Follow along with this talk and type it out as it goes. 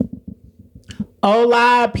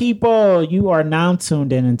Hola, people. You are now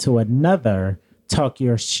tuned in into another Talk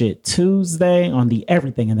Your Shit Tuesday on the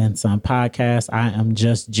Everything and Then Some podcast. I am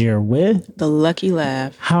just Jer with The Lucky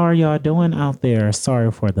Laugh. How are y'all doing out there?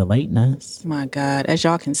 Sorry for the lateness. My God, as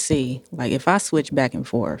y'all can see, like if I switch back and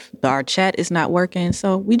forth, our chat is not working,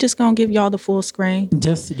 so we just gonna give y'all the full screen.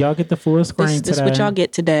 Just y'all get the full screen today. This is what y'all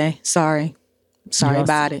get today. Sorry y'all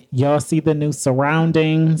about it. Y'all see the new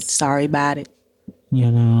surroundings. Sorry about it. You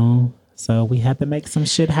know. So we had to make some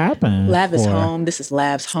shit happen. Lav is home. This is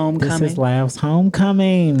Lav's homecoming. This is Lav's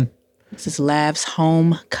homecoming. This is Lav's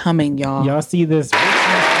homecoming, y'all. Y'all see this? Listen.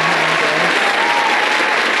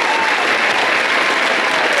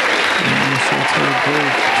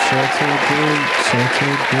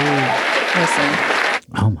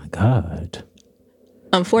 Oh my God.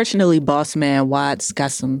 Unfortunately, Boss Man Watts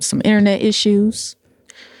got some internet issues.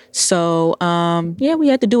 So, yeah, we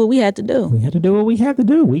had to do what we had to do. We had to do what we had to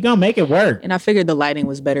do. We gonna make it work. And I figured the lighting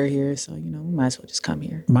was better here. So, we might as well just come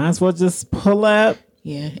here. Might as well just pull up.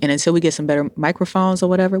 Yeah. And until we get some better microphones or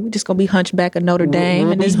whatever, we just gonna be hunchback of Notre Dame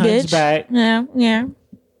we'll in this bitch. Yeah.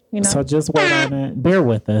 So just wait on it. Bear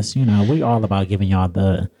with us. We all about giving y'all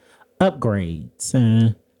the upgrades.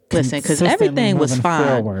 Listen, because everything was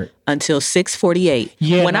fine until 6:48.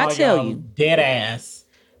 Yeah, when I tell you, dead ass.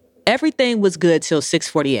 Everything was good till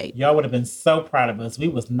 6:48. Y'all would have been so proud of us. We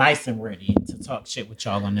was nice and ready to talk shit with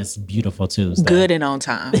y'all on this beautiful Tuesday. Good and on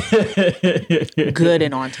time. Good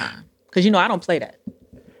and on time. Because I don't play that.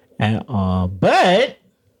 At all. But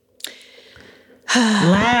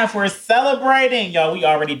laugh, we're celebrating. Y'all, we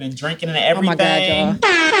already been drinking and everything. Oh my God, y'all,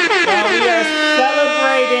 we are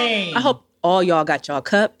celebrating. I hope all y'all got y'all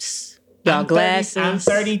cups. Y'all glasses. I'm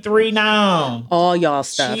 33 now. All y'all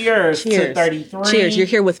stuff. Cheers to 33. Cheers. You're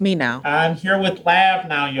here with me now. I'm here with Lav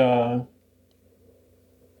now, y'all.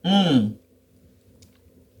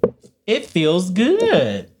 It feels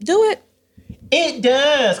good. Do it. It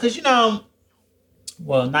does. Because,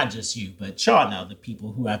 well, not just you, but y'all know the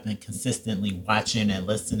people who have been consistently watching and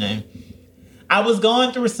listening. I was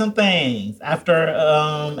going through some things after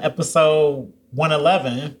episode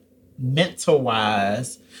 111,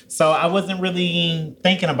 mental-wise. So I wasn't really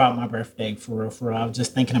thinking about my birthday for real. I was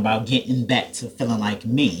just thinking about getting back to feeling like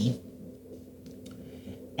me.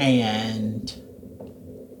 And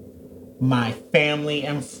my family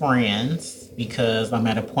and friends, because I'm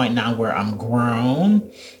at a point now where I'm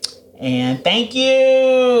grown. And thank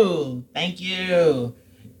you. I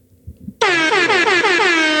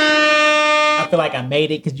feel like I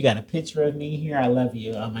made it because you got a picture of me here. I love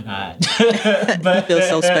you. Oh my God. But you feel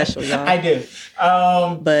so special, y'all. I do.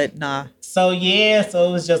 But nah. So it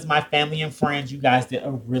was just my family and friends. You guys did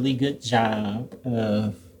a really good job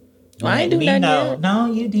of I ain't do nothing yet. No,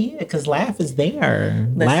 you did, because Laugh is there.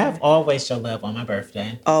 Listen. Laugh always show love on my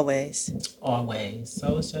birthday. Always.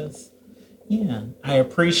 So it's just, yeah. I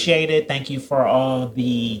appreciate it. Thank you for all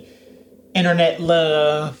the internet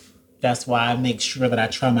love. That's why I make sure that I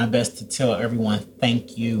try my best to tell everyone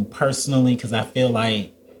thank you personally, because I feel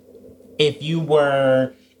like if you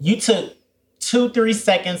took 2-3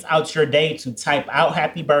 seconds out your day to type out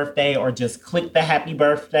happy birthday or just click the happy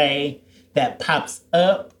birthday that pops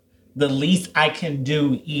up, the least I can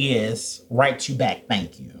do is write you back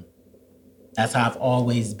thank you. That's how I've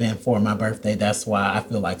always been for my birthday. That's why I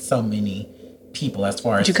feel like so many people, as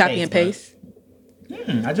far as did you copy and paste?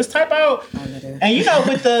 I just type out, and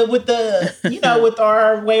with the with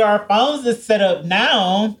our way our phones is set up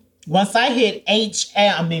now, once I hit once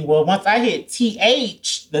I hit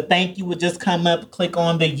TH, the thank you would just come up. Click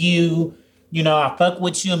on the U, I fuck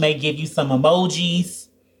with you and may give you some emojis.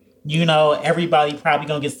 Everybody probably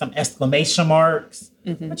gonna get some exclamation marks,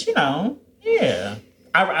 but yeah,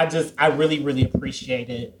 I really really appreciate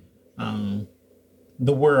it.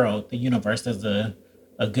 The world, the universe does a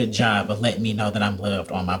good job of letting me know that I'm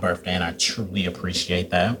loved on my birthday, and I truly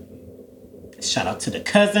appreciate that. Shout out to the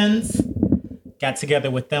cousins. Got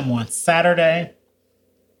together with them on Saturday.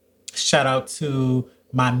 Shout out to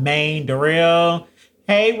my main, Darrell.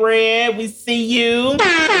 Hey, Red, we see you.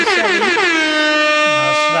 Shout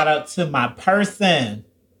out to my person.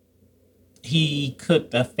 He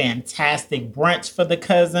cooked a fantastic brunch for the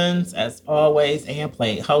cousins, as always, and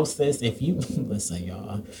played hostess. If you listen,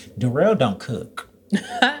 y'all, Darrell don't cook.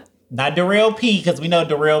 Not Darrell P, because we know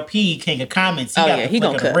Darrell P, king of comments. He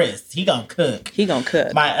gonna cook. Wrist. He gonna cook. He gonna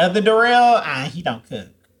cook. My other Darrell, he don't cook.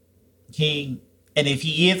 And if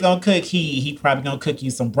he is gonna cook, he probably gonna cook you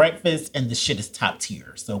some breakfast, and the shit is top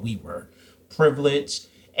tier. So we were privileged.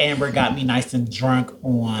 Amber got me nice and drunk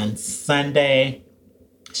on Sunday.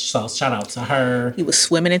 So shout out to her. He was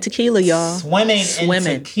swimming in tequila, y'all. Swimming in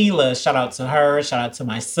tequila. Shout out to her. Shout out to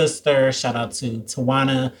my sister. Shout out to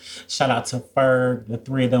Tawana. Shout out to Ferg. The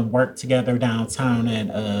three of them worked together downtown at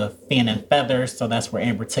Fan and Feather. So that's where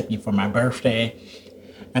Amber took me for my birthday.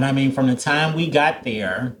 And I mean, from the time we got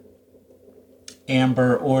there,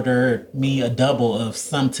 Amber ordered me a double of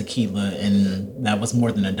some tequila, and that was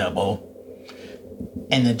more than a double.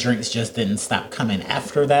 And the drinks just didn't stop coming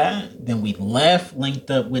after that. Then we left, linked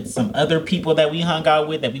up with some other people that we hung out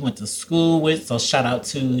with, that we went to school with. So shout out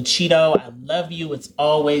to Cheeto. I love you. It's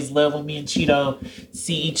always love when me and Cheeto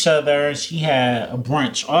see each other. She had a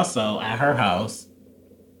brunch also at her house.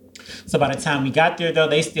 So by the time we got there, though,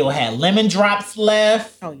 they still had lemon drops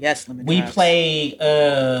left. Oh, yes, lemon drops. We played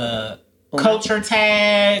culture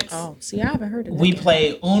tags. Oh, see, I haven't heard of that. We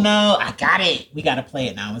played Uno. I got it. We got to play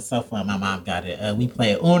it now. It's so fun. My mom got it. We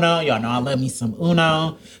played Uno. Y'all know I love me some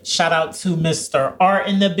Uno. Shout out to Mr. Art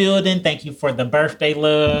in the building. Thank you for the birthday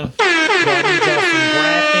love. Y'all need y'all some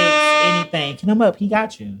graphics, anything. Get him up. He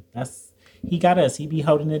got you. He got us. He be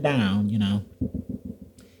holding it down, you know.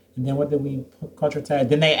 And then what did we culture tag?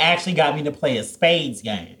 Then they actually got me to play a spades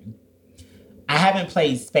game. I haven't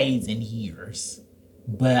played spades in years,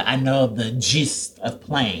 but I know the gist of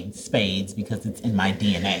playing spades because it's in my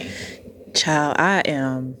DNA. Child, I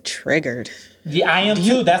am triggered. Yeah, I am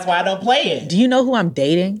too. That's why I don't play it. Do you know who I'm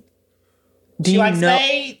dating? Do you like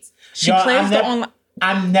spades? She plays the online.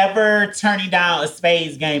 I'm never turning down a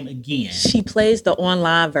spades game again. She plays the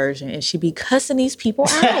online version and she be cussing these people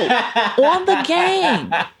out on the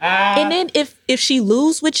game. And then if she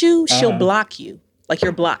lose with you, she'll block you. Like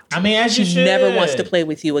you're blocked. I mean, as she you should. never wants to play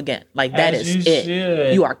with you again. Like that is it.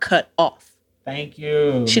 Should. You are cut off. Thank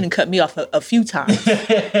you. She didn't cut me off a few times.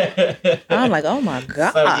 I'm like, oh my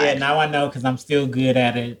God. So yeah, now I know because I'm still good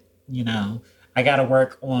at it. You know, I got to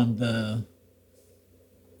work on the...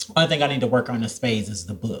 Only thing I need to work on in spades is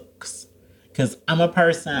the books. Because I'm a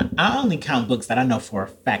person, I only count books that I know for a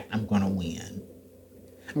fact I'm going to win.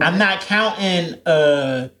 Right. I'm not counting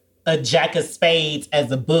a Jack of Spades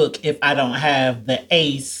as a book if I don't have the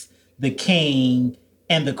ace, the king,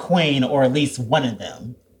 and the queen, or at least one of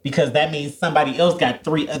them. Because that means somebody else got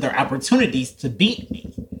 3 other opportunities to beat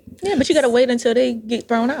me. Yeah, but you got to wait until they get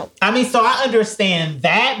thrown out. I mean, so I understand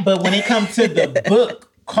that, but when it comes to the book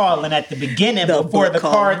calling at the beginning before the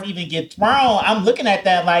cards even get thrown, I'm looking at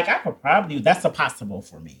that like I could probably, that's a possible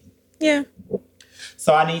for me. Yeah.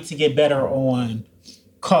 So I need to get better on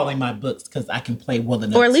calling my books because I can play well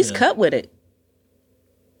enough. Or at least cut with it.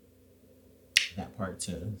 That part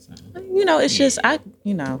too. So. You know, it's just,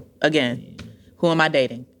 again, who am I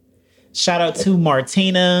dating? Shout out to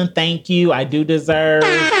Martina. Thank you. I do deserve. Go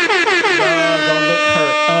look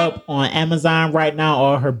her up on Amazon right now.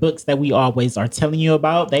 All her books that we always are telling you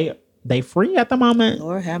about, they free at the moment.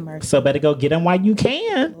 Lord have mercy. So better go get them while you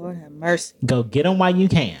can. Lord have mercy. Go get them while you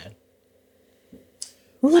can.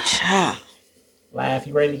 Ooh, child. Laugh,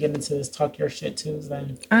 you ready to get into this Talk Your Shit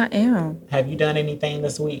Tuesday? I am. Have you done anything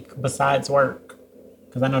this week besides work?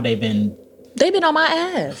 Because I know they've been on my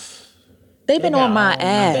ass. They've been on my ass.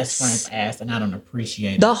 My best friend's ass, and I don't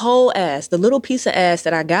appreciate it. The whole ass. The little piece of ass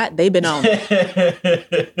that I got, they've been on.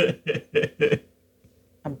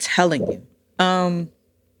 I'm telling you. I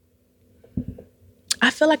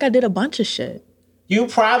feel like I did a bunch of shit. You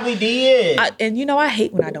probably did. I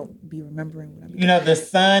hate when I don't be remembering what I'm doing. The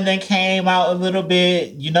sun that came out a little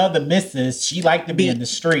bit. The missus, she liked to be in the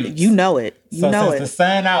streets. You know it. So since the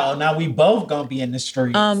sun out, now we both gonna be in the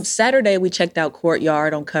streets. Saturday we checked out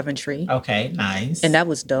Courtyard on Coventry. Okay, nice. And that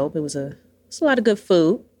was dope. It was a lot of good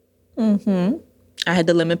food. Mm-hmm. I had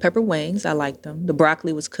the lemon pepper wings. I liked them. The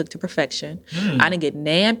broccoli was cooked to perfection. I didn't get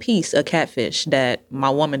nan piece of catfish that my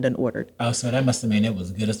woman done ordered. Oh, so that must have mean it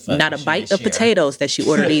was good as fuck. Not a bite of potatoes that she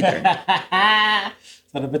ordered either.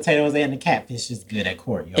 So the potatoes and the catfish is good at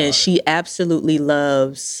Courtyard. And she absolutely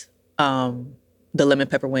loves the lemon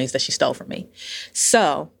pepper wings that she stole from me.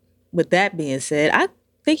 So, with that being said, I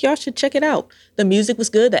think y'all should check it out. The music was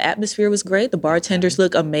good. The atmosphere was great. The bartenders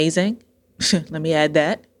look amazing. Let me add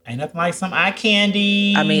that. Ain't nothing like some eye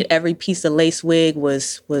candy. I mean, every piece of lace wig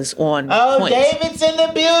was on point. David's in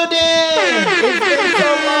the building. It's been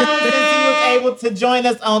so long since he was able to join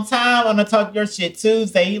us on time on the Talk Your Shit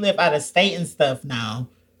Tuesday. He live out of state and stuff now.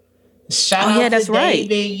 Shout out to David. Right.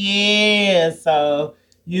 Yeah. So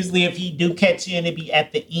usually if he do catch you, it'd be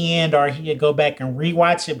at the end or he'd go back and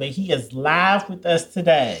rewatch it. But he is live with us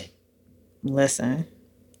today. Listen.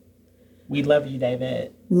 We love you,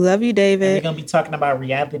 David. Love you, David. And we're going to be talking about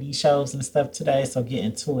reality shows and stuff today, so get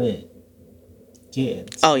into it. Yeah,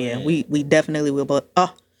 we definitely will. But,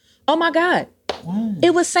 oh my God. What one?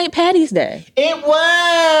 It was St. Patty's Day. It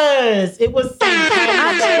was. It was St.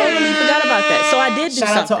 Patty's Day. I totally forgot about that. So I did do Shout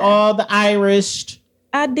something. out to all the Irish.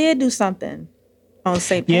 I did do something on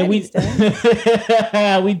St. Patty's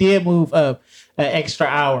Day. We did move up an extra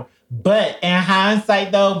hour. But in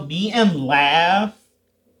hindsight, though, me and Laugh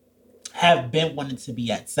have been wanting to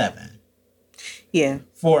be at 7. Yeah.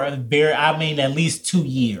 For at least 2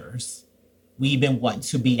 years. We've been wanting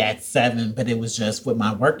to be at 7, but it was just with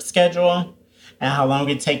my work schedule and how long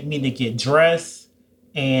it take me to get dressed.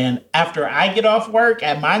 And after I get off work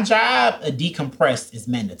at my job, a decompress is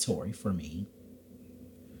mandatory for me.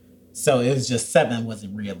 So it was just 7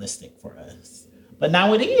 wasn't realistic for us. But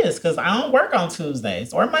now it is, because I don't work on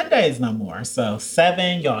Tuesdays or Mondays no more. So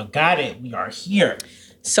 7, y'all got it. We are here.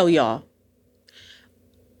 So y'all,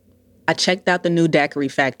 I checked out the new daiquiri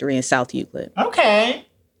factory in South Euclid. Okay.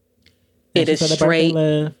 It is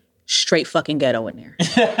straight fucking ghetto in there.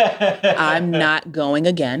 I'm not going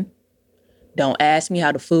again. Don't ask me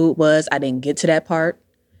how the food was. I didn't get to that part.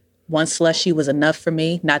 One slushy was enough for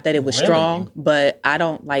me. Not that it was strong, but I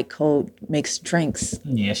don't like cold mixed drinks.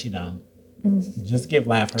 Yeah, she don't. Just give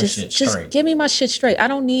Laugh her shit straight. Just give me my shit straight. I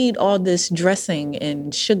don't need all this dressing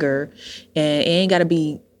and sugar, and it ain't got to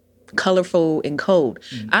be colorful and cold.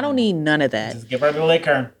 Mm-hmm. I don't need none of that. Just give her the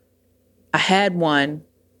liquor. I had one,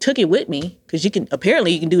 took it with me, because you can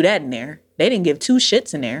do that in there. They didn't give 2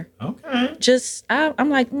 shits in there. Okay. I'm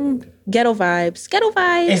like, ghetto vibes. Ghetto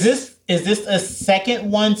vibes. Is this a second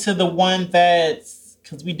one to the one that's,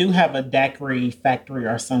 because we do have a daiquiri factory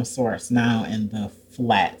or some sorts now in the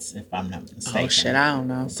Flats, if I'm not mistaken. Oh shit, I don't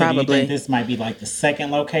know. So Probably. Do you think this might be like the second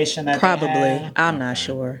location that Probably. they have? I'm not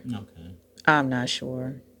sure. Okay. I'm not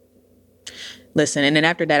sure. Listen, and then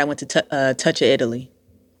after that, I went to Touch of Italy.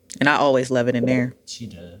 And I always love it in there. She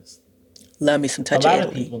does. Love me some Touch of Italy. A lot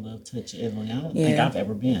of people love Touch of Italy. I don't think I've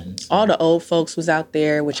ever been. So. All the old folks was out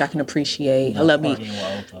there, which I can appreciate. I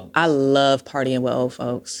love partying with old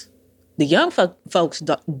folks. The young folks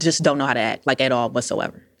just don't know how to act, like at all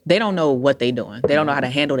whatsoever. They don't know what they doing. They don't know how to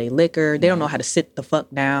handle their liquor. They don't know how to sit the fuck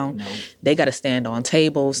down. Nope. They got to stand on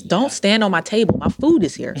tables. Yeah. Don't stand on my table. My food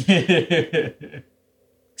is here.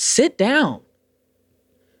 Sit down.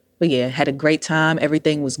 But yeah, had a great time.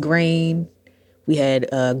 Everything was green. We had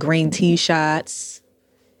green tea shots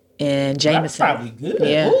and Jameson. That's probably good.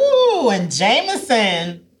 Yeah. Ooh, and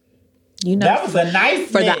Jameson. You know, that was a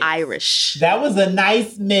nice for mix. The Irish. That was a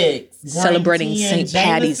nice mix. Celebrating St.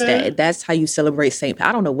 Patty's Day. That's how you celebrate St.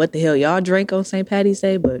 I don't know what the hell y'all drink on St. Patty's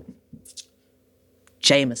Day, but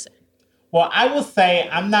Jameson. Well, I will say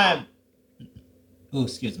I'm not. Oh,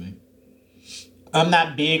 excuse me. I'm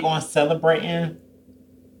not big on celebrating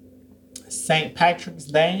St. Patrick's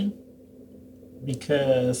Day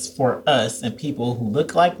because for us and people who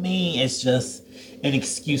look like me, it's just an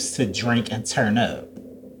excuse to drink and turn up.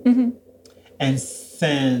 Mm-hmm. And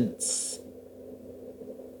since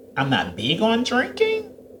I'm not big on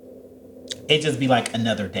drinking, it just be like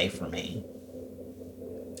another day for me.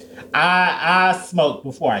 I smoke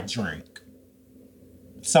before I drink.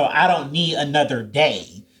 So I don't need another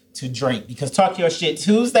day to drink because Talk Your Shit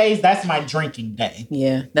Tuesdays, that's my drinking day.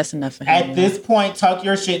 Yeah, that's enough for him. At this point, Talk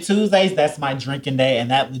Your Shit Tuesdays, that's my drinking day,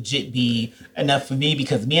 and that legit be enough for me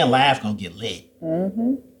because me and Laugh gonna get lit.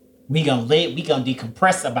 Mm-hmm. We gonna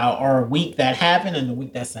decompress about our week that happened and the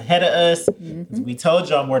week that's ahead of us. Mm-hmm. We told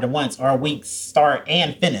y'all more than once, our weeks start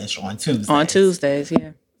and finish on Tuesdays. On Tuesdays,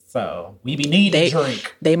 yeah. So we be needing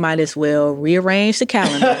drink. They might as well rearrange the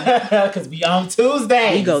calendar. Because we on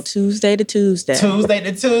Tuesday. We go Tuesday to Tuesday. Tuesday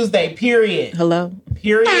to Tuesday, period. Hello?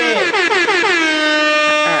 Period. All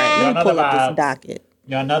right, let me pull up this docket.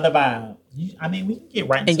 Y'all know the vibe. I mean, we can get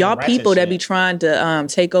right into and y'all people that be trying to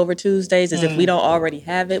take over Tuesdays as if we don't already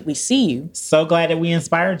have it, we see you. So glad that we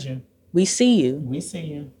inspired you. We see you. We see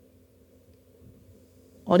you.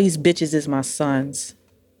 All these bitches is my sons.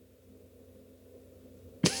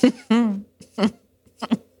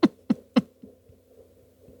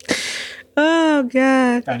 Oh,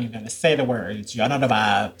 God. Don't even say the words. Y'all know the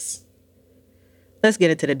vibes. Let's get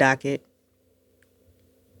into the docket.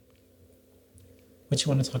 What you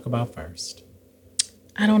want to talk about first?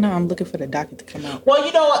 I don't know. I'm looking for the docket to come out. Well,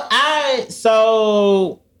 you know what? I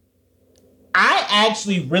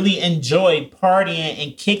actually really enjoyed partying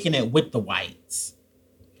and kicking it with the whites.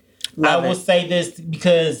 I will say this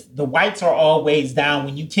because the whites are always down.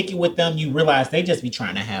 When you kick it with them, you realize they just be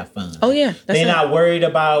trying to have fun. Oh, yeah. They're not worried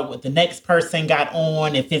about what the next person got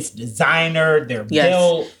on. If it's designer, they're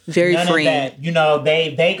built. Very none free. Of that. You know,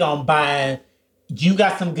 they gonna buy. You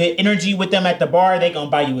got some good energy with them at the bar. They gonna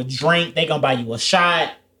buy you a drink. They gonna buy you a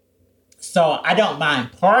shot. So I don't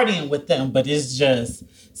mind partying with them, but it's just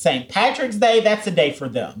St. Patrick's Day, that's a day for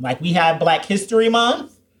them. Like we have Black History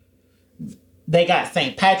Month. They got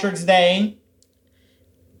St. Patrick's Day.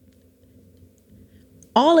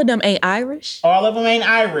 All of them ain't Irish. All of them ain't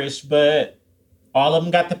Irish, but all of them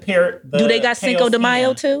got the pair. Do they got Cinco de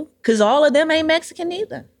Mayo too? Because all of them ain't Mexican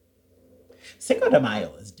either. Cinco de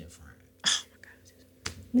Mayo is different. Oh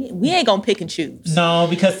my God. We ain't gonna pick and choose. No,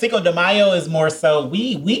 because Cinco de Mayo is more so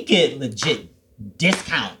we get legit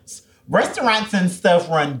discounts. Restaurants and stuff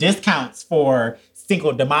run discounts for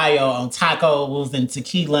Cinco de Mayo on tacos and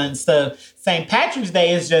tequila and stuff. St. Patrick's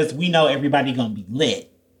Day is just, we know everybody gonna be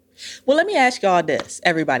lit. Well, let me ask y'all this,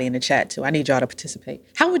 everybody in the chat too. I need y'all to participate.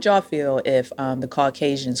 How would y'all feel if the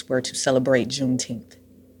Caucasians were to celebrate Juneteenth?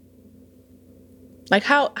 Like,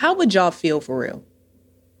 how would y'all feel for real?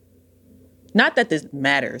 Not that this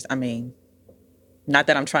matters. I mean, not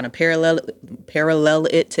that I'm trying to parallel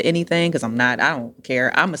it to anything, because I don't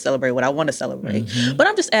care. I'm going to celebrate what I want to celebrate. Mm-hmm. But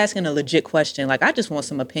I'm just asking a legit question. Like, I just want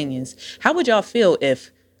some opinions. How would y'all feel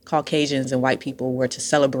if Caucasians and white people were to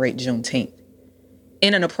celebrate Juneteenth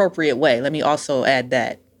in an appropriate way? Let me also add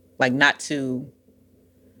that. Like, not to,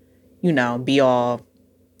 be all,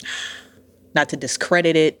 not to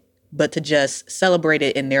discredit it, but to just celebrate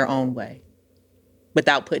it in their own way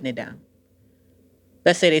without putting it down.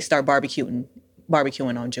 Let's say they start barbecuing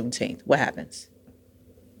on Juneteenth. What happens?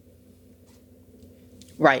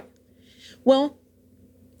 Right. Well,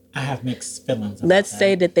 I have mixed feelings about let's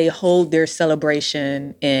say that they hold their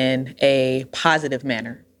celebration in a positive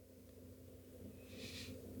manner.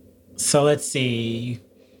 So let's see.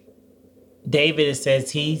 David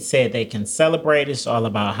he said they can celebrate. It's all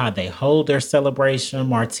about how they hold their celebration.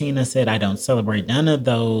 Martina said, I don't celebrate none of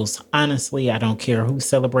those. Honestly, I don't care who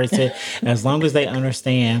celebrates it. As long as they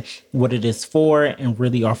understand what it is for and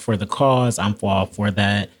really are for the cause, I'm all for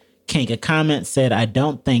that. King of Comments said, I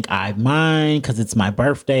don't think I mind because it's my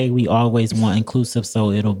birthday. We always want inclusive, so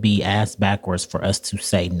it'll be ass backwards for us to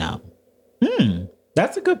say no.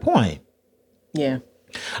 That's a good point. Yeah.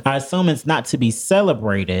 I assume it's not to be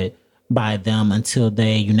celebrated by them until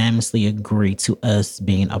they unanimously agree to us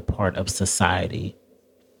being a part of society.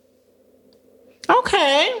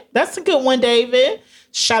 Okay, that's a good one, David.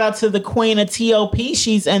 Shout out to the queen of TOP.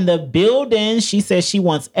 She's in the building. She says she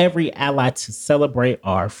wants every ally to celebrate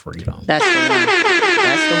our freedom. That's the one.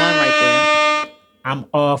 That's the one right there. I'm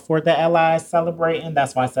all for the allies celebrating.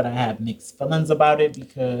 That's why I said I have mixed feelings about it,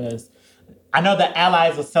 because I know the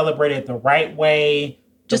allies will celebrate it the right way.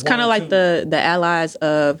 Just kind of like the allies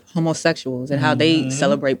of homosexuals and how they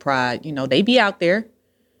celebrate pride. They be out there.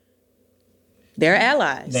 They're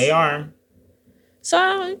allies. They are. So,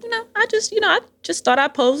 I just thought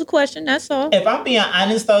I'd pose a question. That's all. If I'm being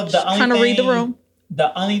honest, though, kind of read the room.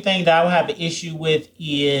 The only thing that I would have an issue with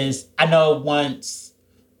is, I know once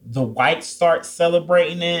the whites start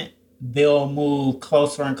celebrating it, they'll move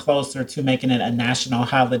closer and closer to making it a national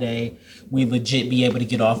holiday. We legit be able to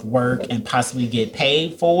get off work and possibly get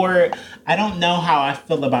paid for it. I don't know how I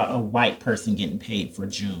feel about a white person getting paid for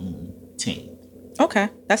Juneteenth. Okay,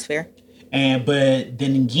 that's fair. But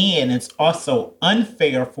then again, it's also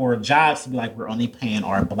unfair for jobs to be like, we're only paying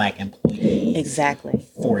our black employees exactly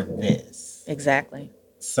for this. Exactly.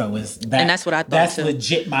 So it's that, and that's what I thought. That's too.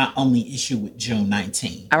 Legit my only issue with June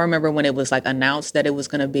 19th. I remember when it was like announced that it was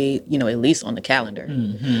going to be, at least on the calendar.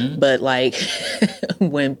 Mm-hmm. But like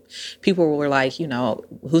when people were like,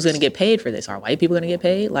 who's going to get paid for this? Are white people going to get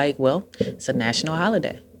paid? Like, well, it's a national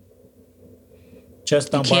holiday.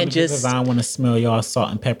 Just don't bother me because I don't want to smell y'all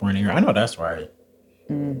salt and pepper in here. I know that's right.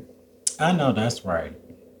 I know that's right.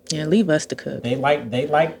 Yeah, leave us to cook. They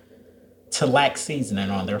like to lack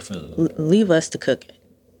seasoning on their food. Leave us to cook it.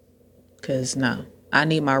 Because, no, I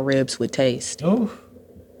need my ribs with taste. Ooh.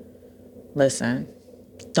 Listen,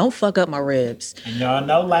 don't fuck up my ribs. And y'all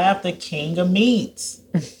know Laugh, the king of meats.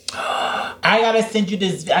 I got to send you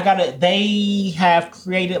this. They have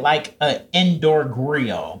created like an indoor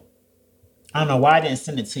grill. I don't know why I didn't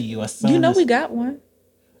send it to you. We got one.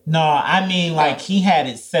 No, I mean like he had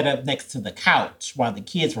it set up next to the couch while the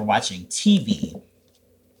kids were watching TV.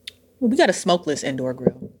 Well, we got a smokeless indoor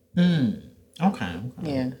grill. Okay.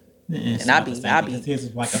 Yeah. And I'll be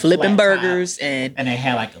like flipping burgers top, and they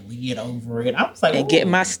had like a lid over it. I was like, and getting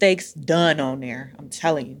my steaks done on there. I'm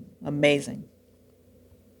telling you, amazing.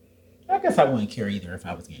 I guess I wouldn't care either if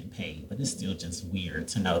I was getting paid, but it's still just weird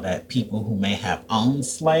to know that people who may have owned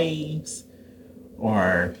slaves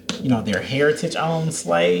or their heritage owned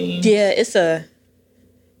slaves. Yeah, it's that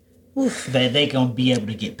they gonna be able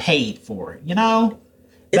to get paid for it. It's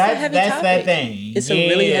a heavy topic. That thing. It's a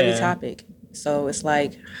really heavy topic. So it's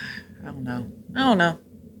like, I don't know.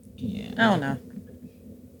 Yeah. I don't know.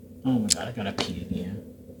 Oh my God, I gotta pee again.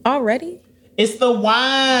 Already? It's the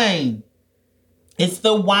wine. It's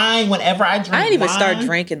the wine. Whenever I drink I didn't even wine, start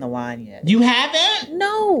drinking the wine yet. You haven't?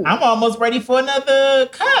 No. I'm almost ready for another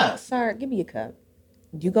cup. Sorry, give me a cup.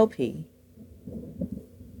 You go pee.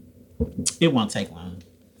 It won't take long.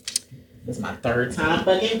 It's my third time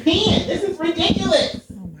fucking peeing. This is ridiculous.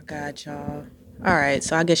 Oh my God, y'all. All right,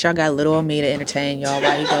 so I guess y'all got little on me to entertain y'all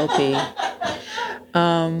while you go pee.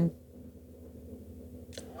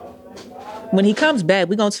 When he comes back,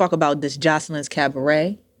 we're going to talk about this Jocelyn's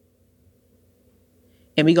Cabaret.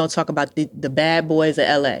 And we're going to talk about the Bad Boys of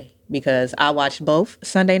LA. Because I watched both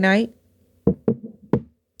Sunday night.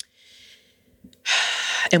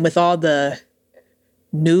 And with all the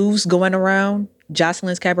news going around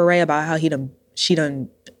Jocelyn's Cabaret about how she done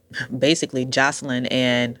basically Jocelyn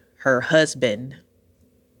and her husband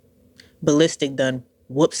Ballistic done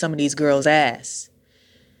whooped some of these girls' ass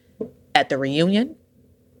at the reunion.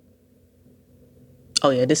 Oh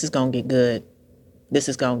yeah, this is gonna get good. This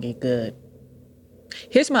is gonna get good.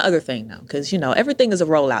 Here's my other thing now, because everything is a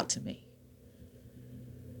rollout to me.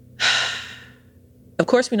 Of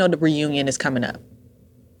course we know the reunion is coming up.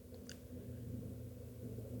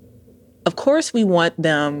 Of course we want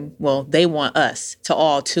them, well, they want us to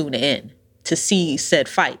all tune in to see said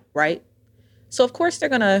fight, right? So of course they're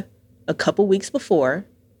gonna, a couple weeks before,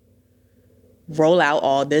 roll out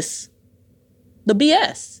all this, the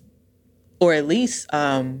BS. Or at least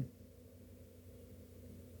put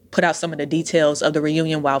out some of the details of the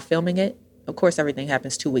reunion while filming it. Of course, everything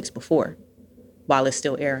happens 2 weeks before while it's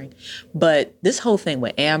still airing. But this whole thing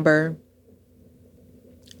with Amber,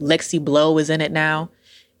 Lexi Blow is in it now.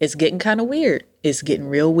 It's getting kind of weird. It's getting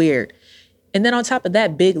real weird. And then on top of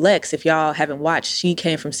that, Big Lex, if y'all haven't watched, she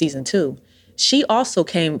came from season 2. She also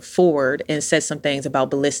came forward and said some things about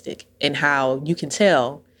Ballistic and how you can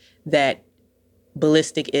tell that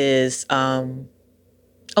Ballistic is a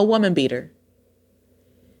woman beater.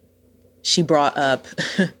 She brought up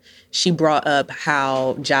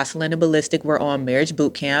how Jocelyn and Ballistic were on marriage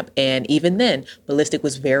boot camp, and even then, Ballistic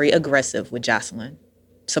was very aggressive with Jocelyn,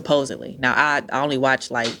 supposedly. Now, I only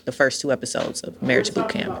watched like the first 2 episodes of marriage boot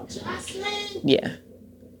camp. Yeah.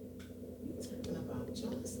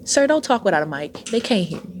 Sir, don't talk without a mic. They can't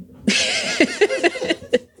hear you.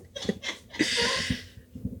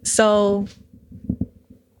 So,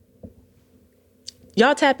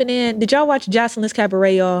 y'all tapping in. Did y'all watch Jocelyn's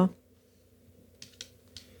Cabaret, y'all?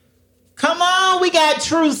 Come on, we got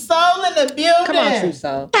True Soul in the building. Come on, True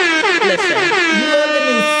Soul. Listen. You love the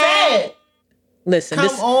new set. Listen.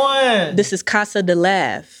 Come on. This is Casa de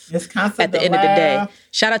Laugh. It's Casa at the de end of the day. Laugh.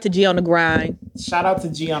 Shout out to G on the Grind. Shout out to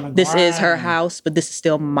G on the Grind. This is her house, but this is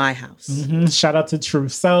still my house. Mm-hmm. Shout out to True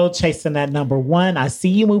Soul, chasing that number 1. I see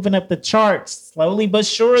you moving up the charts, slowly but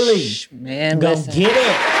surely. Man, go listen. Get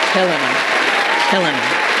it. Killing him.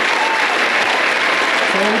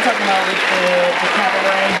 So what are we talking about with the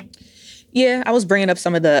cabaret? Yeah, I was bringing up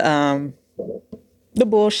some of the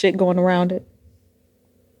bullshit going around it.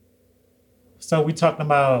 So we talking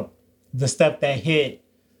about the stuff that hit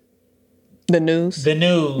the news.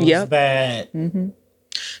 Yep. That. Mm-hmm.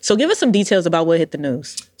 So give us some details about what hit the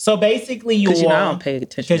news. So basically, I don't pay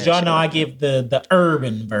attention. Because y'all know I give the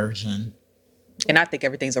urban version, and I think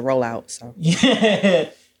everything's a rollout. So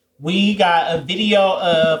yeah, we got a video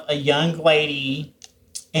of a young lady.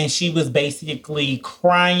 And she was basically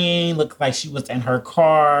crying, looked like she was in her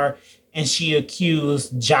car. And she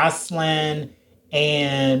accused Jocelyn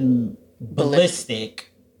and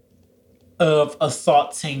Ballistic of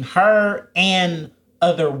assaulting her and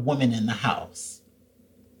other women in the house.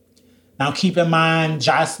 Now, keep in mind,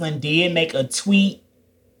 Jocelyn did make a tweet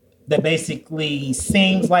that basically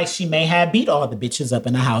seems like she may have beat all the bitches up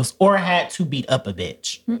in the house or had to beat up a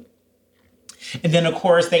bitch. Mm-hmm. And then, of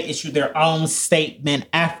course, they issued their own statement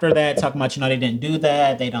after that, talking about, they didn't do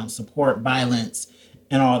that. They don't support violence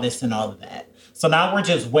and all this and all of that. So now we're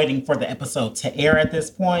just waiting for the episode to air at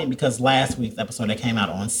this point, because last week's episode that came out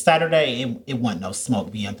on Saturday, it wasn't no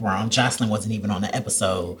smoke being thrown. Jocelyn wasn't even on the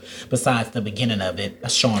episode besides the beginning of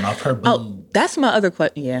it, showing off her boob. Oh, that's my other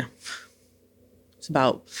question. Yeah. It's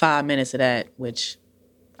about 5 minutes of that, which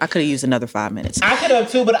I could have used another 5 minutes. I could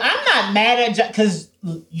have too, but I'm not mad at because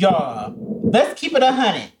y'all, let's keep it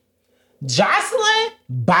 100. Jocelyn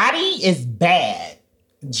body is bad.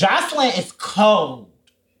 Jocelyn is cold.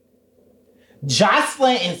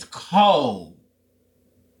 Jocelyn is cold.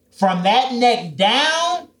 From that neck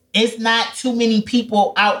down, it's not too many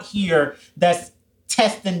people out here that's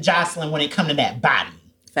testing Jocelyn when it comes to that body.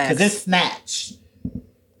 Because it's snatched.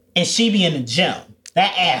 And she be in the gym.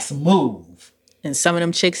 That ass move. And some of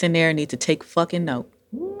them chicks in there need to take fucking note.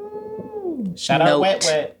 Shout out Wet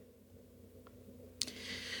Wet.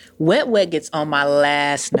 Wet Wet gets on my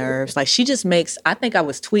last nerves. Like, she just makes, I think I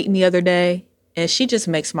was tweeting the other day, and she just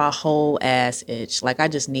makes my whole ass itch. Like, I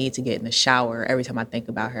just need to get in the shower every time I think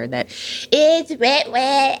about her. That, it's wet,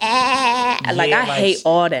 wet, ah. Like, I hate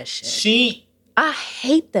all that shit. I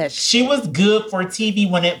hate that shit. She was good for TV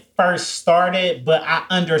when it first started, but I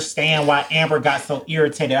understand why Amber got so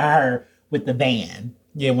irritated at her with the band.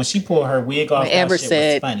 Yeah, when she pulled her wig off, Amber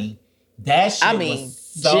said, was funny. That shit was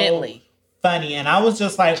so gently funny, and I was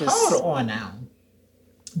just like, hold on now.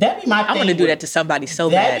 That'd be my thing. I'm gonna do that to somebody so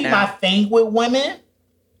bad. That'd be my thing with women.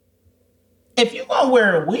 If you gonna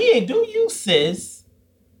wear a wig, do you, sis?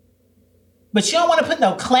 But you don't want to put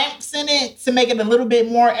no clamps in it to make it a little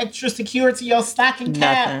bit more extra secure to your stocking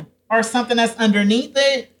cap or something that's underneath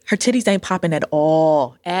it. Her titties ain't popping at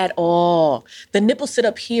all. At all. The nipples sit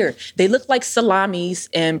up here. They look like salamis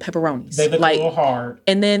and pepperonis. They look like, a little hard.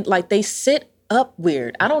 And then, like, they sit up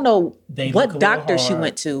weird. I don't know what doctor she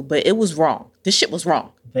went to, but it was wrong. This shit was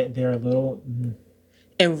wrong. They're a little...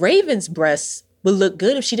 And Raven's breasts would look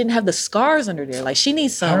good if she didn't have the scars under there. Like, she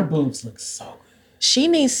needs some... Her boobs look so good. She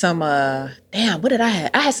needs some, damn, what did I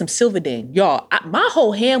have? I had some Silverding. Y'all, my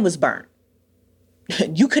whole hand was burnt.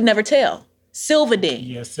 You could never tell. Silverding.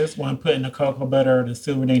 Yeah, sis one putting the cocoa butter or the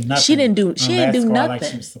Silverding, nothing. She didn't do nothing. Like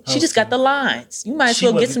she just got the lines. You might as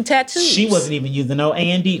well get some tattoos. She wasn't even using no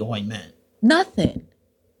A&D ointment. Nothing.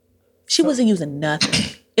 She wasn't using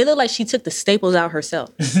nothing. It looked like she took the staples out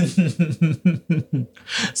herself.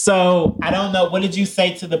 So, I don't know. What did you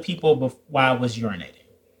say to the people while I was urinating?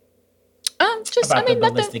 The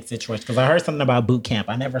ballistic situation, because I heard something about boot camp.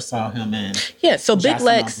 I never saw him in. Yeah, so Big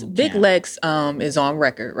Lex is on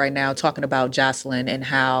record right now talking about Jocelyn and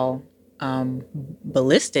how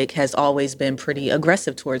Ballistic has always been pretty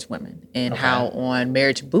aggressive towards women, and how on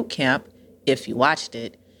Marriage Boot Camp, if you watched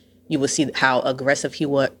it, you will see how aggressive he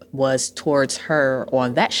was towards her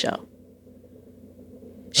on that show.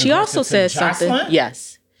 She also says something.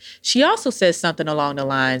 Yes, she also says something along the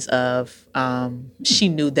lines of she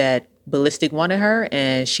knew that Ballistic wanted her,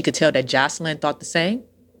 and she could tell that Jocelyn thought the same.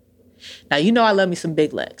 Now, you know I love me some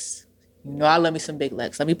Big Lex. Let me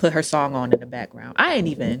put her song on in the background. I ain't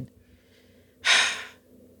even...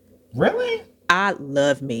 Really? I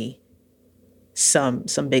love me some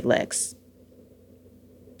Big Lex.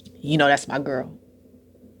 You know that's my girl.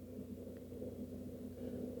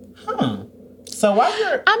 Huh. So why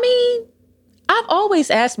you're... I mean, I've always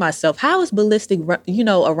asked myself, how is Ballistic,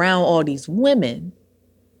 around all these women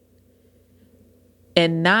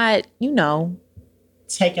and not,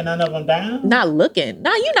 taking none of them down? Not looking.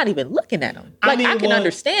 No, you're not even looking at them. Like, I can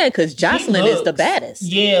understand because Jocelyn is the baddest.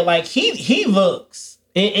 Yeah, like he looks.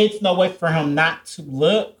 It's no way for him not to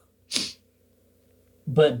look.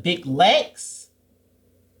 But Big Lex.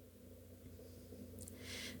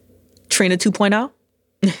 Trina 2.0?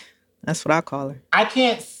 That's what I call her. I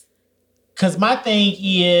can't, because my thing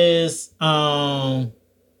is, the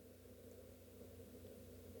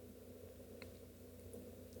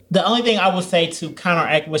only thing I would say to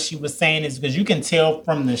counteract what she was saying is because you can tell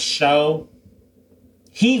from the show,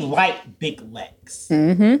 he liked Big Lex.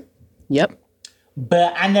 Mm-hmm. Yep.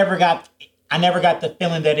 But I never got the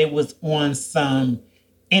feeling that it was on some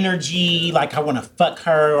energy, like I want to fuck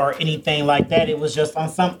her or anything like that. It was just on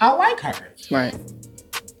some, I like her. Right.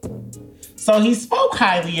 So he spoke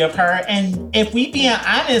highly of her. And if we being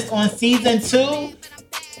honest, on season 2,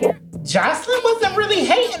 Jocelyn wasn't really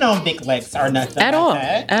hating on Big Lex or nothing at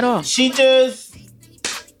all. She just,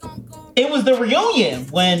 it was the reunion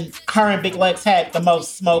when her and Big Lex had the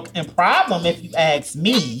most smoke and problem, if you ask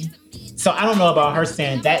me. So I don't know about her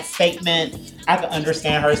saying that statement. I can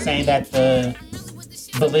understand her saying that the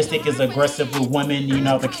Ballistic is aggressive with women.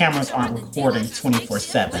 The cameras aren't recording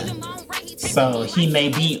 24/7. So he may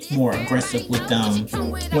be more aggressive with them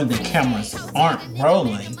when the cameras aren't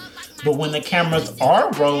rolling. But when the cameras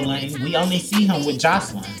are rolling, we only see him with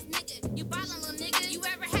Jocelyn.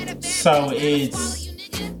 So it's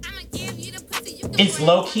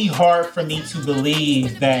low-key hard for me to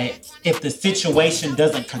believe that if the situation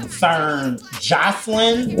doesn't concern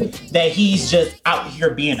Jocelyn, that he's just out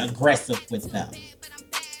here being aggressive with them.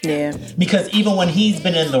 Yeah. Because even when he's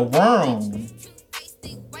been in the room,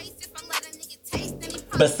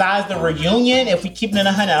 besides the reunion, if we keep it in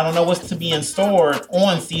 100, I don't know what's to be in store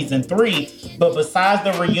on season 3, but besides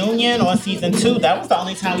the reunion on season 2, that was the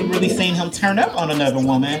only time we really seen him turn up on another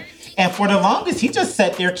woman. And for the longest, he just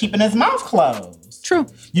sat there keeping his mouth closed. True.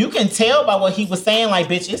 You can tell by what he was saying, like,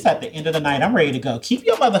 bitch, it's at the end of the night. I'm ready to go. Keep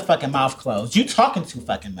your motherfucking mouth closed. You talking too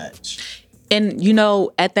fucking much. And,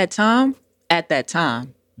 at that time,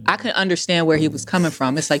 I could understand where he was coming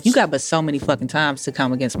from. It's like, you got but so many fucking times to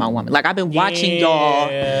come against my woman. Like, I've been watching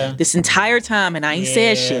y'all this entire time and I ain't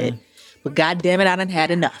said shit. But God damn it, I done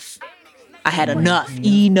had enough. I had enough.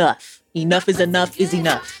 Enough. Enough is enough is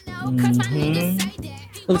enough.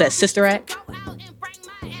 What was that, Sister Act?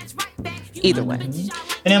 Either way. And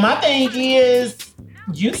then my thing is,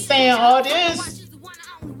 you saying all this,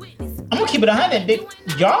 I'm gonna keep it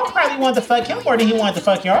 100. Y'all probably wanted to fuck him more than he wanted to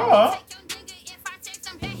fuck y'all.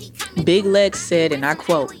 Big Legs said, and I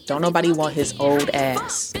quote, "Don't nobody want his old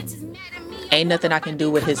ass. Ain't nothing I can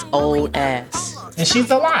do with his old ass." And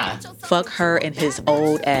she's a lie. Fuck her and his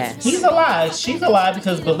old ass. He's a lie. She's a lie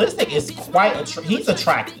because Ballistic is quite he's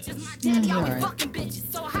attractive. Yeah, you're right.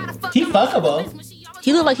 He fuckable.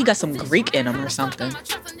 He looked like he got some Greek in him or something.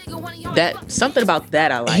 Something about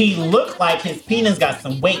that I like. He looked like his penis got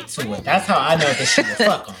some weight to it. That's how I know that she would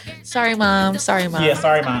fuck him. Sorry, Mom. Yeah,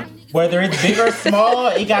 sorry, Mom. Whether it's big or small,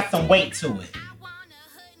 it got some weight to it.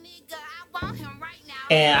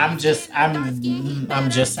 And I'm just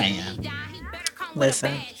saying.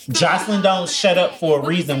 Listen. Jocelyn don't shut up for a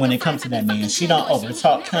reason when it comes to that man. She don't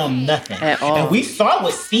overtalk him nothing. At all. And we saw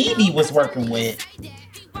what Stevie was working with.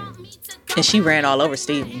 And she ran all over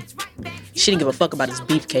Stevie. She didn't give a fuck about his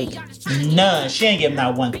beefcake. None. She ain't give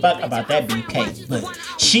not one fuck about that beefcake. But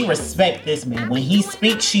she respect this man. When he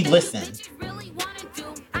speaks, she listen.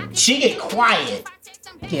 She get quiet.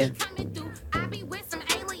 Yeah.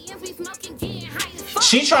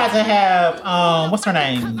 She tried to have what's her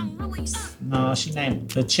name? No, she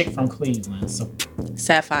named the chick from Cleveland. So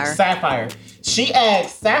Sapphire. She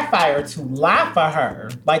asked Sapphire to lie for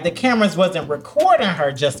her. Like the cameras wasn't recording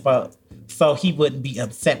her just so he wouldn't be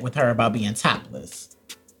upset with her about being topless.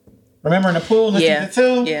 Remember in the pool in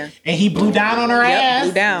season 2? Yeah. And he blew down on her ass.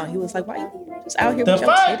 Blew down. He was like, "Why you just out here the with your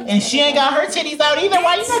fuck? titties?" And she ain't got her titties out either.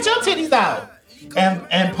 Why you got your titties out?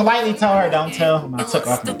 And politely told her, "Don't tell him I took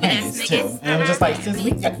off my panties too." And it was just like, "Sis,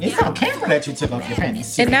 it's on camera that you took off your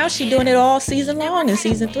panties too." And now she doing it all season long in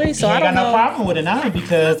season 3. So I don't know. got no problem with it now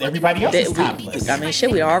because everybody else is topless. I mean, shit,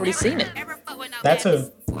 we already seen it. That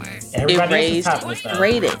too. Everybody else is topless though.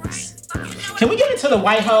 Ratings. Can we get into the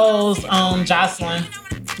white hoes on Jocelyn?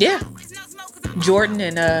 Yeah. Jordan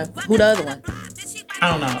and who the other one?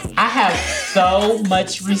 I don't know. I have so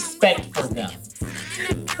much respect for them.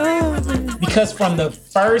 Because from the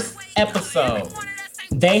first episode,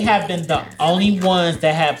 they have been the only ones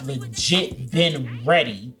that have legit been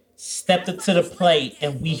ready, stepped up to the plate,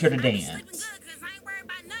 and we here to dance.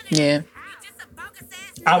 Yeah.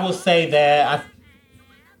 I will say that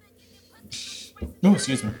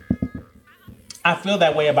excuse me. I feel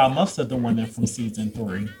that way about most of the women from season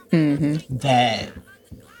 3. Mm-hmm. That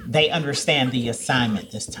they understand the assignment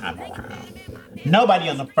this time around. Nobody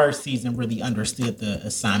on the first season really understood the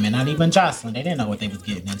assignment. Not even Jocelyn. They didn't know what they was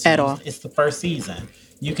getting into. At all. It's the first season.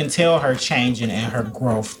 You can tell her changing and her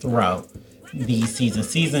growth throughout these seasons.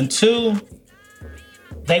 Season 2,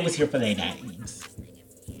 they was here for their names.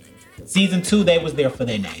 Season 2, they was there for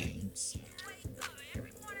their names.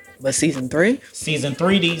 But season 3? Season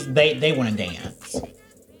 3, they want to dance.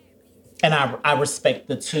 And I respect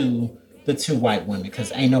the two white women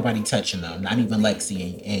because ain't nobody touching them. Not even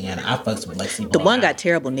Lexi. And I fucks with Lexi. The one got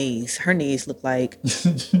terrible knees. Her knees look like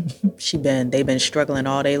they've been struggling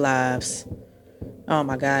all their lives. Oh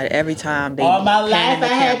my God. Every time they all my life I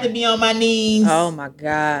had to be on my knees. Oh my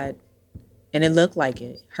God. And it looked like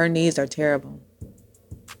it. Her knees are terrible.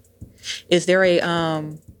 Is there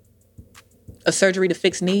a surgery to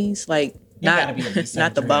fix knees? Like not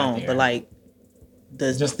the bone, but like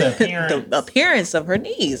just the appearance. The appearance of her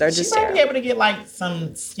knees are just terrible. She might be able to get like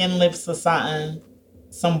some skin lifts or something.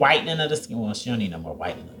 Some whitening of the skin. Well, she don't need no more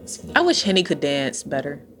whitening of the skin. I wish Henny could dance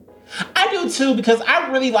better. I do too, because I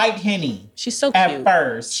really liked Henny. She's so cute. At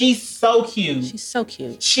first. She's so cute.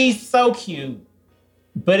 She's so cute.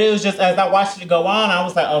 But it was just, as I watched it go on, I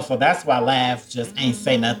was like, oh, so that's why Laugh just ain't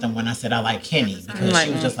say nothing when I said I like Henny. Because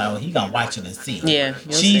she was just like, oh, he gonna watch it and see. Yeah.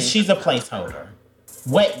 She's a placeholder.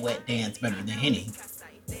 Wet dance better than Henny.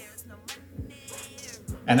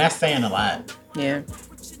 And that's saying a lot. Yeah.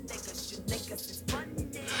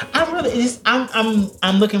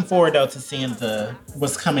 I'm looking forward though to seeing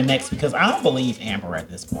what's coming next because I don't believe Amber at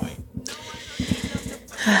this point.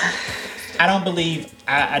 I don't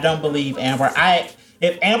believe Amber.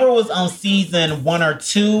 If Amber was on season 1 or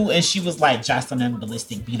 2 and she was like Jocelyn and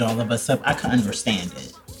Ballistic beat all of us up, I could understand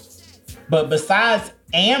it. But besides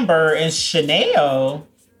Amber and Chanel,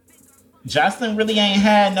 Jocelyn really ain't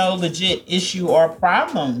had no legit issue or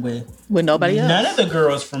problem with nobody else. None of the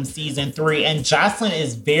girls from season 3, and Jocelyn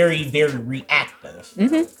is very, very reactive.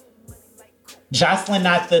 Mm-hmm. Jocelyn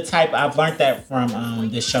not the type. I've learned that from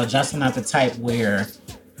this show. Jocelyn not the type where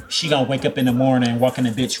she gonna wake up in the morning and walk in the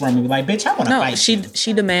bitch room and be like, "Bitch, I want to fight."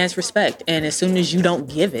 She demands respect, and as soon as you don't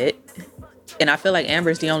give it, and I feel like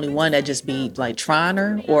Amber's the only one that just be like trying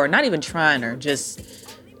her, or not even trying her, just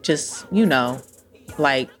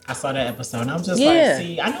like. I saw that episode and I was just like,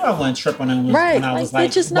 see, I knew I wasn't tripping on when I was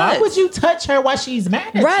like, why nuts. Would you touch her while she's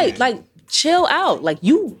mad at right, you? like. Chill out. Like,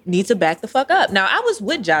 you need to back the fuck up. Now, I was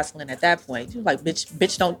with Jocelyn at that point. She was like,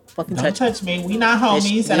 bitch, don't fucking touch me. We not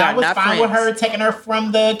homies. And I was fine with her taking her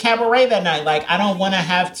from the cabaret that night. Like, I don't want to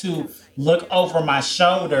have to look over my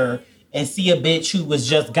shoulder and see a bitch who was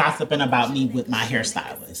just gossiping about me with my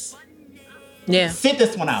hairstylist. Yeah. Sit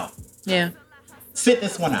this one out. Yeah. Sit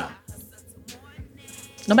this one out.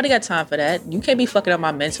 Nobody got time for that. You can't be fucking up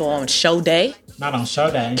my mental on show day. Not on show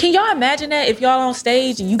day. Can y'all imagine that if y'all on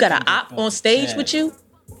stage and you got an op on stage with you?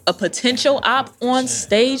 A potential op on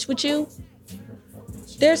stage with you?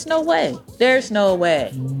 There's no way. There's no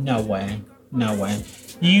way. No way. No way.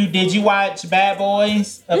 Did you watch Bad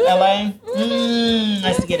Boys of LA?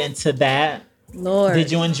 Let's get into that. Lord.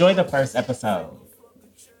 Did you enjoy the first episode?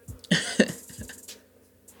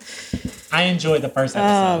 I enjoyed the first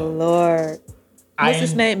episode. Oh, Lord. What's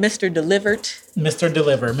his name? Mr. Delivered? Mr.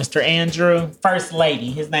 Deliver. Mr. Andrew. First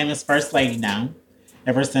Lady. His name is First Lady now.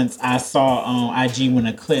 Ever since I saw on IG when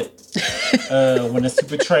a clip, when the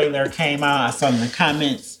super trailer came out, I saw in the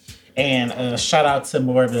comments. And shout out to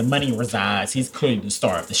more of the Money Resides. He's clearly the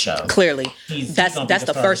star of the show. Clearly. That's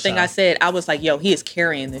the first thing I said. I was like, yo, he is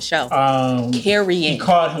carrying the show. Carrying. He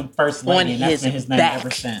called him First Lady, and that's been his name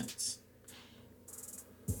ever since.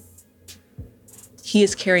 He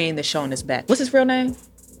is carrying the show on his back. What's his real name?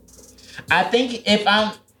 I think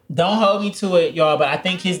don't hold me to it, y'all, but I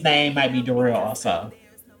think his name might be Darrell also.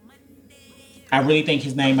 I really think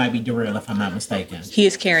his name might be Darrell, if I'm not mistaken. He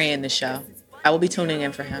is carrying the show. I will be tuning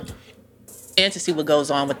in for him. And to see what goes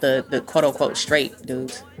on with the quote unquote straight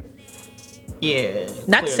dudes. Yeah.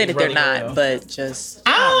 Not to say that they're not, but just.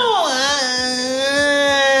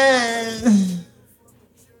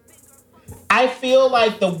 I feel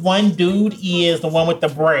like the one dude is the one with the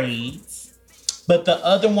braids, but the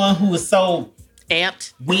other one who is so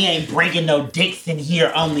amped. We ain't bringing no dicks in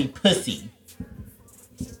here, only pussy.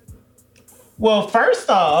 Well, first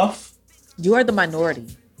off, you are the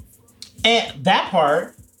minority. And that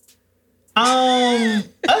part,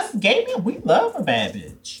 us gay men, we love a bad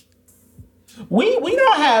bitch. We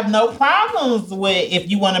don't have no problems with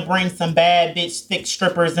if you want to bring some bad bitch thick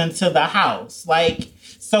strippers into the house. Like,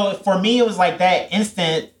 so for me, it was like that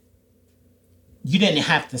instant. You didn't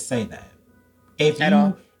have to say that. If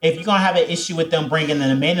you're gonna have an issue with them bringing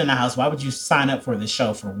the men in the house, why would you sign up for the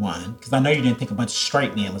show for one? Because I know you didn't think a bunch of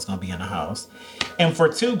straight men was gonna be in the house, and for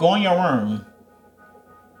two, go in your room.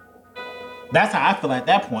 That's how I feel at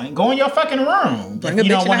that point. Go in your fucking room. Bring a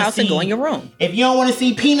bitch in the house and go in your room. If you don't want to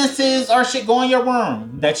see penises or shit, go in your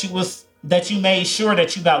room that you made sure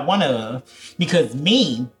that you got one of. Because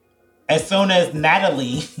me, as soon as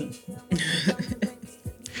Natalie,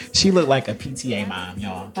 she looked like a PTA mom,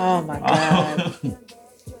 y'all. Oh my God.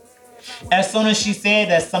 As soon as she said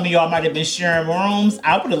that some of y'all might have been sharing rooms,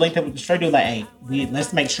 I would have linked up with the straight dude like, hey,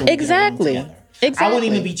 let's make sure we get a room together. Exactly. I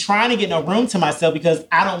wouldn't even be trying to get no room to myself because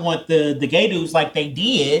I don't want the gay dudes like they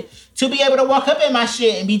did to be able to walk up in my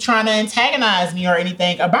shit and be trying to antagonize me or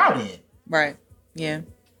anything about it. Right. Yeah.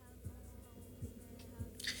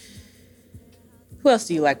 Who else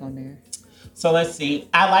do you like on there? So let's see.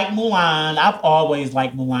 I like Mulan. I've always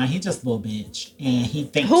liked Mulan. He's just a little bitch. And he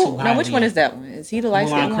thinks too highly. Now, which one is that one? Is he the light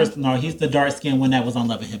skinned one? No, he's the dark skinned one that was on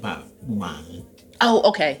Love and Hip Hop. Mulan. Oh,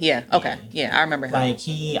 okay. Yeah. Okay. Yeah, I remember him. Like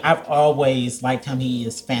I've always liked him. He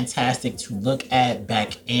is fantastic to look at,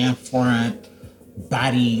 back and front,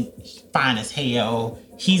 body fine as hell.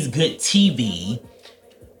 He's good TV,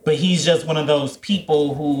 but he's just one of those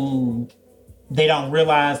people who they don't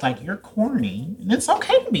realize like you're corny, and it's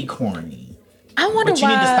okay to be corny. I wonder why. But you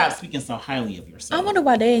need to stop speaking so highly of yourself. I wonder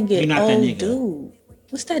why they didn't get old dude.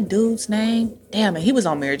 What's that dude's name? Damn it, he was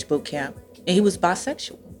on Marriage Boot Camp, and he was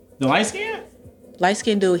bisexual. The light skin?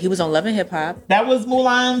 Light-skinned dude. He was on Love and Hip Hop. That was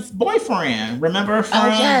Mulan's boyfriend. Remember?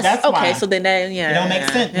 From, yes. That's okay, why. So then that, yeah. It don't make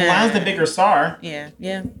sense. Mulan's the bigger star. Yeah.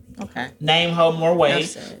 Okay. Name, hold more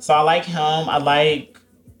weight. So I like him. I like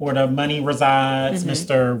where the money resides.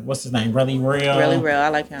 Mr. What's his name? Really Real. Really Real. I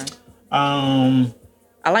like him. I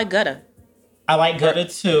like Gutta. I like Gutta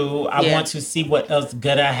too. I want to see what else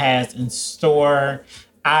Gutta has in store.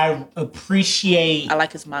 I appreciate. I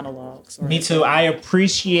like his monologues. Me too. I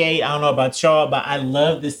appreciate. I don't know about y'all, but I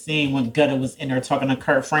love the scene when Gutter was in there talking to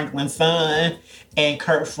Kurt Franklin's son, and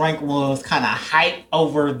Kurt Franklin was kind of hyped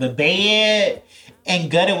over the bed,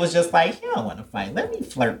 and Gutter was just like, "He don't want to fight. Let me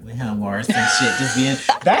flirt with him or some shit." Just being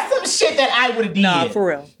that's some shit that I would have did. Nah, for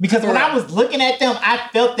real. Because when I was looking at them, I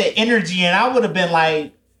felt the energy, and I would have been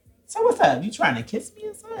like, "So what's up? You trying to kiss me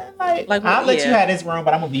or something? Like I'll let you have this room,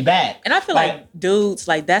 but I'm gonna be back." And I feel like dudes,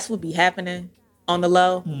 like that's what be happening on the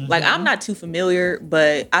low. Mm-hmm. Like I'm not too familiar,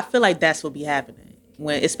 but I feel like that's what be happening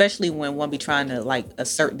especially when one be trying to like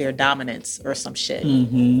assert their dominance or some shit.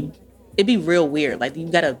 Mm-hmm. It'd be real weird. Like you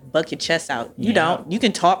gotta buck your chest out. You don't. You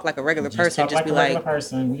can talk like a regular person. Just be like,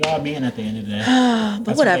 person. We all men at the end of the day.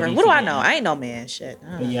 But whatever. What do I know? I ain't no man. Shit.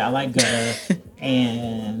 But yeah, I like Gutter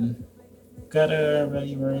and Gutter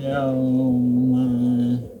really real.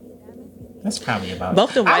 That's probably about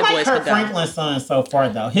both the white boys. I like Kurt Franklin's son so far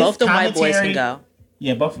though. His both the white boys can go.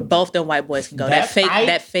 Yeah, both them white boys can go. That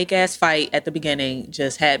fake ass fight at the beginning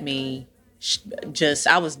just had me.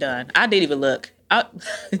 I was done. I didn't even look.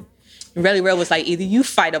 Really Real was like, either you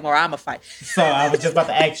fight him or I'm a fight. So I was just about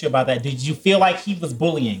to ask you about that. Did you feel like he was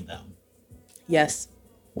bullying them? Yes,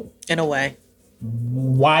 in a way.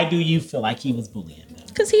 Why do you feel like he was bullying them?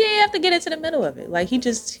 Because he didn't have to get into the middle of it. Like he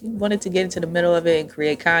wanted to get into the middle of it and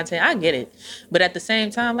create content. I get it, but at the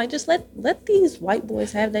same time, like just let these white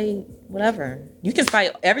boys have they whatever. You can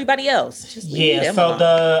fight everybody else. Just leave them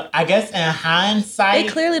alone. I guess in hindsight,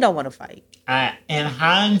 they clearly don't want to fight. In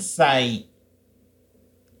hindsight,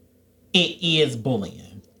 it is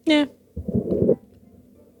bullying. Yeah.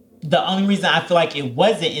 The only reason I feel like it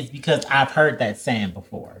wasn't is because I've heard that saying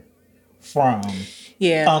before from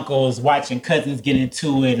uncles watching cousins get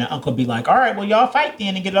into it, and uncle be like, "All right, well, y'all fight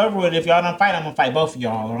then and get it over with. If y'all don't fight, I'm gonna fight both of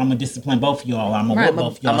y'all, or I'm gonna discipline both of y'all, or I'm gonna whip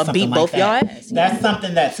both of y'all. I'm gonna beat both y'all ass. That's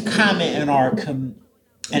something that's common in our an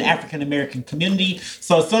African American community.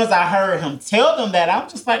 So as soon as I heard him tell them that, I'm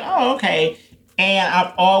just like, oh, okay. And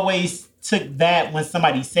I've always took that when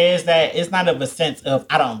somebody says that, it's not of a sense of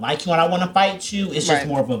I don't like you and I want to fight you. It's just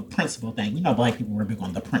more of a principle thing. You know, black people were big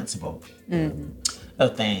on the principle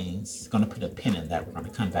of things. Going to put a pin in that. We're going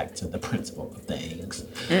to come back to the principle of things.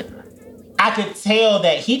 I could tell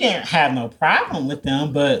that he didn't have no problem with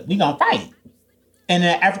them, but we gonna fight. In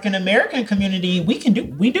the African American community, we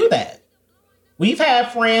do that. We've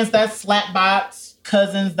had friends that slap box,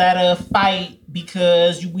 cousins that fight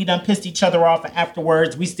because we done pissed each other off, and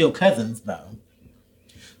afterwards we still cousins though.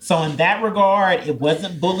 So in that regard, it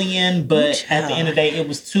wasn't bullying, but at the end of the day, it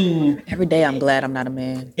was two. Every day I'm glad I'm not a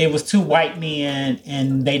man. It was two white men,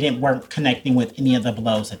 and they weren't connecting with any of the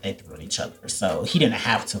blows that they threw at each other. So he didn't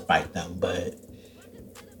have to fight them, but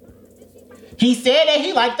he said that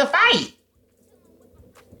he liked to fight.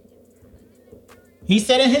 He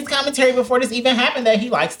said in his commentary before this even happened that he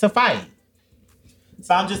likes to fight.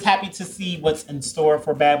 So I'm just happy to see what's in store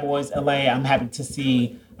for Bad Boys LA.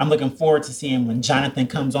 I'm looking forward to seeing when Jonathan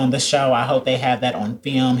comes on the show. I hope they have that on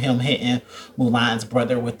film, him hitting Mulan's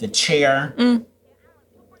brother with the chair.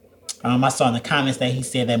 I saw in the comments that he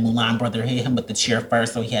said that Mulan brother hit him with the chair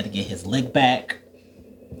first, so he had to get his lick back.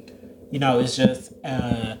 You know, it's just,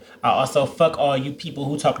 I also fuck all you people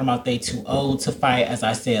who talking about they too old to fight. As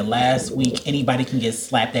I said last week, anybody can get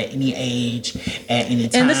slapped at any age, at any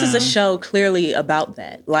time. And this is a show clearly about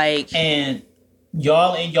that. And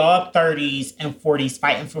y'all in y'all 30s and 40s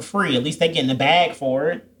fighting for free. At least they get in the bag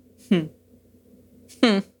for it.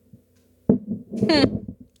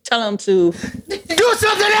 Tell them to do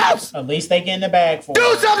something else. At least they get in the bag for it.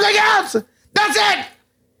 Do something else. That's it.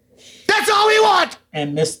 That's all we want.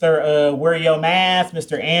 And Mr. Wear Your Mask,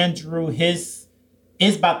 Mr. Andrew, it's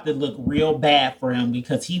about to look real bad for him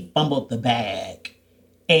because he fumbled the bag.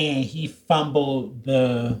 And he fumbled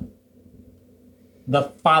the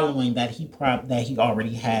following that he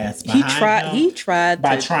already has behind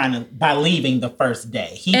him. By leaving the first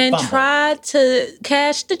day. He tried to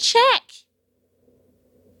cash the check.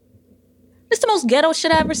 It's the most ghetto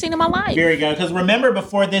shit I've ever seen in my life. Very good. Because remember,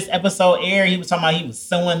 before this episode aired, he was talking about he was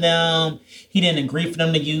suing them. He didn't agree for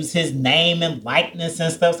them to use his name and likeness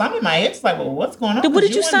and stuff. So I'm in my head, it's like, well, what's going on? What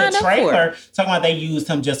did you sign up for? Talking about they used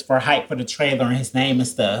him just for hype for the trailer and his name and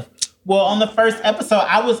stuff. Well, on the first episode,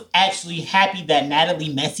 I was actually happy that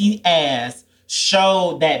Natalie Messy ass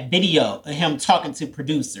showed that video of him talking to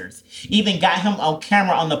producers. Even got him on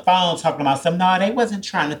camera on the phone talking about something. No, they wasn't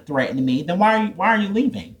trying to threaten me. Then why are you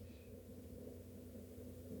leaving?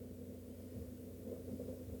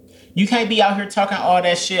 You can't be out here talking all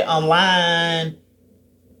that shit online,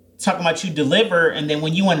 talking about you deliver, and then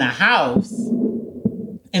when you in the house,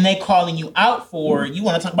 and and they calling you out for it, you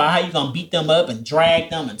want to talk about how you gonna beat them up and drag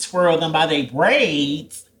them and twirl them by their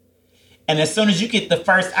braids. And as soon as you get the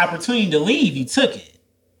first opportunity to leave, you took it.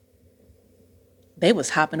 They was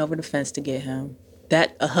hopping over the fence to get him.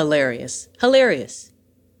 That hilarious. Hilarious.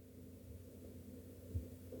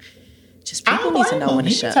 Just people need to know when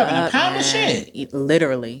to shut up. He be talking a pound of shit.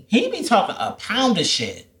 Literally. He be talking a pound of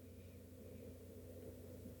shit.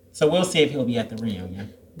 So we'll see if he'll be at the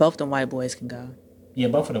reunion. Both the white boys can go. Yeah,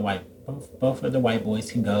 both of the white boys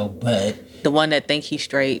can go, but the one that think he's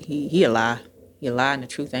straight, he a lie. He a lie and the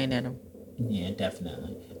truth ain't in him. Yeah,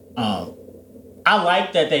 definitely. I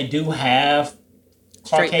like that they do have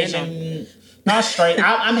Caucasian, not straight.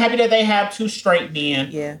 I'm happy that they have two straight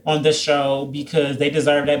men on the show because they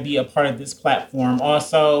deserve to be a part of this platform.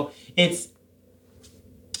 Also, it's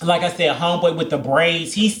like I said, homeboy with the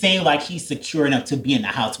braids. He seemed like he's secure enough to be in the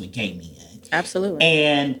house with gay men. Absolutely.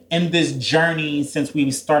 And in this journey, since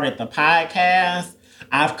we started the podcast,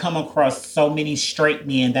 I've come across so many straight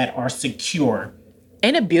men that are secure.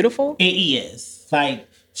 Ain't it beautiful? It is. Like,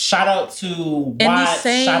 shout out to Watts,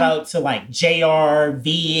 shout out to like JR,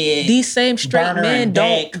 Vid. These same straight Burner men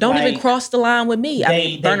don't like, even cross the line with me.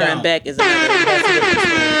 Burner and Beck is another.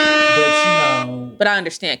 But I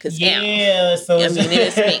understand because so it's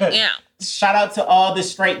me. Yeah. Shout out to all the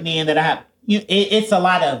straight men that I have. It's a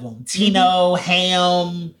lot of them. Tino,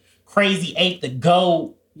 Ham, Crazy 8, the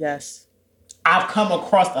GOAT. Yes. I've come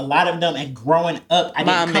across a lot of them, and growing up, I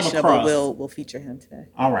didn't come across. We'll feature him today.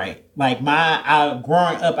 All right. Like,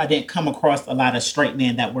 growing up, I didn't come across a lot of straight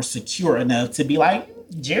men that were secure enough to be like,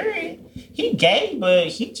 Jerry, he gay, but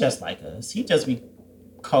he just like us. He just be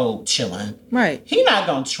cold chilling. Right. He not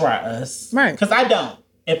going to try us. Right. Because I don't.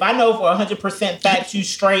 If I know for 100% fact you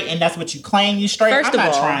straight and that's what you claim you straight, I'm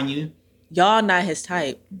not trying you. Y'all not his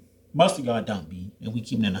type. Most of y'all don't be. And we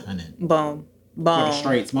keep it in 100. Boom. For the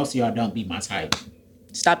straights, most of y'all don't be my type.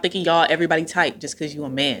 Stop thinking y'all everybody type just because you a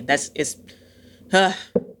man. As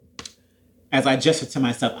I gestured to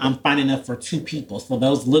myself, I'm fine enough for two people, so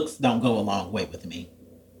those looks don't go a long way with me.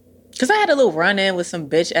 Because I had a little run-in with some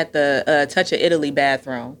bitch at the Touch of Italy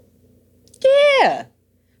bathroom. Yeah.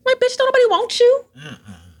 Like, bitch, don't nobody want you.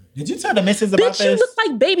 Did you tell the missus about this? Bitch, you look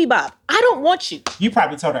like Baby Bop. I don't want you. You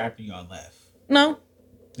probably told her after y'all left. No.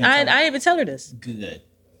 I didn't even tell her this. Good.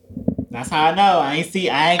 That's how I know. I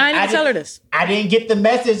didn't tell her this. I didn't get the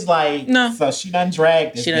message like, no. So she done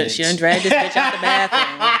dragged this bitch. She done dragged this bitch out the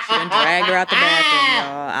bathroom. She done dragged her out the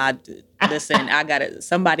bathroom, y'all.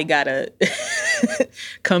 Somebody gotta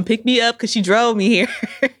come pick me up because she drove me here.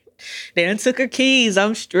 They done took her keys.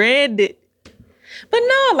 I'm stranded. But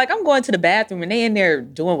no, like, I'm going to the bathroom and they in there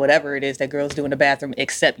doing whatever it is that girls do in the bathroom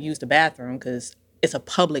except use the bathroom because it's a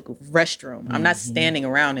public restroom. I'm not standing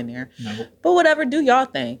around in there. Nope. But whatever, do y'all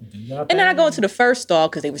thing. And then I go into the first stall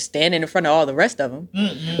because they were standing in front of all the rest of them.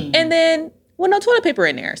 Mm-mm. And then, no toilet paper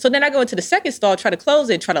in there. So then I go into the second stall, try to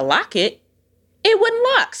close it, try to lock it. It wouldn't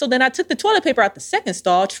lock. So then I took the toilet paper out the second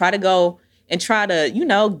stall, try to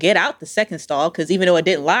get out the second stall because even though it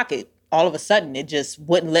didn't lock it, all of a sudden it just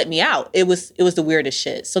wouldn't let me out. It was the weirdest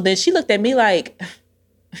shit. So then she looked at me like,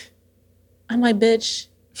 I'm like, bitch.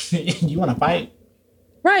 You want to fight?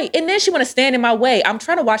 Right. And then she want to stand in my way. I'm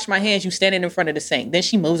trying to wash my hands. You standing in front of the sink. Then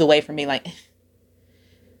she moves away from me like.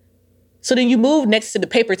 So then you move next to the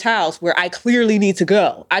paper towels where I clearly need to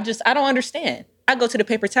go. I don't understand. I go to the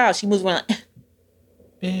paper towels. She moves around like.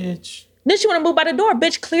 Bitch. Then she want to move by the door.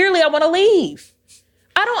 Bitch, clearly I want to leave.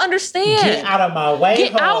 I don't understand. Get out of my way,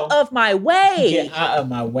 Get out of my way. Get out of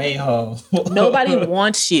my way, ho. Nobody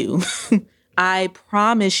wants you. I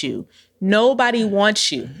promise you. Nobody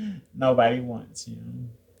wants you. Nobody wants you.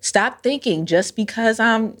 Stop thinking just because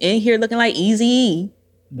I'm in here looking like Eazy-E.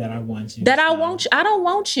 That I want you. I want you. I don't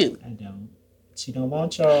want you. I don't. She don't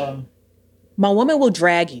want y'all. My woman will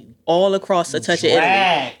drag you all across the Touch of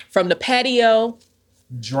Italy. From the patio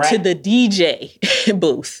to the DJ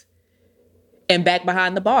booth. And back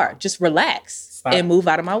behind the bar. Just relax and move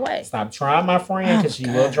out of my way. Stop trying, my friend, because she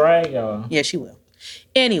will drag y'all. Yeah, she will.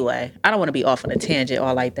 Anyway, I don't want to be off on a tangent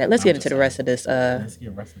all like that. Let's get into the rest of this. Let's get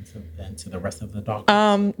into the rest of the doc.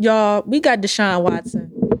 Y'all, we got Deshaun Watson.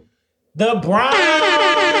 The Browns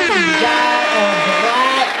got a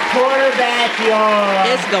black quarterback,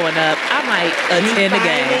 y'all. It's going up. I might attend the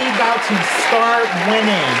game. He's about to start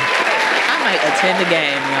winning. I might attend the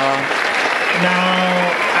game, y'all.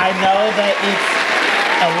 Now, I know that it's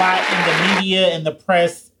a lot in the media and the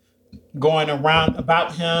press going around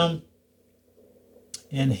about him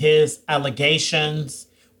and his allegations.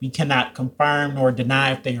 We cannot confirm nor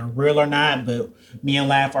deny if they are real or not, but me and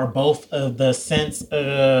Laugh are both of the sense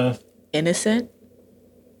of... Innocent?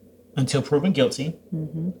 until proven guilty.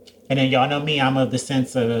 Mm-hmm. And then y'all know me, I'm of the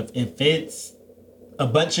sense of if it's a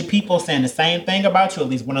bunch of people saying the same thing about you, at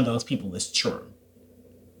least one of those people is true.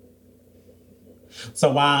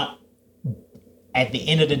 So while at the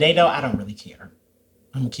end of the day, though, I don't really care.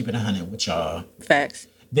 I'm gonna keep it 100 with y'all. Facts.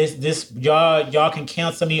 This y'all can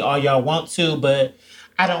cancel me all y'all want to, but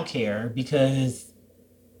I don't care because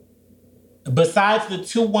besides the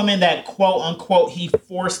two women that quote unquote he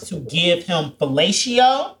forced to give him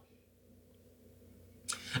fellatio,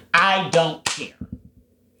 I don't care.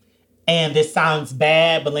 And this sounds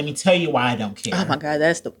bad, but let me tell you why I don't care. Oh my God,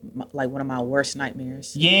 that's one of my worst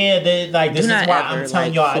nightmares. Yeah, this is why I'm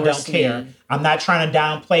telling y'all I don't care. I'm not trying to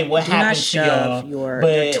downplay what happened to y'all.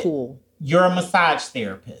 Your tool. You're a massage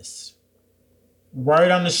therapist.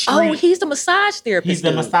 Word on the street. Oh, he's the massage therapist. He's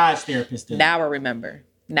the massage therapist. Dude. Now I remember.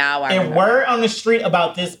 And word on the street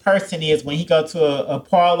about this person is when he go to a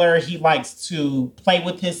parlor, he likes to play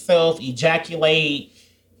with himself, ejaculate,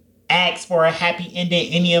 ask for a happy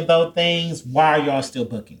ending, any of those things. Why are y'all still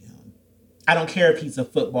booking him? I don't care if he's a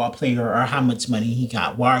football player or how much money he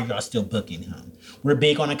got. Why are y'all still booking him? We're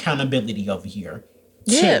big on accountability over here.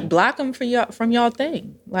 Yeah, block him from y'all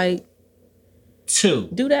thing. Like, do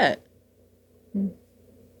that. I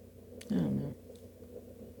don't know.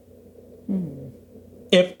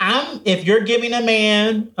 If you're giving a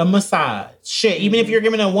man a massage, even if you're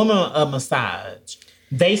giving a woman a massage,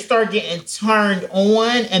 they start getting turned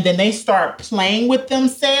on and then they start playing with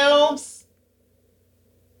themselves,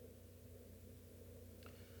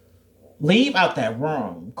 leave out that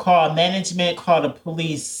room. Call management, call the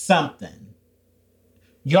police, something.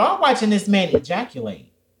 Y'all watching this man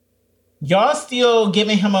ejaculate. Y'all still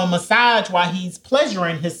giving him a massage while he's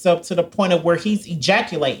pleasuring himself to the point of where he's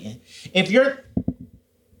ejaculating. If your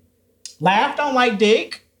laugh don't like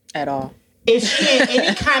dick at all. If she in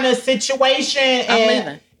any kind of situation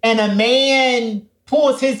and a man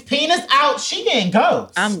pulls his penis out, she getting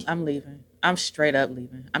ghost. I'm leaving. I'm straight up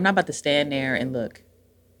leaving. I'm not about to stand there and look.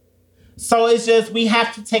 So it's just we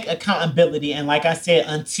have to take accountability, and like I said,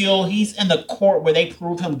 until he's in the court where they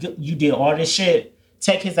prove him you did all this shit,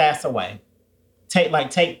 take his ass away. Take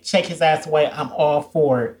his ass away. I'm all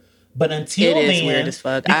for it. But until then, it is weird as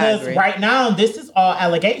fuck. Because right now this is all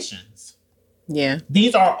allegations. Yeah.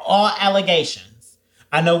 These are all allegations.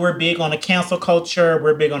 I know we're big on the cancel culture.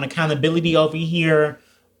 We're big on accountability over here.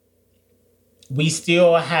 We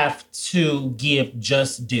still have to give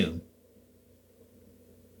just due.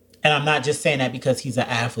 And I'm not just saying that because he's an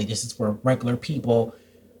athlete. This is for regular people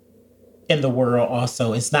in the world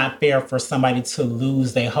also. It's not fair for somebody to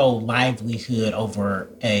lose their whole livelihood over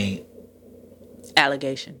a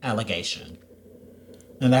allegation.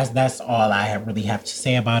 And that's all I really have to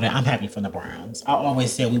say about it. I'm happy for the Browns. I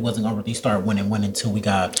always said we wasn't going to really start winning until we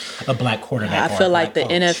got a black quarterback. I feel like the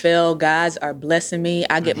NFL guys are blessing me.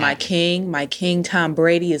 I get my king. My king Tom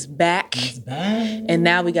Brady is back. He's back. And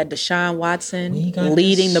now we got Deshaun Watson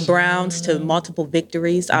leading the Browns to multiple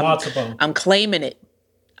victories. I'm claiming it.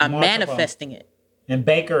 I'm manifesting it. And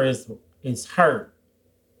Baker is hurt.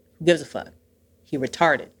 Who gives a fuck? He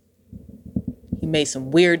retarded. He made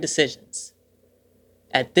some weird decisions.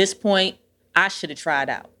 At this point, I should have tried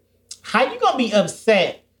out. How you gonna be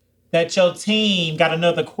upset that your team got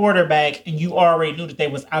another quarterback and you already knew that they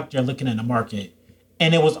was out there looking in the market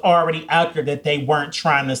and it was already out there that they weren't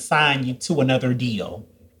trying to sign you to another deal?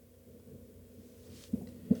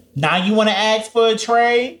 Now you want to ask for a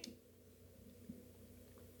trade?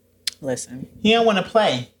 Listen. He don't want to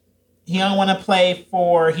play. He don't want to play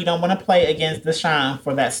against Deshaun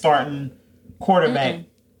for that starting quarterback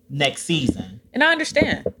next season. And I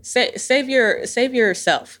understand. Save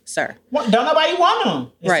yourself, sir. Well, don't nobody want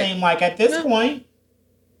him. It seemed like at this point.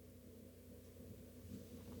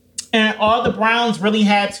 And all the Browns really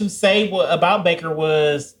had to say about Baker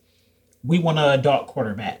was, we want an adult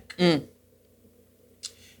quarterback. They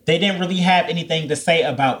didn't really have anything to say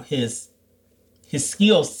about his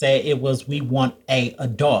skill set. It was, we want a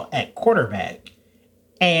adult at quarterback.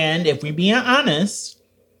 And if we being honest,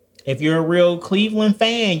 if you're a real Cleveland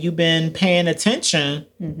fan, you've been paying attention.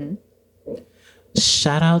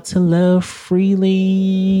 Shout out to Love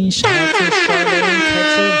Freely. Shout out to Charlotte and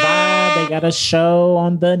Catch a Vibe. They got a show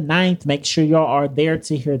on the 9th. Make sure y'all are there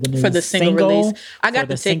to hear the new for the single release. I got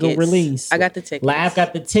the single release. I got the tickets. Live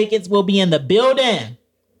got the tickets. We'll be in the building.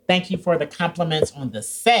 Thank you for the compliments on the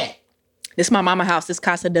set. This is my mama house. This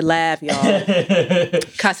Casa de Lav, y'all.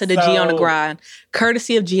 Casa de G on the grind.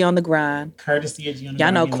 Courtesy of G on the grind.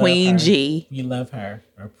 Y'all know Queen G. We love her.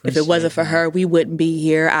 If it wasn't for her, we wouldn't be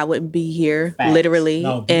here. I wouldn't be here. Facts. Literally.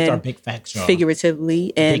 No, these are big facts, y'all.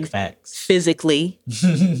 Figuratively and big facts. Physically.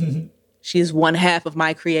 She is one half of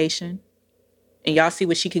my creation. And y'all see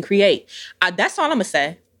what she can create. That's all I'm going to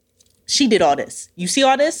say. She did all this. You see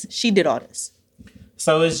all this? She did all this.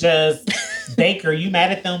 So it's just, Baker, you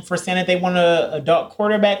mad at them for saying that they want an adult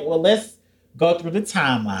quarterback? Well, let's go through the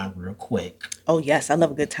timeline real quick. Oh, yes. I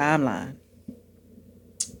love a good timeline.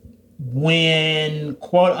 When,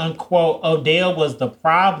 quote unquote, Odell was the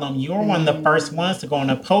problem, you were one of the first ones to go on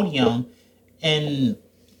a podium and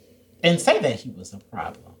say that he was a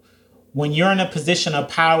problem. When you're in a position of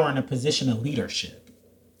power and a position of leadership.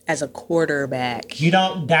 As a quarterback. You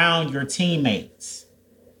don't down your teammates.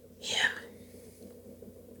 Yeah.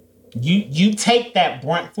 You take that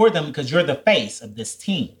brunt for them because you're the face of this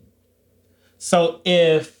team. So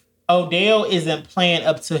if Odell isn't playing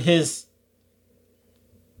up to his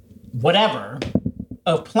whatever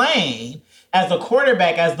of playing as a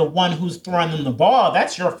quarterback, as the one who's throwing them the ball,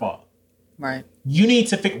 that's your fault. Right. You need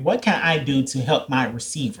to figure, what can I do to help my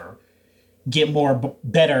receiver get more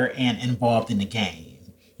better and involved in the game?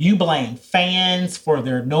 You blame fans for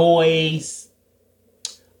their noise.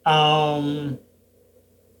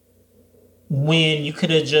 When you could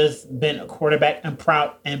have just been a quarterback and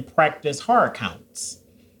practice hard counts.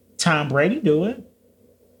 Tom Brady do it.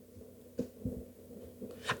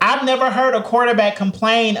 I've never heard a quarterback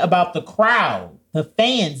complain about the crowd, the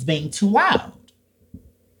fans being too loud.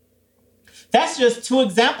 That's just two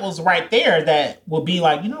examples right there that will be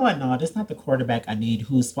like, you know what? No, that's not the quarterback I need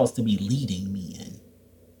who's supposed to be leading me in.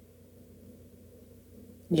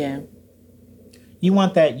 Yeah. You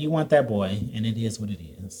want that boy, and it is what it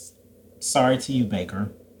is. Sorry to you,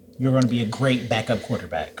 Baker. You're going to be a great backup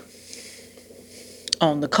quarterback.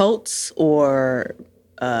 On the Colts or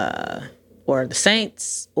the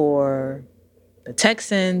Saints or the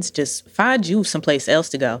Texans, just find you someplace else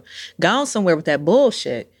to go. Go on somewhere with that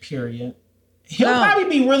bullshit. Period. He'll probably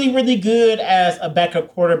be really, really good as a backup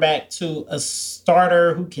quarterback to a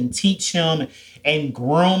starter who can teach him and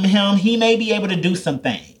groom him. He may be able to do some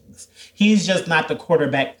things. He's just not the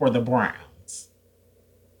quarterback for the Browns.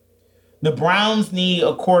 The Browns need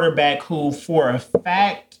a quarterback who, for a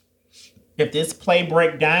fact, if this play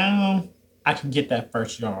break down, I can get that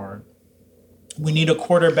first yard. We need a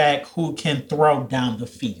quarterback who can throw down the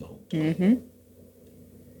field. Mm-hmm.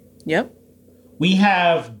 Yep. We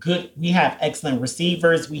have excellent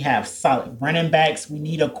receivers. We have solid running backs. We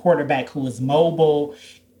need a quarterback who is mobile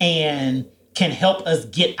and can help us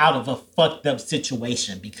get out of a fucked up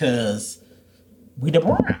situation because we the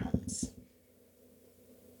Browns.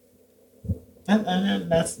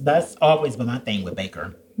 That's always been my thing with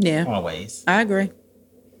Baker. Yeah. Always. I agree.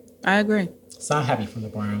 So I'm happy for the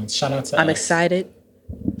Browns. Shout out to I'm us. excited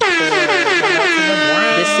for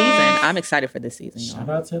this season. I'm excited for this season, y'all. Shout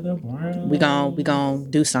out to the Browns. We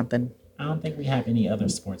gon' do something. I don't think we have any other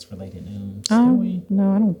sports related news. Oh, Do we?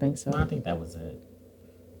 no, I don't think so. No, I think that was it.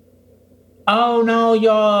 Oh no,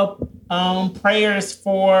 y'all. Prayers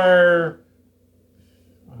for,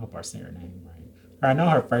 I hope I say her name right. I know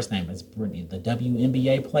her first name is Brittany, the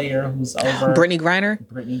WNBA player who's over. Brittany Griner?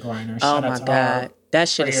 Brittany Griner. Oh my God. That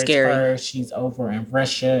shit is scary. Her. She's over in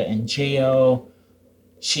Russia in jail.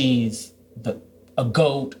 She's a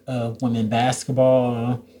GOAT of women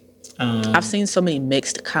basketball. I've seen so many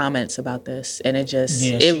mixed comments about this, and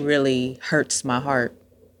it really hurts my heart.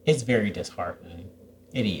 It's very disheartening.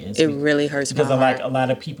 It is. It really hurts my heart. Because a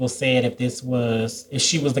lot of people said if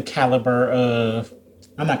she was the caliber of,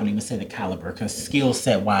 I'm not going to even say the caliber because skill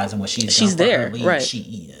set wise and what she's done for there, her league, right?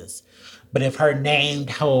 She is. But if her name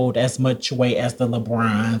hold as much weight as the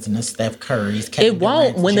LeBrons and the Steph Currys, it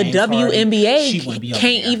won't. When the WNBA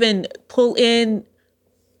can't even pull in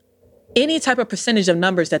any type of percentage of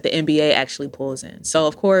numbers that the NBA actually pulls in. So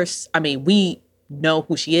of course, I mean, we know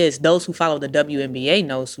who she is. Those who follow the WNBA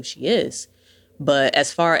knows who she is. But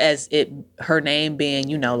as far as her name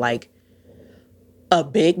being, like a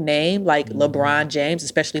big name like LeBron James,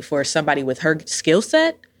 especially for somebody with her skill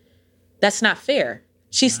set, that's not fair.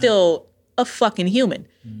 She's still a fucking human.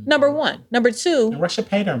 Number one. Number two. And Russia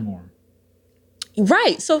paid her more.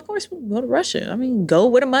 Right. So of course we go to Russia. I mean, go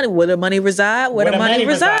where the money reside. Where the money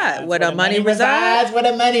reside.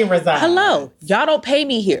 Hello. Y'all don't pay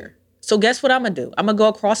me here. So guess what I'm gonna do? I'm gonna go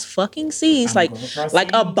across fucking seas like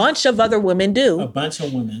a bunch of other women do. A bunch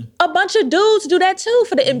of women. A bunch of dudes do that too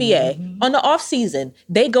for the NBA. On the off season,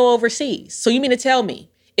 they go overseas. So you mean to tell me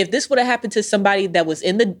if this would have happened to somebody that was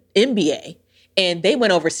in the NBA and they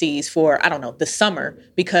went overseas for, I don't know, the summer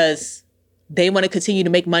because they want to continue to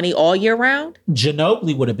make money all year round?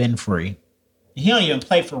 Ginobili would have been free. He don't even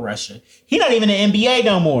play for Russia. He not even in the NBA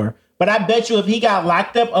no more. But I bet you if he got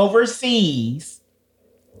locked up overseas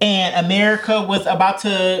and America was about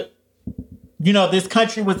to this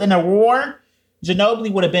country was in a war,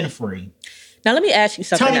 Ginobili would have been free. Now let me ask you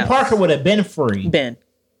something Tony else. Parker would have been free. Ben,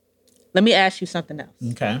 let me ask you something else.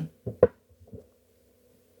 Okay.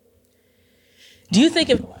 Do you think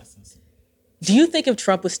if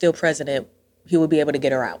Trump was still president, he would be able to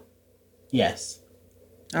get her out? Yes.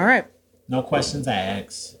 All right. No questions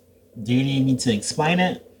asked. Do you need me to explain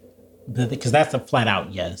it? Because that's a flat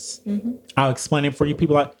out yes. Mm-hmm. I'll explain it for you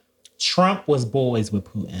people. Trump was boys with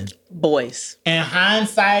Putin. Boys. In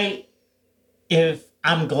hindsight,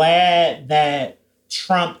 I'm glad that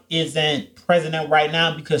Trump isn't president right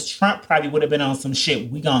now, because Trump probably would have been on some shit.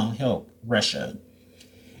 We gonna help Russia.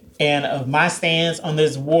 And of my stance on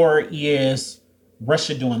this war is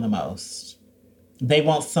Russia doing the most. They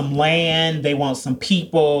want some land, they want some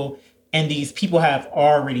people, and these people have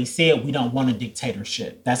already said we don't want a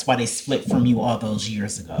dictatorship. That's why they split from you all those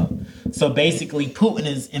years ago. So basically, Putin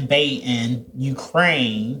is invading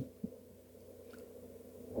Ukraine.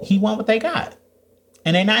 He want what they got,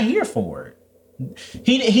 and they're not here for it.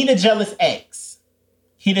 He the jealous ex.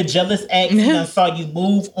 He the jealous ex. He done saw you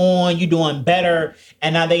move on. You doing better,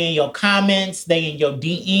 and now they in your comments. They in your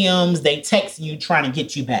DMs. They texting you trying to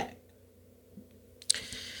get you back.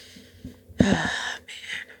 Man.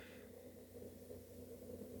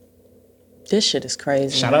 This shit is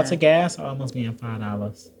crazy. Shout out to gas almost being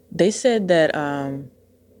 $5. They said that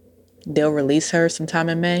they'll release her sometime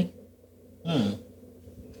in May.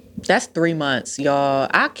 That's 3 months, y'all.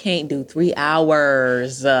 I can't do 3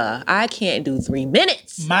 hours. I can't do 3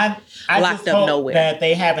 minutes. I locked just up hope nowhere. that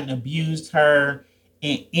they haven't abused her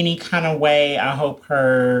in any kind of way. I hope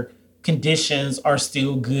her conditions are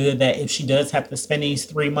still good, that if she does have to spend these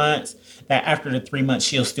 3 months, that after the 3 months,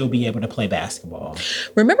 she'll still be able to play basketball.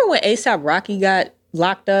 Remember when A$AP Rocky got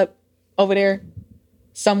locked up over there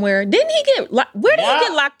somewhere? Didn't he get where did he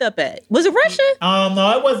get locked up at? Was it Russia?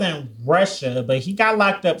 No, it wasn't Russia, but he got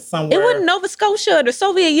locked up somewhere. It wasn't Nova Scotia or the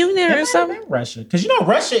Soviet Union or something? Russia. Because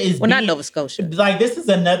Russia is not Nova Scotia. Like, this is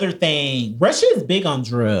another thing. Russia is big on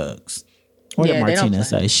drugs. What did Martina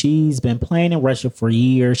say? She's been playing in Russia for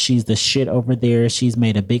years. She's the shit over there. She's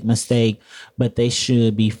made a big mistake, but they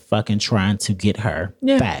should be fucking trying to get her.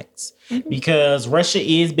 Yeah. Facts. Mm-hmm. Because Russia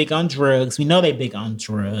is big on drugs. We know they big on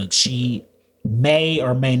drugs. She may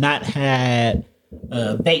or may not have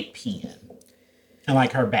a vape pen in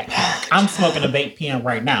like her backpack. I'm smoking a vape pen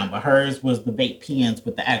right now, but hers was the vape pens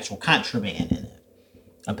with the actual contraband in it,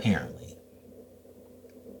 apparently.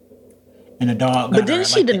 And a dog. But didn't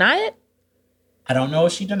she deny it? I don't know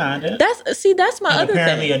if she denied it. That's my other thing.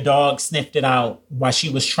 Apparently, a dog sniffed it out while she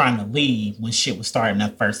was trying to leave when shit was starting to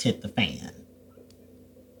first hit the fan.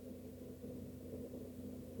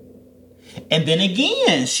 And then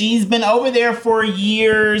again, she's been over there for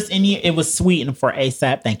years, and it was Sweden for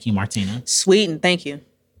A$AP. Thank you, Martina. Sweden, thank you.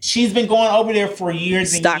 She's been going over there for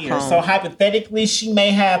years and years. So hypothetically, she may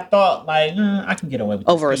have thought like, I can get away with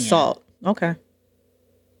over assault. Okay.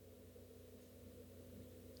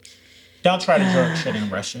 Don't try to drug shit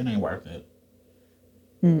in Russia. It ain't worth it.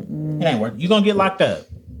 It ain't worth it. You're going to get locked up.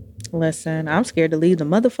 Listen, I'm scared to leave the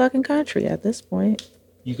motherfucking country at this point.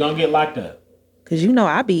 You're going to get locked up. Because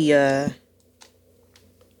I be, well,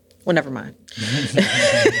 never mind.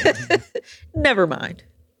 Never mind.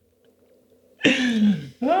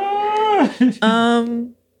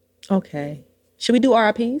 Okay. Should we do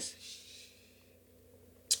RIPs?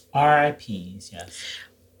 RIPs, yes.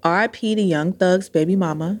 RIP to Young Thug's baby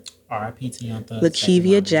mama. R.I.P. to Young Thug.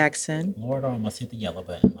 Lakevia Jackson. Lord, I almost hit the yellow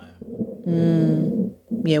button.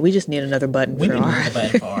 Yeah, we just need another button for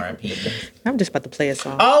R.I.P. I'm just about to play a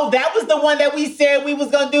song. Oh, that was the one that we said we was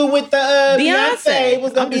going to do with the Beyonce. It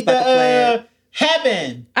was going to be the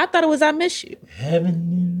Heaven. I thought it was I Miss You.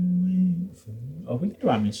 Heaven. Oh, we can do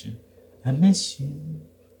I Miss You. I miss you.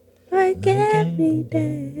 Like every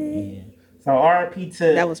day. Yeah. So RIP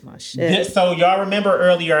to... That was my shit. So y'all remember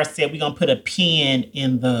earlier I said we're going to put a pin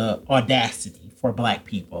in the Audacity for Black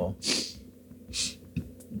people.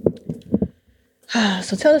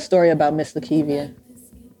 So tell a story about Miss Lakevia.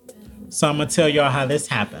 So I'm going to tell y'all how this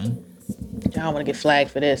happened. Y'all want to get flagged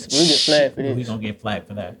for this. We'll get flagged for this. We're going to get flagged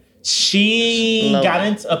for that. She got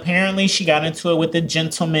into it with a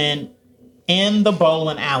gentleman in the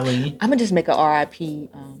bowling alley. I'm going to just make a RIP...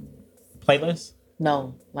 playlist?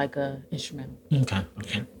 No, like a instrumental. Okay.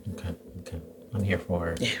 I'm here for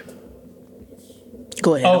it. Yeah.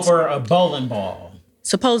 Go ahead. Over a bowling ball.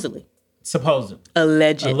 Supposedly.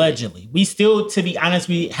 Allegedly. We still, to be honest,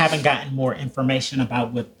 we haven't gotten more information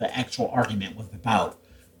about what the actual argument was about.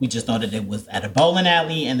 We just know that it was at a bowling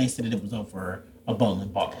alley, and they said that it was over a bowling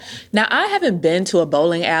ball. Now, I haven't been to a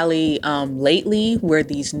bowling alley lately where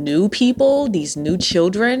these new people, these new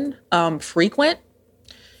children frequent.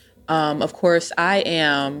 Of course, I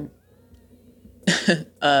am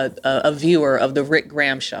a viewer of the Rick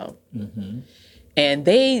Graham show. Mm-hmm. And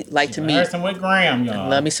they like to meet. Some Rick Graham, y'all.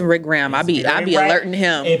 Love me some Rick Graham. I be alerting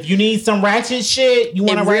him. If you need some ratchet shit, you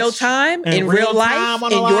want to in real time, in real life,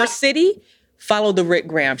 in your city, follow the Rick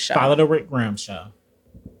Graham show. Follow the Rick Graham show.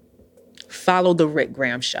 Follow the Rick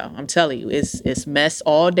Graham show. I'm telling you, it's mess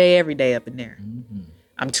all day, every day up in there. Mm-hmm.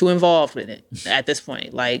 I'm too involved with it at this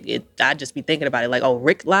point. Like I just be thinking about it. Like, oh,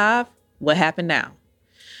 Rick live, what happened now?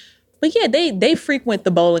 But yeah, they frequent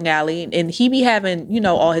the bowling alley, and he be having, you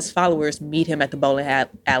know, all his followers meet him at the bowling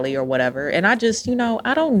alley or whatever. And I just, you know,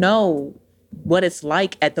 I don't know what it's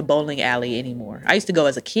like at the bowling alley anymore. I used to go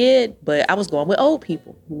as a kid, but I was going with old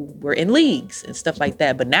people who were in leagues and stuff like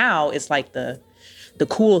that. But now it's like the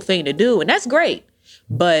cool thing to do, and that's great.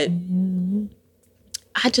 But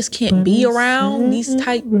I just can't be around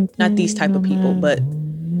not these type of people, but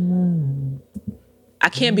I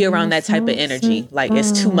can't be around that type of energy. Like,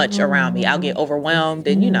 it's too much around me. I'll get overwhelmed,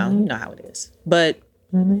 and you know how it is. But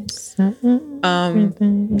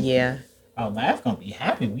yeah. Oh, Laugh gonna be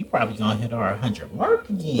happy. We probably gonna hit our 100 mark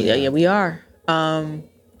again. Yeah, we are.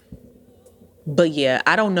 But yeah,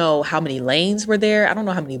 I don't know how many lanes were there. I don't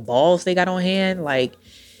know how many balls they got on hand. Like,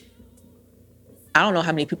 I don't know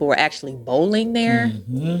how many people were actually bowling there.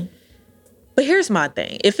 Mm-hmm. But here's my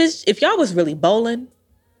thing. If y'all was really bowling,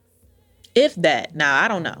 I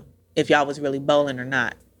don't know if y'all was really bowling or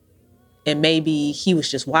not. And maybe he was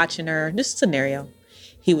just watching her. This scenario.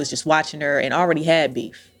 He was just watching her and already had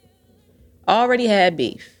beef.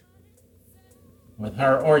 With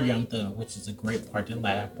her or Young Thug, which is a great part that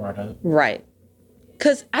Laugh brought up. Right.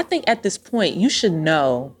 Because I think at this point, you should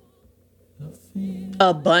know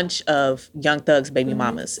a bunch of Young Thug's baby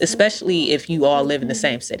mamas, especially if you all live in the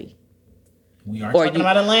same city. We are talking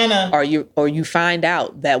about Atlanta. Or you find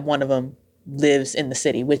out that one of them lives in the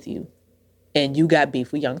city with you and you got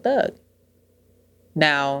beef with Young Thug.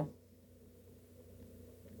 Now,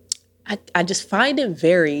 I just find it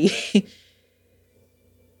very...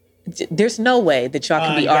 There's no way that y'all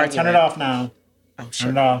can be arguing. Turn it off now. Oh, sure.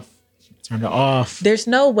 Turn it off. Turn it off. There's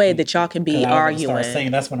no way that y'all can be arguing. Start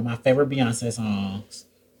singing. That's one of my favorite Beyonce songs.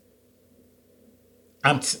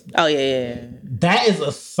 Oh yeah. That is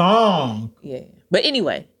a song. Yeah. But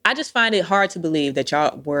anyway, I just find it hard to believe that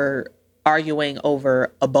y'all were arguing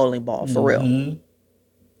over a bowling ball for real.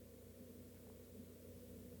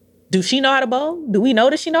 Do she know how to bowl? Do we know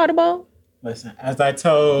that she know how to bowl? Listen,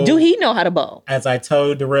 do he know how to bowl? As I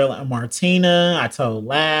told Darrell and Martina, I told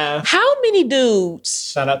Laugh. How many dudes?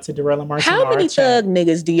 Shout out to Darrell and Martina. How many thug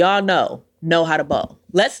niggas do y'all know how to bowl?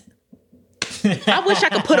 I wish I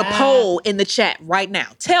could put a poll in the chat right now.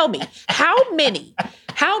 Tell me, how many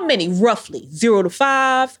roughly, 0 to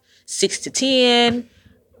 5, 6 to 10,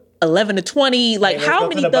 11 to 20, like how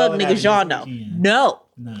many thug niggas y'all know? No.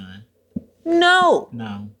 None.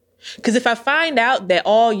 No. Because if I find out that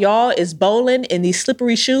all y'all is bowling in these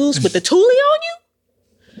slippery shoes with the toolie on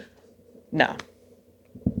you, no.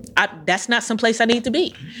 That's not someplace I need to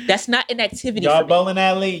be. That's not an activity y'all for me. Bowling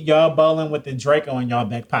alley, y'all bowling with the Draco in y'all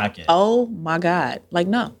back pocket. Oh my God. Like,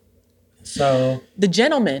 no. So the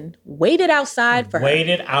gentleman waited outside for her.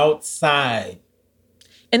 Waited outside.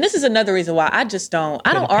 And this is another reason why I don't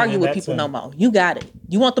argue with people no more. You got it.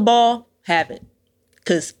 You want the ball? Have it.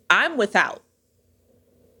 Because I'm without.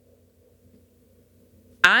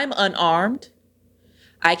 I'm unarmed.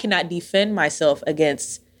 I cannot defend myself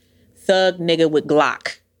against thug nigga with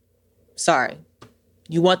Glock. Sorry.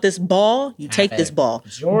 You want this ball? You take this ball.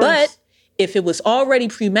 But if it was already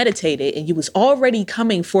premeditated and you was already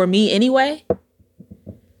coming for me anyway,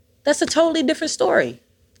 that's a totally different story.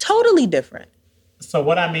 Totally different. So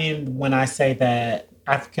what I mean when I say that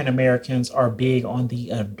African Americans are big on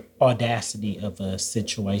the audacity of a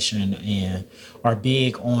situation and are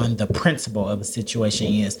big on the principle of a situation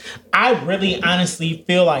is I really honestly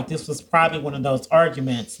feel like this was probably one of those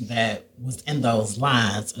arguments that was in those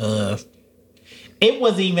lines of it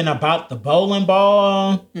wasn't even about the bowling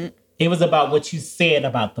ball. It was about what you said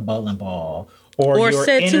about the bowling ball or your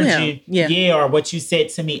said energy. To him. Yeah, or what you said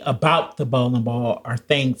to me about the bowling ball are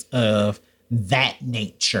things of that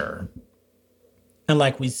nature. And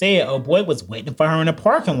like we said, oh boy was waiting for her in the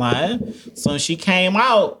parking lot. So she came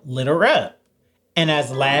out, lit her up. And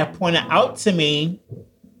as Laugh pointed out to me,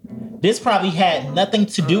 this probably had nothing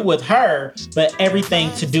to do with her, but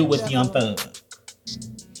everything to do with Young Thug.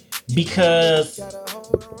 Because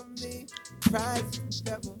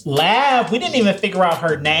Laugh, we didn't even figure out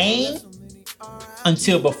her name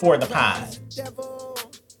until before the pod.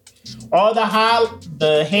 All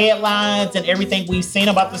the headlines and everything we've seen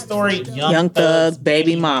about the story, Young Thug's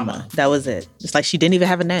baby mama. That was it. It's like she didn't even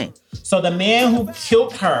have a name. So the man who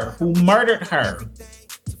killed her, who murdered her,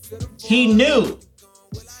 he knew.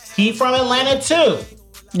 He from Atlanta too.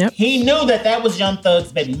 Yep. He knew that was Young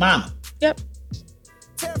Thug's baby mama. Yep.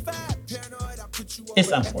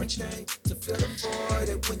 It's unfortunate.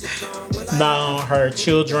 Now her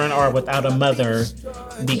children are without a mother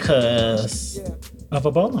because of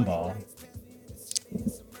a bowling ball.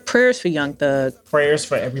 Prayers for Young Thug. Prayers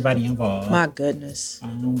for everybody involved. My goodness.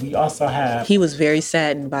 We also have... He was very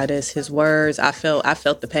saddened by this. His words, I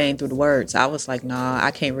felt the pain through the words. I was like, nah,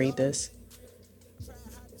 I can't read this.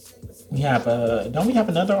 We have don't we have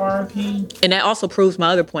another RP? And that also proves my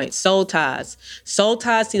other point. Soul ties. Soul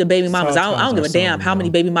ties to the baby mamas. I don't give a damn how many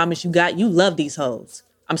baby mamas you got. You love these hoes.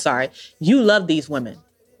 I'm sorry. You love these women.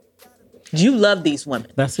 You love these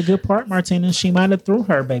women. That's a good part, Martina. She might have threw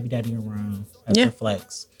her baby daddy around as a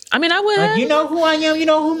flex. I mean, I would. Like, you know who I am? You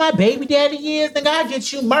know who my baby daddy is? Nigga, I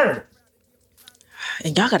get you murdered.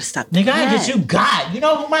 And y'all gotta stop. Nigga, I get you God. You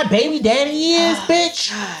know who my baby daddy is,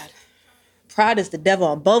 bitch? God. Pride is the devil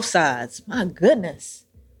on both sides. My goodness.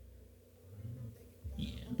 Yeah.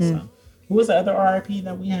 So, who was the other RIP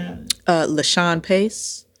that we had? LaShawn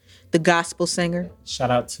Pace, the gospel singer.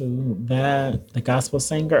 Shout out to the gospel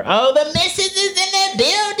singer. Oh, the missus is in the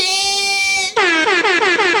building. She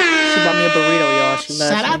bought me a burrito, y'all. She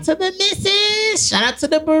loves Shout out to the missus. Shout out to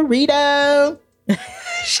the burrito.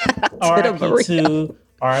 Shout out to the burrito.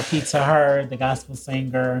 RIP to her, the gospel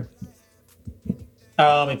singer.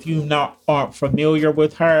 If you aren't familiar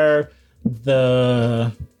with her,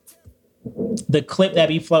 the clip that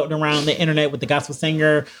be floating around the internet with the gospel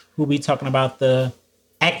singer who be talking about the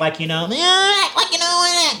act like you know,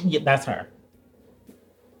 yeah, that's her.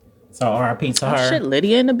 So RIP to her. Shit,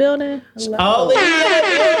 Lydia in the building. Hello. Oh, Lydia in the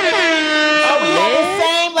building. Oh, we have the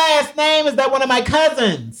same last name. Is that one of my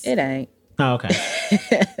cousins? It ain't. Oh, okay.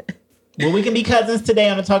 Well, we can be cousins today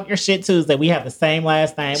on the Talk Your Shit Tuesday. We have the same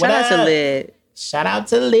last name. Shout out to Lyd. Shout out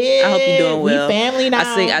to Lyd. I hope you're doing well. We family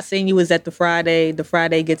now. I seen you was at the Friday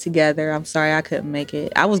get together. I'm sorry I couldn't make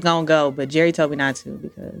it. I was gonna go, but Jerry told me not to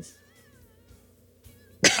because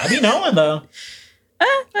I be knowing though.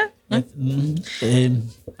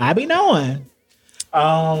 I be knowing.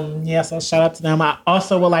 Yeah, so shout out to them. I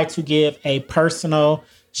also would like to give a personal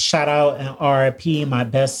shout out and RIP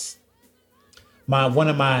one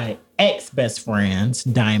of my ex-best friends,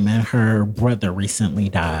 Diamond, her brother recently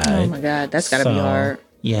died. Oh my God, that's gotta be hard.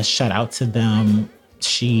 Yeah, shout out to them.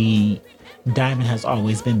 Diamond has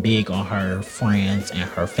always been big on her friends and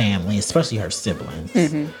her family, especially her siblings.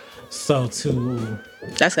 Mm-hmm. So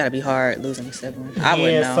that's gotta be hard losing a sibling. I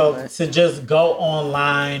wouldn't know. So to just go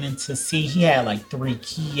online and to see he had like 3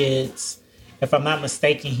 kids. If I'm not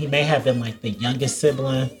mistaken, he may have been like the youngest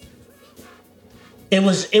sibling. It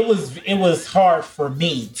was hard for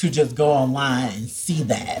me to just go online and see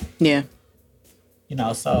that. Yeah. You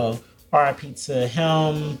know, so RIP to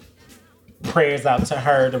him. Prayers out to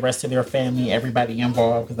her, the rest of their family, everybody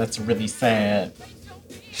involved, because that's a really sad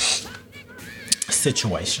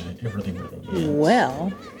situation. It really, really is.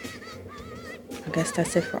 Well, I guess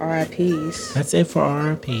that's it for RIPs. That's it for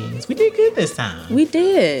RIPs. We did good this time. We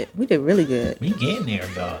did really good. We getting there,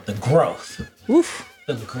 y'all. The growth. Oof.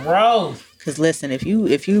 The growth. Because listen, if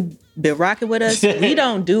you been rocking with us, we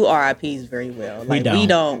don't do RIPs very well. Like we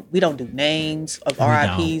don't do names of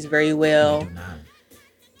RIPs very well. We do not.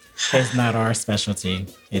 It's not our specialty.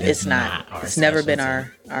 It's not. It's never been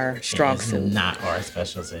our strong suit. It's not our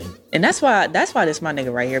specialty. And that's why this my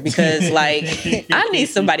nigga right here, because like I need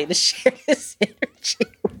somebody to share this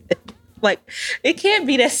energy with. Like it can't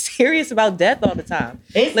be that serious about death all the time.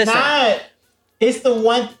 It's not. It's the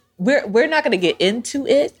one. We're not going to get into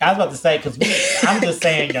it. I was about to say, because I'm just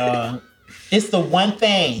saying, y'all, it's the one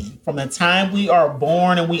thing from the time we are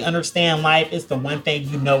born and we understand life, it's the one thing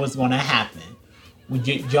you know is going to happen.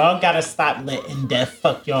 Y'all got to stop letting death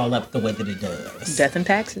fuck y'all up the way that it does. Death and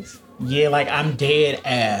taxes. Yeah, like I'm dead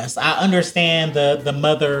ass. I understand the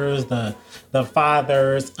mothers, the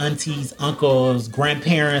fathers, aunties, uncles,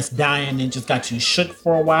 grandparents dying and just got you shook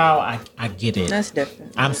for a while. I get it. That's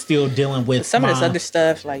different. I'm still dealing with some of this other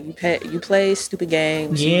stuff, like you play stupid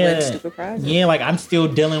games, you win stupid prizes. Yeah, like I'm still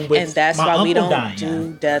dealing with, and that's my why uncle we don't dying.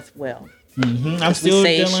 do death well. Mm-hmm. I'm still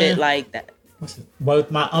say dealing shit like that. With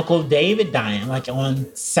my Uncle David dying, like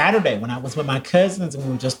on Saturday when I was with my cousins and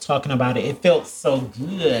we were just talking about it. It felt so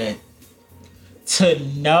good to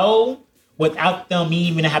know. without them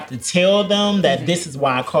even have to tell them that this is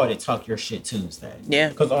why I called it Talk Your Shit Tuesday. Yeah.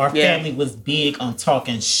 Because our family was big on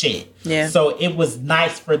talking shit. Yeah. So it was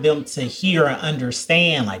nice for them to hear and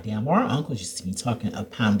understand, like, damn, our uncles used to be talking a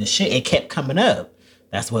pound of shit. It kept coming up.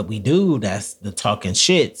 That's what we do. That's the talking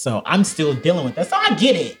shit. So I'm still dealing with that. So I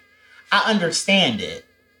get it. I understand it.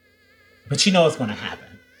 But you know it's going to happen.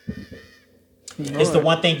 Lord. It's the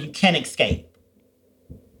one thing you can't escape.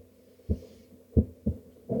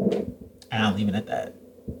 And I'll leave it at that.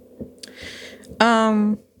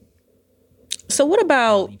 So what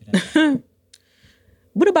about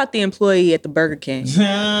the employee at the Burger King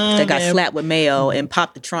that got slapped with mayo and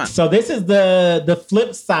popped the trunk? So this is the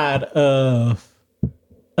flip side of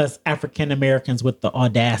us African Americans with the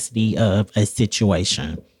audacity of a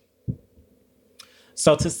situation.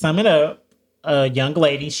 So to sum it up, a young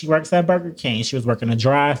lady, she works at Burger King. She was working a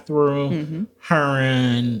drive-through. Mm-hmm. Her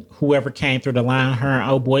and whoever came through the line, her and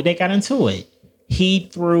old boy, they got into it. He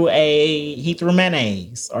threw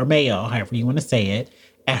mayonnaise or mayo, however you want to say it,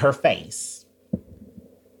 at her face.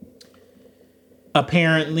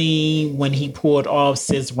 Apparently, when he pulled off,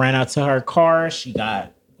 sis ran out to her car. She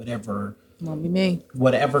got whatever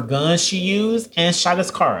gun she used and shot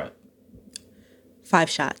his car up. 5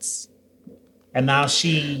 shots. And now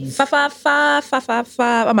she's 555.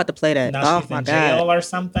 I'm about to play that. Now she's in jail or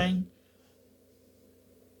something.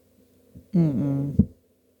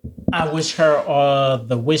 I wish her all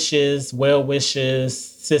the wishes, well wishes.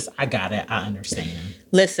 Sis, I got it. I understand.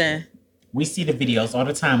 Listen. We see the videos all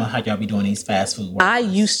the time of how y'all be doing these fast food workers. I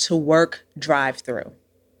used to work drive-through.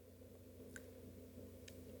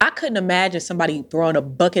 I couldn't imagine somebody throwing a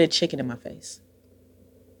bucket of chicken in my face.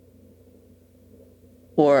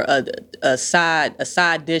 Or a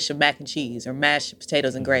side dish of mac and cheese or mashed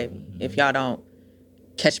potatoes and gravy, if y'all don't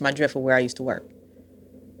catch my drift of where I used to work.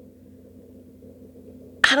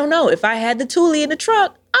 I don't know. If I had the Thule in the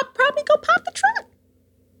truck, I'd probably go pop the truck.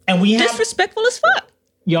 And we disrespectful as fuck.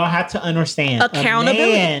 Y'all have to understand.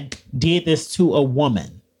 Accountability. A man did this to a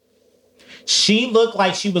woman. She looked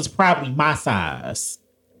like she was probably my size,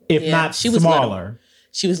 if not she smaller.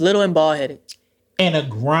 She was little and bald-headed. And a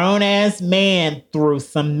grown-ass man threw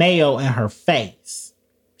some mayo in her face.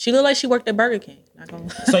 She looked like she worked at Burger King.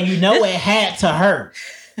 So you know it had to hurt.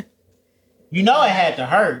 You know it had to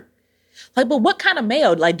hurt. Like, but what kind of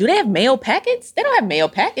mayo? Like, do they have mayo packets? They don't have mayo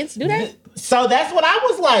packets, do they? So that's what I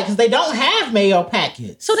was like, because they don't have mayo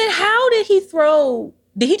packets. So then how did he throw...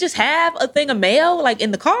 Did he just have a thing of mayo, like,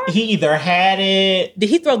 in the car? He either had it... Did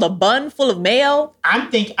he throw the bun full of mayo?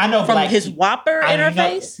 I know from his Whopper in her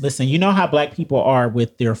face? Listen, you know how black people are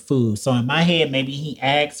with their food. So in my head, maybe he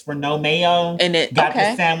asked for no mayo. And it got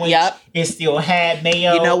the sandwich. Yep. It still had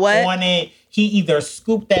mayo on it. He either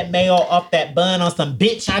scooped that mayo off that bun on some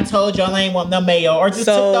bitch, I told y'all I ain't want no mayo. Or just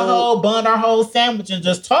took the whole bun or whole sandwich and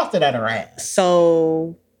just tossed it at her ass.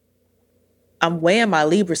 So I'm weighing my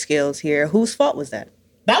Libra scales here. Whose fault was that?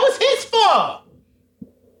 That was his fault.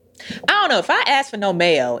 I don't know. If I ask for no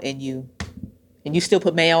mayo and you still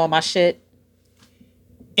put mayo on my shit.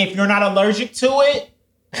 If you're not allergic to it,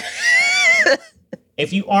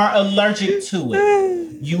 if you aren't allergic to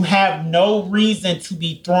it, you have no reason to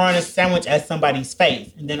be throwing a sandwich at somebody's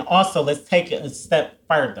face. And then also, let's take it a step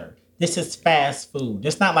further. This is fast food.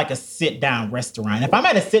 It's not like a sit-down restaurant. If I'm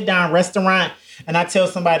at a sit-down restaurant and I tell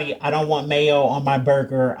somebody I don't want mayo on my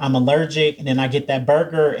burger, I'm allergic, and then I get that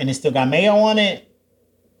burger and it still got mayo on it,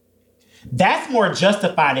 that's more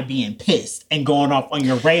justified than being pissed and going off on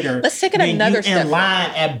your radar. Let's take it another step. In line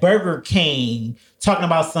at Burger King talking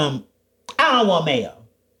about I don't want mayo,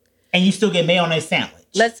 and you still get mayo on a sandwich.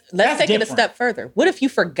 Let's take it a step further. What if you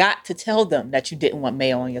forgot to tell them that you didn't want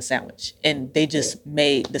mayo on your sandwich and they just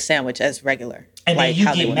made the sandwich as regular? And then you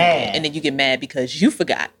get mad. And then you get mad because you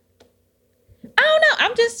forgot. I don't know.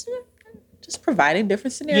 I'm just providing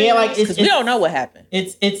different scenarios. Yeah, like we don't know what happened.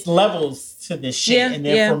 It's levels to this shit. Yeah, and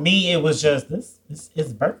then for me, it was just this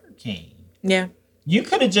is Burger King. Yeah. You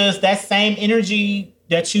could have just that same energy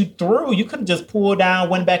that you threw, you could have just pulled down,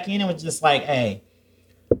 went back in, and was just like, hey,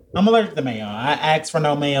 I'm allergic to mayo. I asked for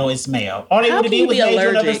no mayo. It's mayo. All they would have did was made you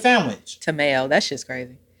another sandwich. To mayo. That shit's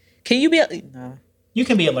crazy. Can you be... No. You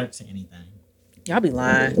can be allergic to anything. Y'all be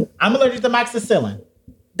lying. I'm allergic to amoxicillin.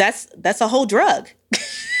 That's a whole drug.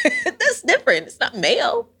 That's different. It's not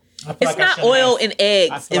mayo. It's not oil and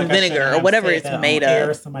eggs and vinegar or whatever it's made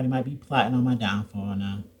of. Somebody might be plotting on my downfall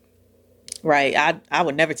now. Right. I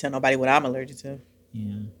would never tell nobody what I'm allergic to.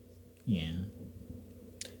 Yeah.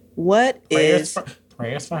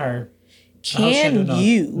 Prayers for her. Can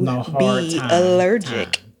you be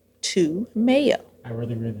allergic to mayo? I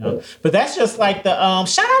really, really don't. But that's just like the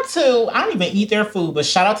shout out to, I don't even eat their food, but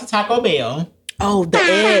shout out to Taco Bell. Oh, the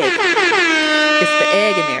egg. It's the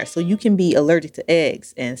egg in there. So you can be allergic to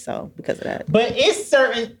eggs. And so because of that. But it's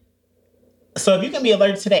certain. So if you can be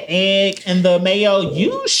allergic to the egg and the mayo,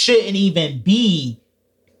 you shouldn't even be.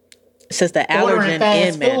 Since the allergen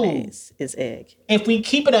in mayonnaise is egg. If we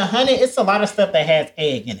keep it 100, it's a lot of stuff that has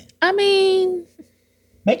egg in it. I mean,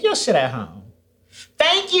 make your shit at home.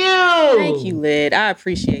 Thank you. Thank you, Lid. I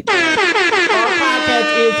appreciate that. Our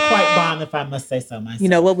podcast is quite bomb, if I must say so myself. You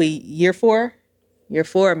know what? Year 4? Year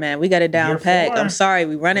 4, man. We got it down packed. I'm sorry.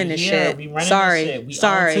 We running this shit. We running sorry. This shit. We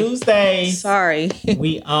sorry. on Tuesdays. Sorry.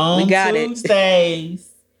 We on Tuesdays.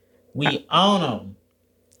 We own them.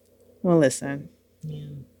 Well, listen. Yeah.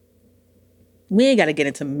 We ain't got to get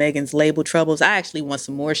into Megan's label troubles. I actually want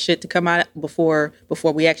some more shit to come out before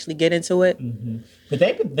we actually get into it. Mm-hmm. But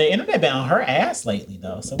the internet been on her ass lately,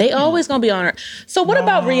 though. So they always gonna be on her. So what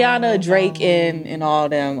about Rihanna, Drake, and all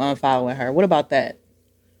them unfollowing her? What about that?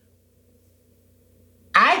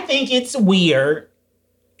 I think it's weird.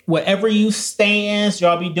 Whatever you stands,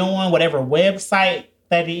 y'all be doing, whatever website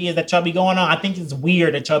that it is that y'all be going on, I think it's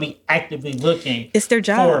weird that y'all be actively looking. It's their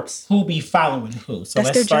jobs. For who be following who. So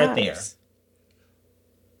let's start there.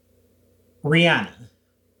 Rihanna.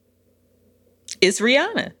 It's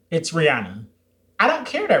Rihanna. It's Rihanna. I don't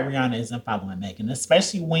care that Rihanna isn't following Megan,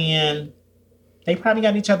 especially when they probably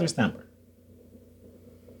got each other's number.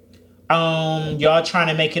 Y'all trying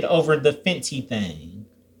to make it over the Fenty thing.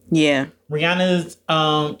 Yeah. Rihanna's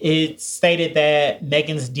it stated that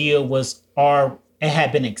Megan's deal it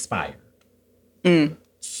had been expired.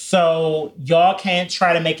 So y'all can't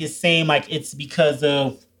try to make it seem like it's because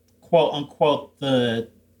of quote unquote the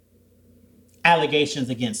allegations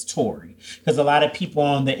against Tory, because a lot of people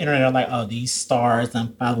on the internet are like, oh, these stars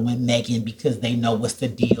I'm following Megan because they know what's the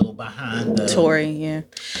deal behind the Tory. Yeah.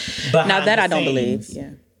 Now that I don't believe.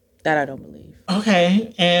 Yeah. That I don't believe.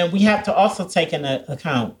 Okay. And we have to also take into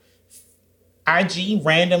account IG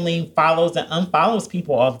randomly follows and unfollows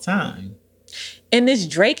people all the time. And this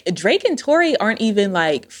Drake and Tory aren't even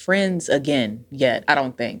like friends again yet, I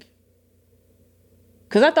don't think.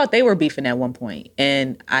 Because I thought they were beefing at one point,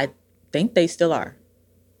 and I think they still are.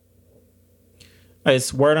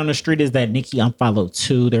 It's word on the street is that Nicki unfollowed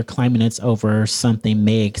too. They're claiming it's over something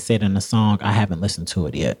Meg said in a song. I haven't listened to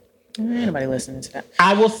it yet. Ain't nobody listening to that.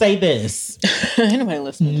 I will say this. Ain't nobody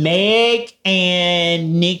listening. Meg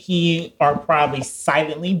and Nicki are probably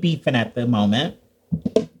silently beefing at the moment.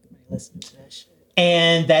 Nobody listen to that shit.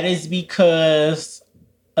 And that is because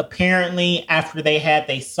apparently after they had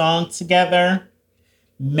their song together,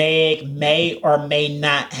 Meg may or may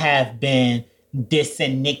not have been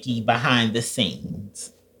dissing Nicki behind the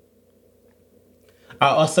scenes. I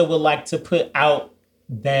also would like to put out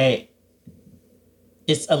that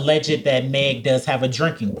it's alleged that Meg does have a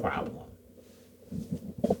drinking problem.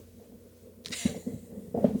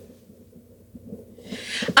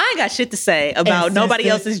 I ain't got shit to say about nobody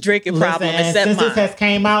else's drinking problem except mine. Since this has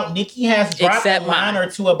came out, Nicki has dropped a line or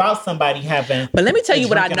two about somebody having. But let me tell you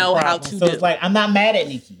what I know how to do. So it's like, I'm not mad at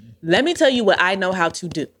Nicki. Let me tell you what I know how to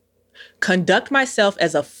do. Conduct myself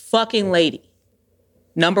as a fucking lady.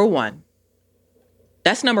 Number one.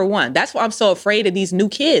 That's number one. That's why I'm so afraid of these new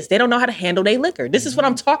kids. They don't know how to handle their liquor. This is what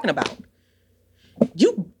I'm talking about.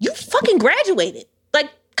 You fucking graduated.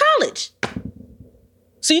 Like college.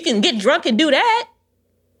 So you can get drunk and do that.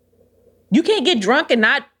 You can't get drunk and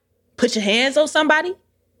not put your hands on somebody.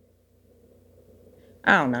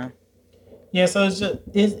 I don't know. Yeah, so it's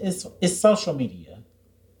just it's social media.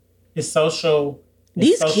 It's social.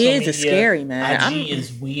 These kids are scary, man. IG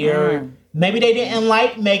is weird. Maybe they didn't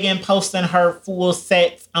like Megan posting her full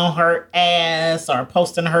sets on her ass or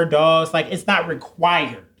posting her dogs. Like, it's not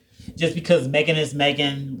required. Just because Megan is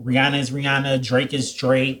Megan, Rihanna is Rihanna, Drake is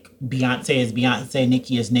Drake, Beyonce is Beyonce,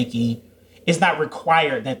 Nicki is Nicki. It's not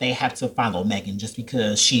required that they have to follow Megan just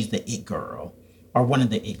because she's the it girl. Or one of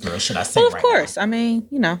the it girls, should I say. Well, of course. Now. I mean,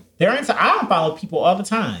 you know. I unfollow people all the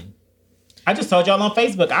time. I just told y'all on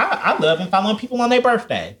Facebook, I love and following people on their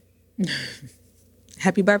birthday.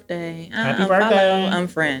 Happy birthday. Happy birthday.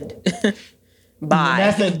 Unfriend.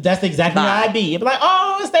 Bye. That's exactly how I be. It'd be like,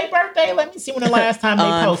 oh, it's their birthday. Let me see when the last time they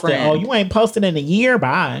posted. Oh, you ain't posted in a year?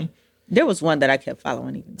 Bye. There was one that I kept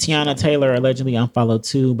following. Even Tiana Taylor allegedly unfollowed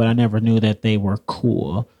too, but I never knew that they were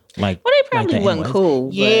cool. Like, well, they probably wasn't cool.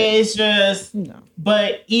 Yeah, it's just. You know.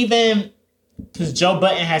 But even because Joe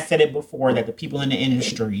Budden has said it before that the people in the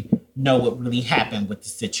industry know what really happened with the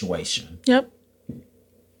situation. Yep.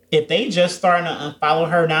 If they just starting to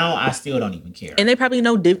unfollow her now, I still don't even care. And they probably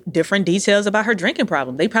know different details about her drinking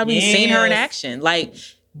problem. They probably seen her in action. Like,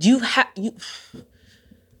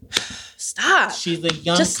 Stop. She's a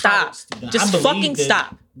young Just college stop. student. Just fucking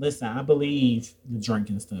stop. Listen, I believe the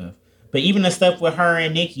drinking stuff. But even the stuff with her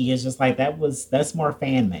and Nikki is just like that's more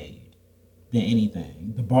fan made than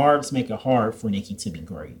anything. The Barbs make it hard for Nikki to be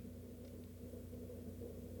great.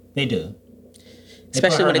 They do.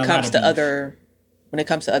 Especially when it comes to other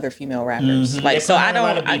female rappers. Mm-hmm. Like, so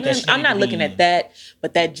I'm not looking at that,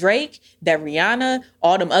 but that Drake, that Rihanna,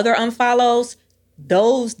 all them other unfollows,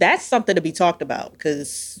 that's something to be talked about,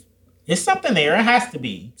 because it's something there. It has to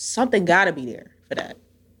be. Something gotta be there for that.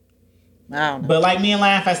 I don't know. But like me and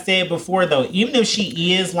Laugh, I said before though, even if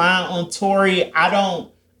she is lying on Tory, I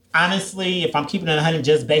don't, honestly, if I'm keeping it 100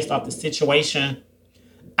 just based off the situation,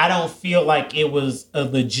 I don't feel like it was a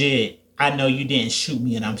legit, I know you didn't shoot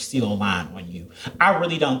me and I'm still lying on you. I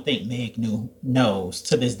really don't think Meg knows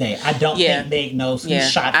to this day. I don't think Meg knows who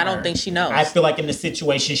shot her. I don't think she knows. I feel like in the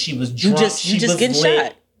situation she was drunk. You just getting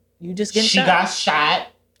shot. You just getting shot. She got shot.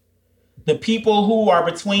 The people who are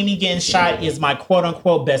between me getting shot is my quote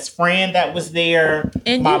unquote best friend that was there,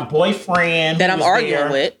 and my boyfriend that I'm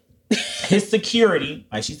arguing with, his security.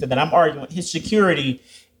 Like she said, that I'm arguing with his security,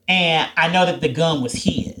 and I know that the gun was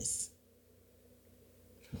his.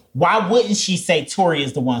 Why wouldn't she say Tory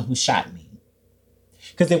is the one who shot me?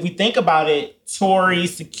 Because if we think about it, Tory,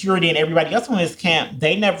 security, and everybody else on his camp,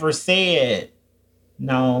 they never said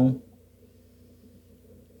no.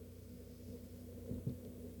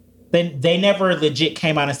 They never legit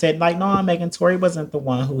came out and said, like, no, Megan, Tory wasn't the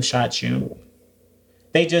one who shot you.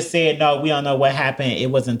 They just said, no, we don't know what happened. It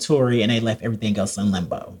wasn't Tory, and they left everything else in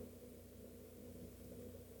limbo.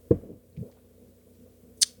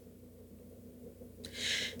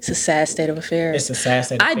 It's a sad state of affairs. It's a sad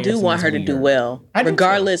state of affairs. I do want her to do well.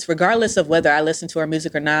 Regardless of whether I listen to her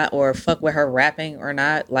music or not, or fuck with her rapping or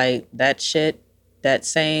not. Like, that shit, that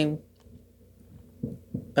same...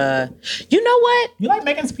 you know what? You like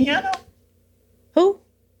Megan's Piano? Who?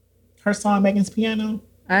 Her song, Megan's Piano?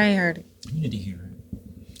 I ain't heard it. You need to hear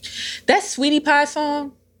it. That Sweetie Pie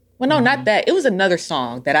song? Well, no, not that. It was another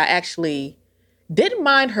song that I actually didn't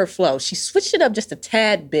mind her flow. She switched it up just a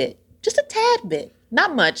tad bit. Just a tad bit.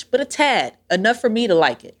 Not much, but a tad. Enough for me to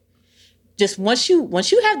like it. Just once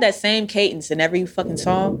you have that same cadence in every fucking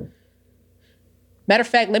song. Matter of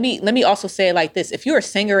fact, let me also say it like this. If you're a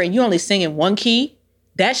singer and you only sing in one key,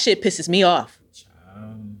 that shit pisses me off.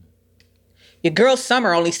 Your girl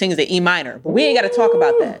Summer only sings in E minor, but we ain't got to talk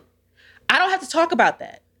about that. I don't have to talk about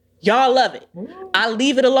that. Y'all love it. I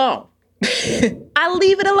leave it alone. I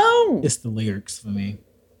leave it alone. It's the lyrics for me.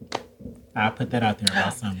 I'll put that out there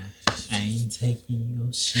about Summer. I ain't taking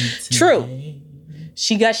your shit today. True.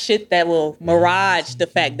 She got shit that will mirage the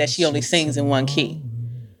fact that she only sings in one key.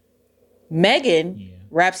 Megan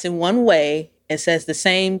raps in one way and says the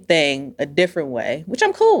same thing a different way, which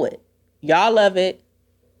I'm cool with. Y'all love it.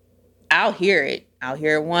 I'll hear it. I'll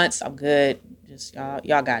hear it once. I'm good. Just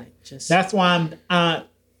y'all got it. Just that's why I'm.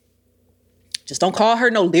 Just don't call her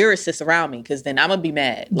no lyricist around me, because then I'm gonna be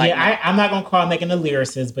mad. Like, I'm not gonna call Megan a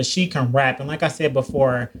lyricist, but she can rap. And like I said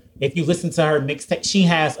before, if you listen to her mixtape, she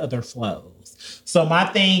has other flows. So my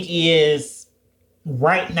thing is,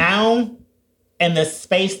 right now, in the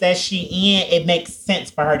space that she in, it makes sense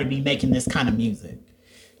for her to be making this kind of music.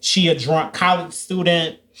 She a drunk college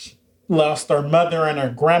student, lost her mother and her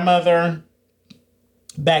grandmother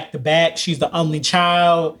back to back. She's the only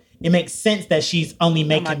child. It makes sense that she's only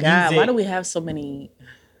making music. Oh my God, why do we have so many?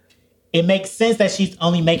 It makes sense that she's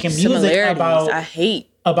only making music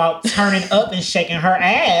about turning up and shaking her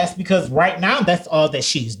ass, because right now that's all that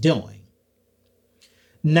she's doing.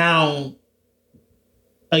 Now,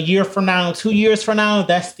 a year from now, 2 years from now,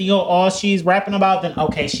 that's still all she's rapping about, then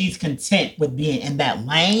okay, she's content with being in that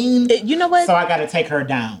lane. You know what? So I got to take her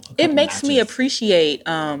down. It makes me appreciate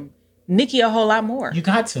Nikki a whole lot more. You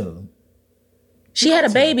got to. She had a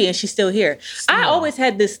baby and she's still here. I always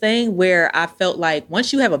had this thing where I felt like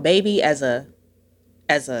once you have a baby as a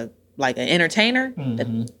like an entertainer,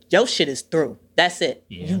 your shit is through. That's it.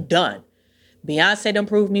 Yeah. You done. Beyonce done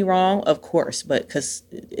proved me wrong, of course, but because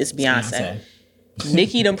it's Beyonce.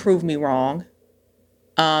 Nikki done proved me wrong.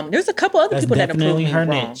 There's a couple other people that done proved me wrong.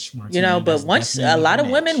 Niche, Martina. You know, but once a lot of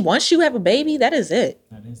women, once you have a baby, that is it.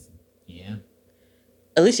 That is, yeah.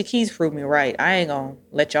 Alicia Keys proved me right. I ain't gonna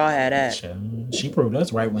let y'all have that. She proved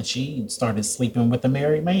us right when she started sleeping with a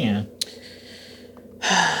married man.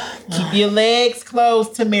 Keep your legs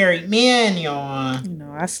closed to married men, y'all. You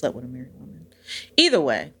know, I slept with a married woman. Either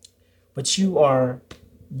way. But you are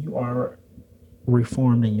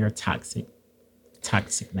reformed in your toxic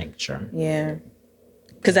nature. Yeah.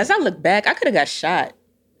 Because as I look back, I could have got shot.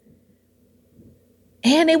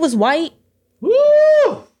 And it was white.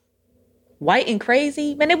 Woo! White and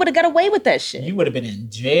Crazy, man, they would have got away with that shit. You would have been in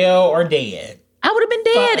jail or dead. I would have been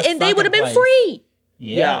dead, and they would have been free.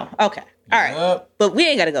 Yeah. Yo, okay. All right. But we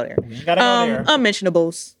ain't got to go there. We ain't got to go there.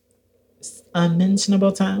 Unmentionables.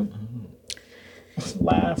 Unmentionable time?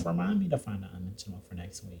 Laugh. Remind me to find an unmentionable for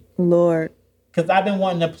next week. Lord. Because I've been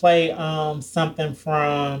wanting to play something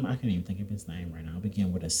from, I can't even think of his name right now. I'll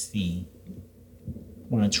begin with a C.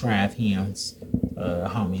 One of Trav Ham's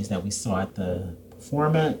homies that we saw at the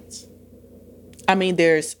performance. I mean,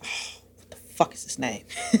 there's, what the fuck is his name?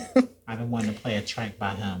 I've been wanting to play a track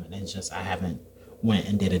by him, and it's just I haven't went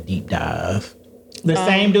and did a deep dive. The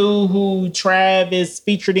same dude who Trav is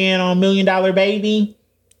featured in on $1 Million Baby.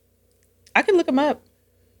 I can look him up.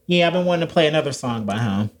 Yeah, I've been wanting to play another song by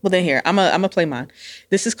him. Well, then here, I'm gonna play mine.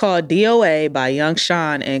 This is called DOA by Young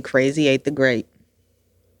Sean and Crazy 8 the Great.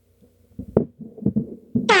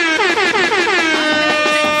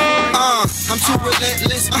 I'm too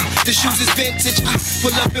relentless. The shoes is vintage.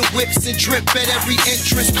 Pull up in whips and drip at every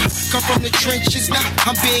entrance. Come from the trenches. Now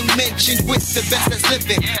I'm being mentioned with the best that's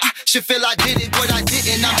living. Should feel I did it, but I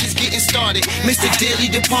didn't. I'm just getting started. Mr.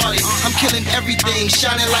 Daily departed. I'm killing everything,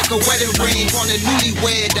 shining like a wedding ring on a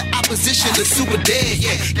newlywed. The opposition looks super dead.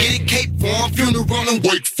 Yeah, get it cape form, funeral and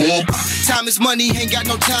wait for 'em. Time is money, ain't got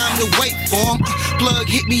no time to wait for 'em. Plug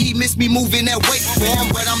hit me, he missed me moving that weight form,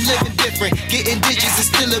 but I'm living different. Getting digits is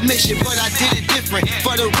still a mission, but I did it different.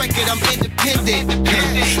 For the record, I'm independent.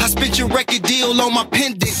 I spent your record deal on my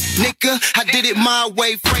pendant, nigga. I did it my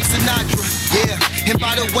way, Frank Sinatra. Yeah, and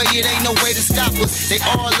by the way, it ain't no way to stop us. They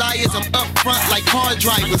all liars, I'm up front like car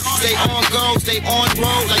drivers. Stay on go, stay on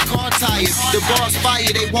road like car tires. The bars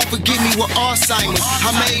fire, they won't forgive me with Alzheimer's.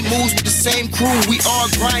 I made moves with the same crew, we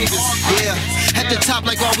all grinders. Yeah, at the top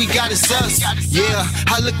like all we got is us. Yeah,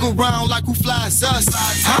 I look around like who flies us.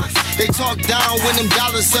 Huh? They talk down when them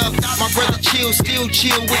dollars up. My brother chill, still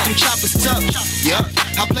chill with them choppers tucked. Yeah,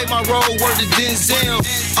 I play my role, word to Denzel.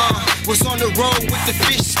 Was on the road with the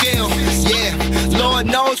fish scale. Yeah, Lord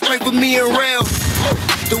knows, pray for me and rail.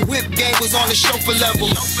 The whip game was on the chauffeur level.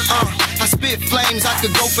 I spit flames, I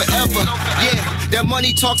could go forever. Yeah, that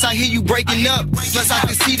money talks, I hear you breaking up. Plus I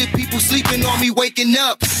can see the people sleeping on me waking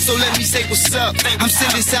up. So let me say what's up. I'm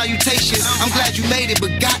sending salutations. I'm glad you made it,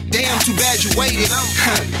 but goddamn, too bad you waited.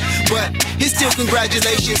 But it's still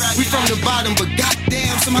congratulations. We from the bottom, but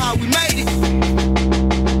goddamn, somehow we made it.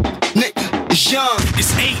 Nigga, it's young.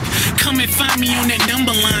 It's 8. Come and find me on that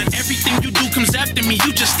number line. Everything you do comes after me.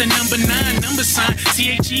 You just a number 9. Number sign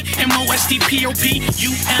THEMOSTPOPULARLAME.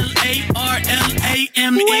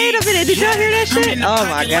 Wait a minute, did y'all hear that shit? Oh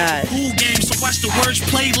my god. Pool game, so watch the words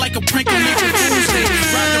play like a prank on every Tuesday.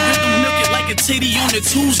 Ride the rhythm, milk it like a titty on a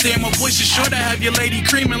Tuesday. My voice is sure to have your lady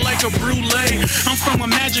creaming like a brulee. I'm from a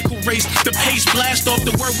magical race. The pace blast off.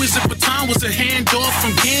 The word wizard baton was a handoff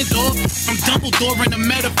from Gandalf. I'm Dumbledore in a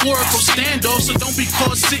metaphorical standoff. So don't be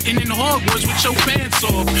caught sitting in Hogwarts with your pants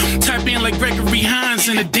off. Tap in like Gregory Hines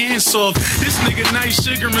in a dance off. This nigga nice,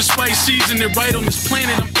 sugar and spice season it right on this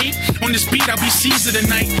planet. I'm 8 on this beat, I'll be Caesar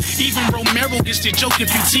tonight. Even Romero gets the joke if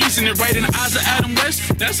you teasing it right in the eyes of Adam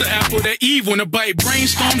West. That's an apple that Eve wanna bite.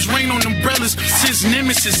 Brainstorms rain on umbrellas since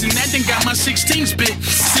Nemesis, and that thing got my 16th bit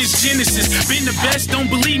since Genesis. Been the best, don't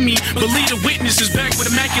believe me, believe the witnesses. Back with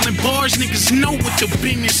immaculate bars, niggas know what the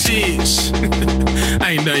business is.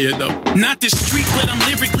 I ain't done yet though. Not this street, but I'm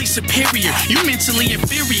lyrically superior. You mentally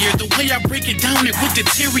inferior. The way I break it down, it would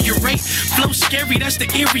deteriorate. Flow scary, that's the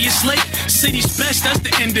eeriest lake. City's best, that's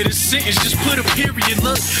the end of the sentence. Just put a period.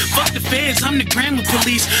 Look, fuck the feds, I'm the grammar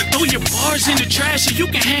police. Throw your bars in the trash and you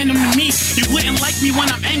can hand them to me. You wouldn't like me when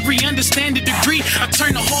I'm angry, understand the degree. I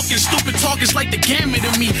turn the hawk and stupid talk is like the gamut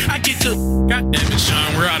of me. I get to, goddamn it,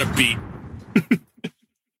 Sean, we're out of beat.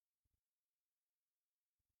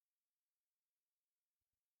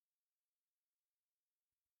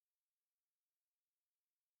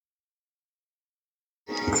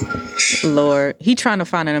 Lord, he trying to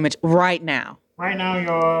find an image right now. Right now,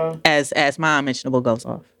 y'all. As my unmentionable goes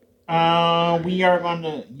off. We are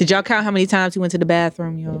gonna. Did y'all count how many times he went to the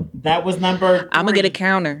bathroom, y'all? That was number 3. I'm gonna get a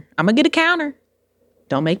counter.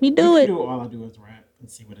 Don't make me do it. All I do is rap and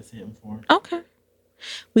see what it's hitting for. Okay.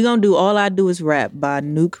 We're gonna do All I Do Is Rap by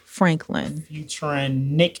Nuke Franklin.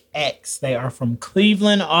 Featuring Nick X. They are from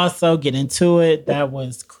Cleveland. Also, get into it. That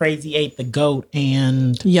was Crazy 8 the GOAT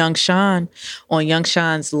and Young Sean on Young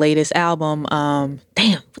Sean's latest album.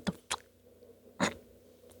 Damn, what the fuck?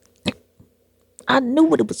 I knew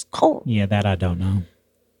what it was called. Yeah, that I don't know.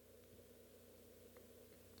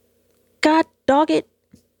 God dog it.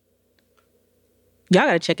 Y'all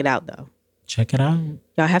gotta check it out though. Check it out.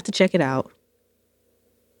 Y'all have to check it out.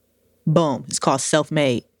 Boom. It's called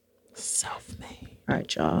Self-Made. Self-Made. All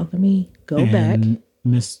right, y'all. Let me go back.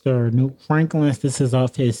 Mr. Nuke Franklin, this is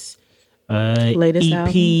off his Latest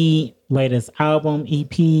EP, latest album,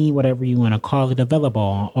 EP, whatever you want to call it, available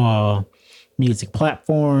on all music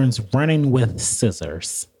platforms, Running with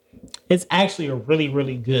Scissors. It's actually a really,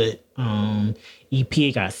 really good EP.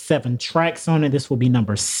 It got 7 tracks on it. This will be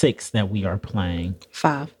number 6 that we are playing.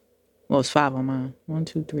 5. Well, it's 5 on mine. 1,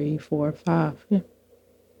 2, 3, 4, 5. Yeah.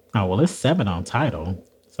 Oh, well, it's 7 on Tidal.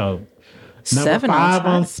 So number 7 5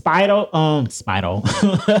 on Tidal. Spidal.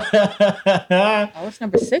 Oh, it's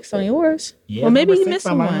number 6 on yours. Yeah, well, maybe number you 6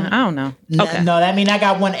 missing on one. mine. I don't know. Okay. No, that means I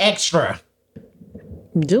got one extra.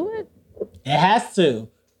 Do it. It has to.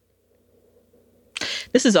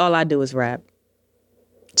 This is All I Do Is Rap.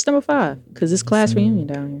 It's number 5 because it's class reunion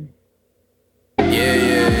down here.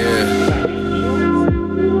 Yeah.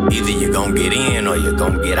 Either you're gonna get in or you're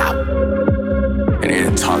gonna get out. And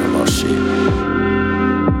then talking about shit.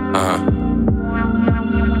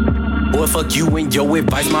 Boy, fuck you and your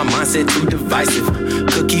advice, my mindset too divisive.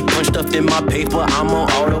 Cookie punch stuffed in my paper, I'm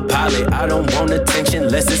on autopilot. I don't want attention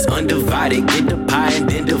unless it's undivided. Get the pie and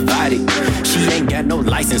then divide it. She ain't got no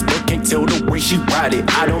license, but can't tell the way she ride it.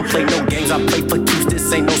 I don't play no games, I play for keeps,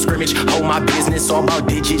 this ain't no scrimmage. Hold my business, all about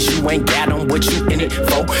digits, you ain't got them, what you in it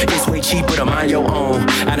for? It's way cheaper to mind your own.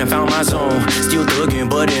 I done found my zone, still thuggin',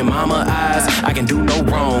 but in mama eyes, I can do no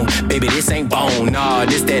wrong. Baby, this ain't bone, nah,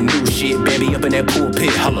 this that new shit. Baby, up in that pulpit,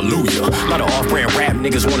 hallelujah. A lot of off-brand rap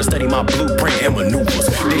niggas wanna study my blueprint and maneuvers.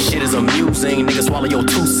 This shit is amusing, niggas swallow your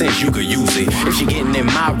 2 cents, you could use it. If she getting in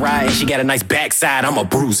my ride and she got a nice backside, I'ma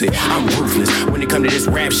bruise it. I'm ruthless when it come to this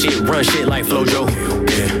rap shit, run shit like Flojo.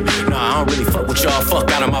 Yeah, nah, I don't really fuck with y'all,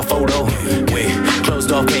 fuck out of my photo. Wait,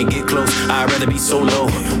 closed off, can't get close, I'd rather be solo.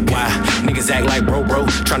 Why? Niggas act like bro,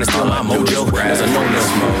 tryna steal my mojo. That's a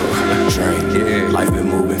no-no. Drink, yeah. Life been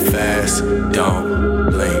moving fast, don't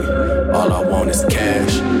blink. All I want is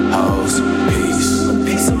cash, house, peace. A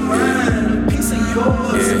piece of mine, a piece of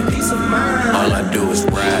yours, yeah. A piece of mine. All I do is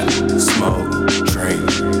rap, smoke, drink.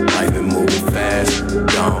 Life been moving fast,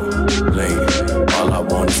 don't blink. All I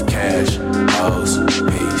want is cash, house,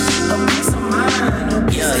 peace. A piece of mine, a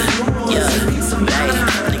piece of yours, a piece of mine.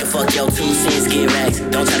 Nigga, fuck your 2 cents, get racks.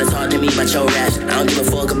 Don't try to talk to me about your raps. I don't give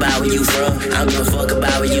a fuck about where you from. I don't give a fuck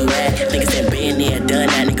about where you at. Niggas that been there, done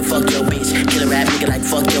that. Nigga, fuck your bitch. Kill a rap nigga like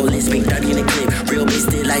fuck your list. Big 30 in the clip. Real bitch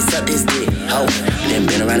still like suck this dick. Oh, then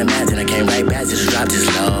been around the mountain. I came right back, just dropped this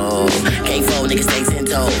low. Can't fold, niggas stay 10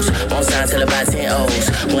 toes. Won't sign till about 10 O's.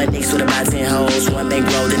 One niggas with about 10 hoes. One bank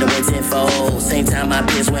roll, then it went 10-fold. Same time my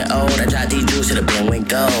piss went old. I dropped these jewels, should've been went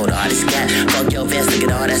gold. All this cat, fuck your vest, look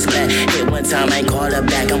at all that splat. Hit one time, I ain't call her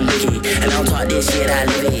back, I'm wicked. And I don't talk this shit, I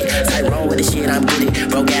live it. Type wrong with the shit, I'm good it.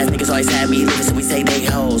 Broke ass niggas always have me living, so we say they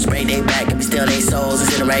hoes. Break they back, and we steal they souls and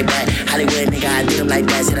send them right back. Hollywood nigga, I did them like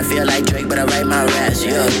that. Shit, I feel like Drake, but I write my raps,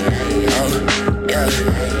 yeah. Oh, yeah.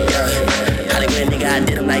 Hollywood nigga, I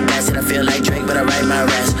did them like that. Shit, I feel like Drake, but I write my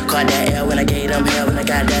raps. Caught that L when I gave them hell when I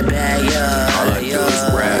got that bag, yeah. All I do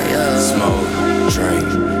is rap, smoke, drink.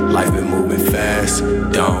 Life been moving fast,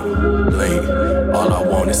 don't blink. All I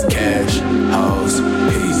want is cash, house,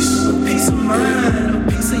 peace. A piece of mine,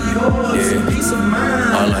 a piece of yours, yeah. A piece of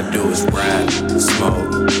mine. All I do is rap,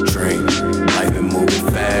 smoke, drink. Life been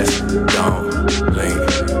moving fast, don't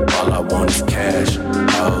blink. All I want is cash,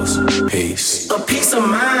 house, peace. A piece of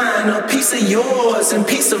mine, a piece of yours, and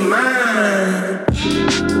peace of mind.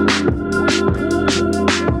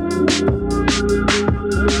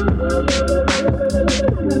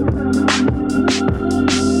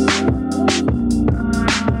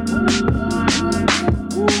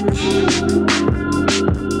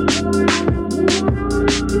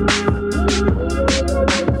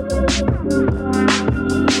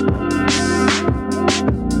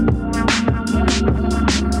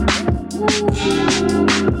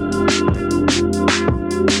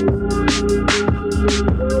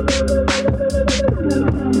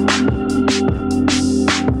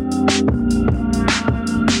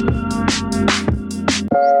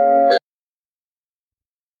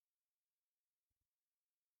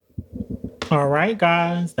 All right,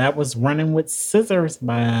 guys, that was Running with Scissors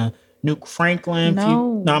by Nuke Franklin.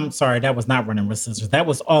 No. I'm sorry, that was not Running with Scissors. That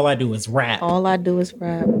was All I Do Is Rap. All I Do Is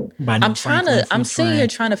Rap. By Nuke Franklin, I'm sitting here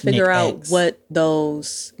trying to figure Nick out X. what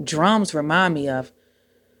those drums remind me of.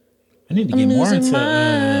 I need to get more into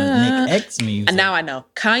Nick X music. And now I know.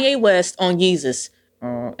 Kanye West on Yeezus.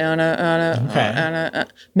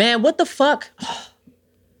 Man, what the fuck?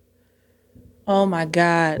 Oh my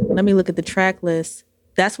God. Let me look at the track list.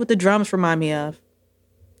 That's what the drums remind me of.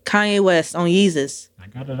 Kanye West on Yeezus. I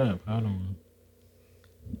got it up. Hold on.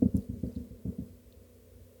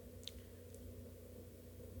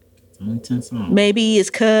 only 10 songs. Maybe it's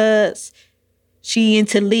cause she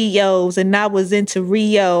into Leos and I was into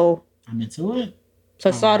Rio. I'm into it.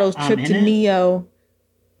 Plasato's trip to Neo.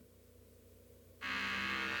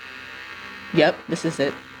 Yep, this is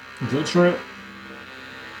it. Good trip.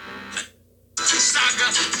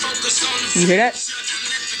 You hear that?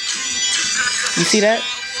 You see that?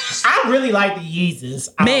 I really like the Yeezus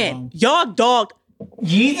album. Man, y'all dog.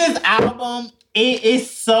 Yeezus album, it is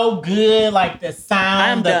so good. Like the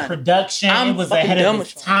sound, the production, it was ahead of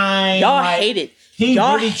its time. Y'all like, hate it. He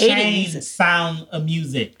y'all really hated changed Yeezus. sound of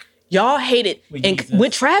music. Y'all hate it.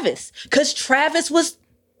 With Travis. Because Travis was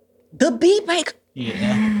the beat maker.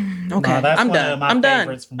 Yeah. Okay, No, that's I'm one done. of my I'm done.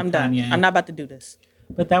 favorites from I'm done. Kanye. I'm not about to do this.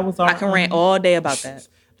 But that was our... I can rant all day about that.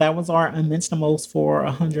 That was our Unmentionables for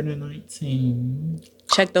 119.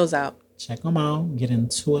 Check those out. Check them out. Get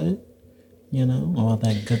into it. You know, all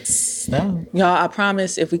that good stuff. Y'all, I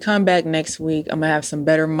promise if we come back next week, I'm going to have some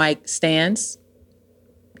better mic stands.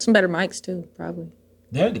 Some better mics too, probably.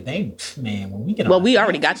 They man, when we get we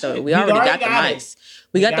already got the we already got the mics.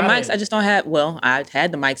 We got the mics. I just don't have. Well, I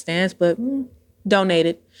had the mic stands, but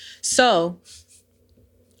donated. So,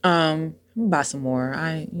 I'm gonna buy some more.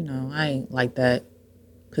 I ain't like that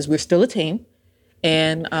because we're still a team,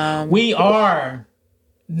 and we are.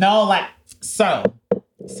 No, like so.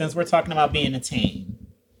 Since we're talking about being a team,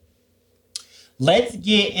 let's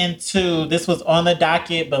get into this. Was on the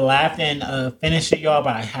docket, but I didn't finish it, y'all.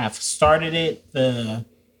 But I have started it. The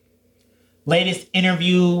latest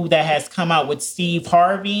interview that has come out with Steve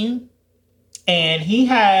Harvey, and he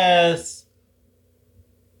has,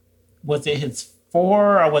 was it his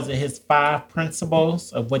 4 or was it his 5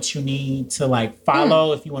 principles of what you need to like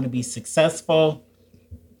follow if you want to be successful?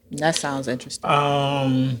 That sounds interesting.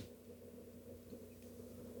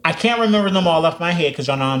 I can't remember them all off my head because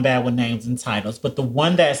y'all know I'm bad with names and titles. But the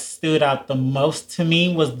one that stood out the most to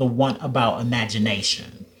me was the one about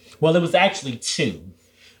imagination. Well, it was actually 2.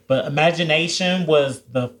 But imagination was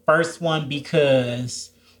the first one because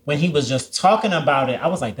when he was just talking about it, I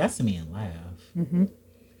was like, that's me and laugh. Mm-hmm.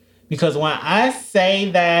 Because when I say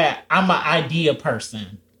that I'm an idea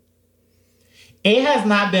person, it has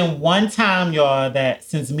not been one time, y'all, that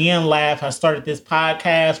since me and Laugh have started this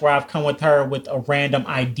podcast where I've come with her with a random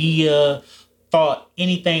idea, thought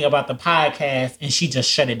anything about the podcast, and she just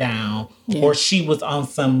shut it down. Yeah. Or she was on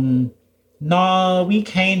some, no, we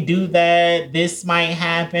can't do that. This might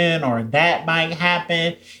happen or that might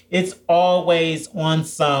happen. It's always on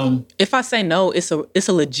some... If I say no, it's a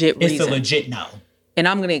legit reason. It's a legit no. And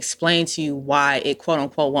I'm going to explain to you why it quote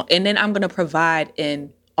unquote won't. And then I'm going to provide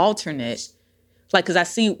an alternate... Like, cause I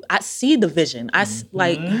see the vision.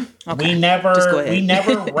 Like, okay, we never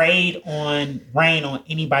rain on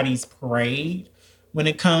anybody's parade when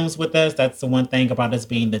it comes with us. That's the one thing about us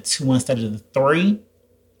being the 2 instead of the 3.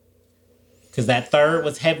 Cause that 3rd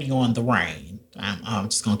was heavy on the rain. I'm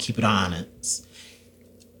just gonna keep it honest.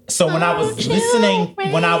 So when I was listening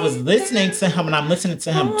to him and I'm listening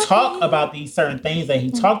to him talk about these certain things that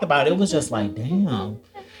he talked about, it was just like, damn.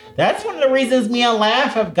 That's one of the reasons me and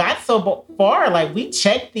Laugh have got so far. Like, we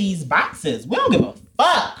check these boxes. We don't give a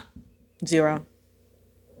fuck. 0.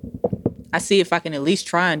 I see if I can at least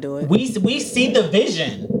try and do it. We see the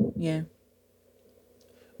vision. Yeah.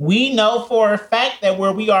 We know for a fact that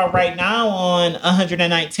where we are right now on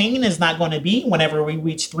 119 is not going to be whenever we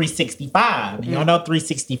reach 365. And y'all know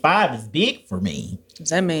 365 is big for me.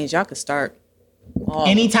 That means y'all can start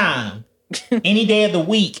anytime. Any day of the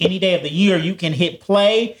week, any day of the year, you can hit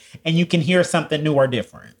play and you can hear something new or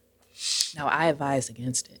different. Now, I advise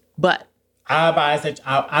against it, but I advise that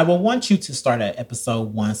I will want you to start at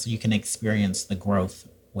episode 1 so you can experience the growth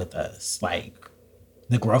with us. Like,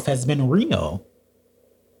 the growth has been real.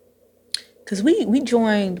 Because we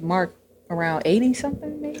joined Mark around 80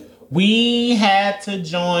 something, maybe. We had to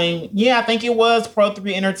join. Yeah, I think it was Pro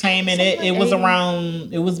 3 Entertainment. It was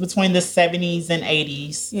around. It was between the 70s and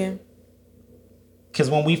 80s. Yeah. Because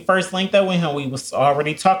when we first linked up with him, we was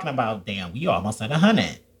already talking about, damn, we almost at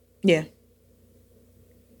 100. Yeah.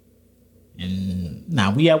 And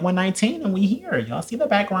now we at 119 and we here. Y'all see the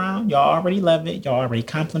background. Y'all already love it. Y'all already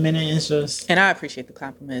complimenting. It's just... And I appreciate the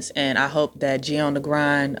compliments. And I hope that G on the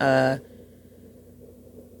Grind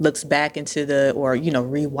looks back into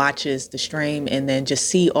rewatches the stream and then just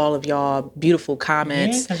see all of y'all beautiful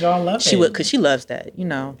comments. Yeah, because y'all love it. Because she loves that, you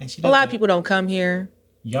know. A lot of people don't come here.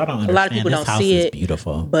 Y'all don't understand. A lot of people this don't see it.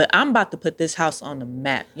 Beautiful. But I'm about to put this house on the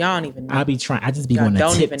map. Y'all don't even know. I just be wanting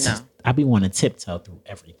to tiptoe. I be wanting to tiptoe through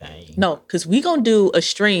everything. No, because we gonna do a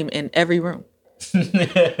stream in every room. We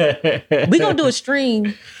gonna do a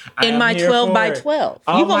stream in my 12 by 12.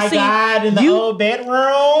 Oh my God, in the old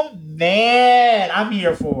bedroom? Man, I'm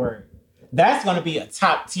here for it. That's going to be a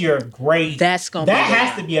top tier great. That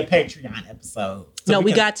has to be a Patreon episode. So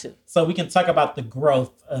we got to. So we can talk about the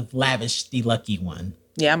growth of Lavish the Lucky One.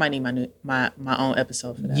 Yeah, I might need my own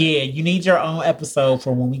episode for that. Yeah, you need your own episode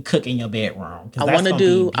for when we cook in your bedroom. I want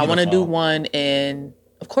to do one in,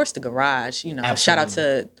 of course, the garage. You know,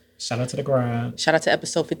 Absolutely. Shout out to the garage. Shout out to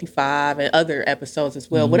episode 55 and other episodes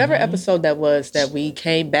as well. Whatever episode that was that we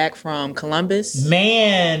came back from Columbus.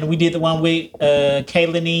 Man, we did the one with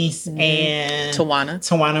Kaylanice and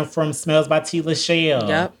Tawana from Smells by T.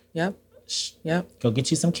 Lachelle. Yep. Go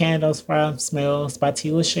get you some candles from Smells by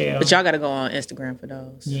T. Lachelle. But y'all got to go on Instagram for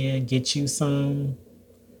those. Yeah, get you some.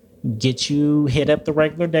 Hit up the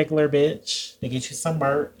regular bitch. They get you some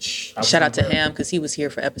merch. Shout out to him because he was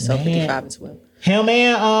here for episode 55 as well. Him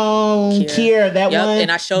and Kier, that one.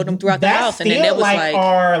 And I showed them throughout the house. And then it was like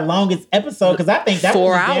our longest episode because I think that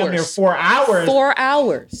 4 was hours. damn near 4 hours. 4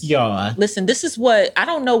 hours. Y'all. Listen, this is what, I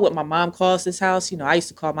don't know what my mom calls this house. You know, I used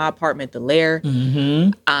to call my apartment the lair.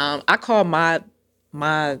 Mm-hmm. I call my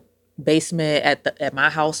basement at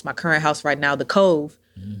my house, my current house right now, the Cove.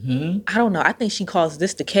 Mm-hmm. I don't know. I think she calls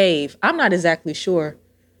this the Cave. I'm not exactly sure,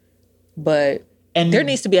 but there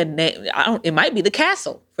needs to be a name. It might be the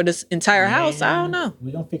Castle for this entire house. I don't know.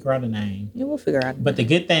 We're going to figure out a name. Yeah, we'll figure out. But the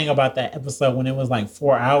good thing about that episode when it was like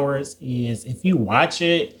 4 hours is if you watch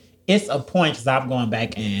it, it's a point because I've gone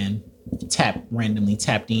back and randomly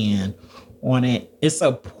tapped in on it. It's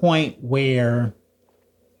a point where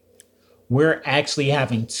we're actually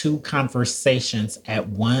having two conversations at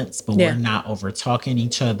once, but we're not over talking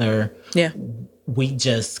each other. Yeah. We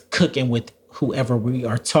just cooking with whoever we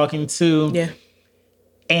are talking to. Yeah.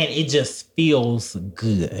 And it just feels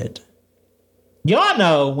good. Y'all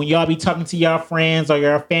know when y'all be talking to your friends or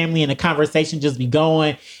your family and the conversation just be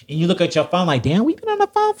going and you look at your phone like, damn, we've been on the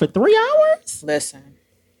phone for 3 hours? Listen.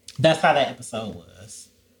 That's how that episode was.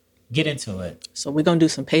 Get into it. So we're going to do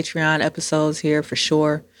some Patreon episodes here for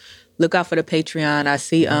sure. Look out for the Patreon. I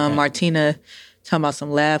see Martina talking about some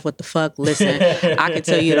laugh. What the fuck? Listen, I can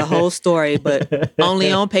tell you the whole story, but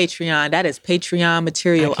only on Patreon. That is Patreon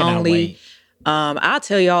material only. Wait. I'll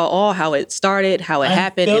tell y'all all how it started, how it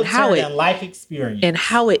happened, and how it life experience, and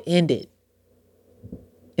how it ended,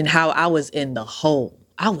 and how I was in the hole.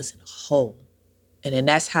 I was in a hole, and then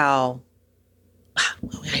that's how.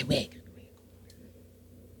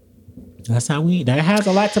 That's how we. That has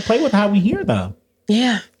a lot to play with how we hear, though.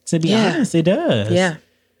 Yeah. To be honest, it does. Yeah.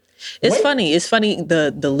 It's funny. It's funny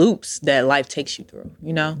the loops that life takes you through,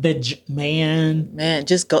 you know? Man,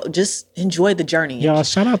 just enjoy the journey. Y'all,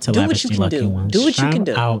 shout out to Lavish the Lucky One. Do what you can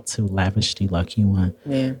do. Shout out to Lavish the Lucky One.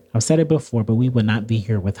 Yeah. I've said it before, but we would not be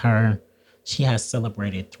here with her. She has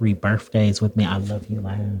celebrated 3 birthdays with me. I love you,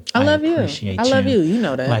 Lav. I love you. Appreciate I love you. You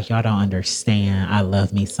know that. Like, y'all don't understand. I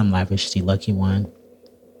love me some Lavish the Lucky One.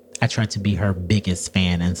 I try to be her biggest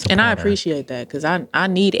fan and supporter. And I appreciate that because I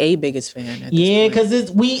need a biggest fan. Yeah,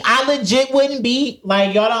 because I legit wouldn't be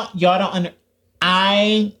like y'all don't.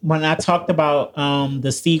 When I talked about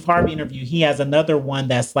the Steve Harvey interview, he has another one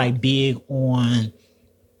that's like big on.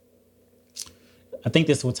 I think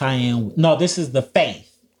this will tie in. No, this is the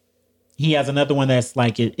faith. He has another one that's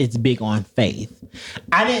like it's big on faith.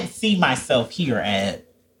 I didn't see myself here at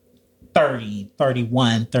 30,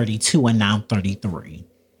 31, 32, and now I'm 33.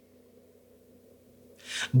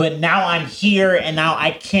 But now I'm here and now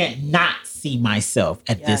I can't not see myself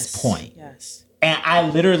at this point. Yes. And I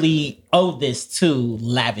literally owe this to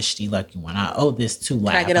Lavish the Lucky One. I owe this to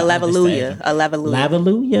Lav. Can I get a Lavalooya? A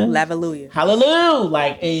Lavalooya. Lavalooya. Lavalooya. Hallelujah.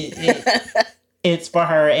 Like it's for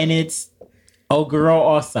her and it's girl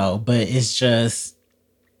also. But it's just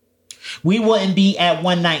we wouldn't be at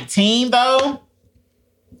 119 though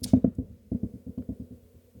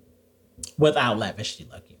without Lavish the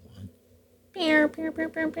Lucky. So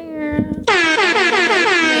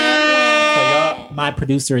y'all, my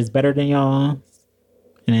producer is better than y'all,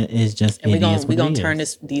 and it is just. And we're gonna turn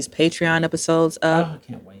these Patreon episodes up. Oh, I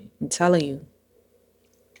can't wait. I'm telling you,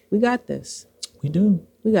 we got this. We do.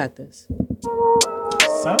 We got this.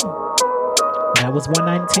 So that was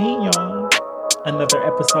 119, y'all. Another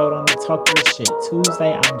episode on the Talk Your Shit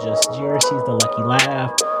Tuesday. I'm just Jared. She's the Lucky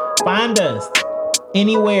Lav. Find us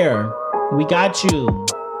anywhere. We got you.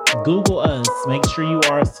 Google us. Make sure you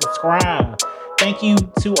are subscribed. Thank you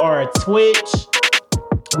to our Twitch.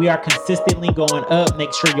 We are consistently going up.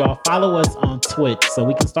 Make sure y'all follow us on Twitch so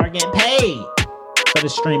we can start getting paid for the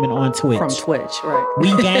streaming on Twitch. From Twitch, right.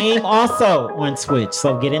 We game also on Twitch,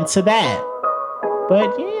 so get into that.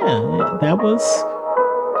 But yeah, that was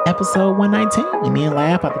episode 119. Me and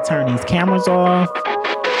Lav about to turn these cameras off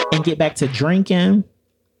and get back to drinking.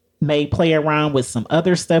 may play around with some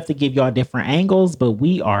other stuff to give y'all different angles, but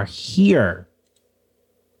we are here.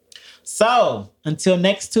 So until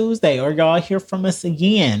next Tuesday, or y'all hear from us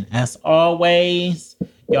again, as always,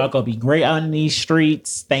 y'all gonna be great out in these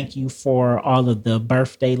streets. Thank you for all of the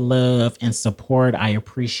birthday love and support. I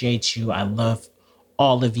appreciate you. I love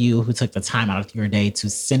all of you who took the time out of your day to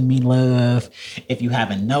send me love. If you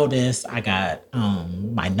haven't noticed, I got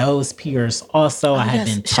my nose pierced also. I have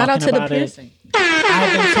been shout out talking to about the it. piercing.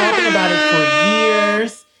 I've been talking about it for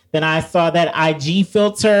years. Then I saw that IG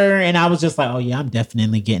filter and I was just like, oh yeah, I'm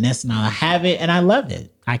definitely getting this. And I have it and I love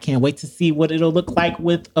it. I can't wait to see what it'll look like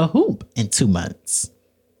with a hoop in 2 months.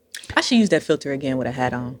 I should use that filter again with a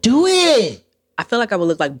hat on. Do it. I feel like I would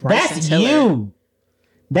look like Bryson That's Tiller. you.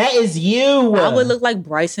 That is you. I would look like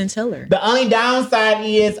Bryson Tiller. The only downside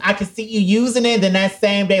is I could see you using it. Then that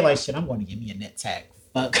same day, like, shit, I'm going to give me a net tag.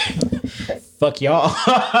 Fuck. Fuck y'all.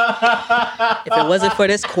 If it wasn't for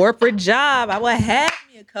this corporate job, I would have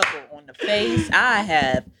me a couple on the face. I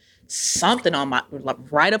have something on my, like,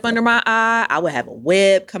 right up under my eye. I would have a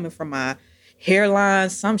web coming from my hairline,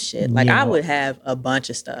 some shit. Like, Yeah. I would have a bunch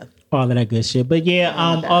of stuff. All of that good shit. But yeah,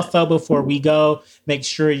 also before we go, make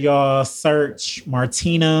sure y'all search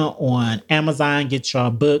Martina on Amazon. Get y'all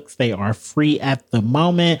books. They are free at the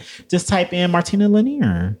moment. Just type in Martina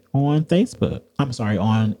Lanier on Facebook. I'm sorry,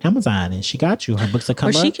 on Amazon, and she got you. Her books will come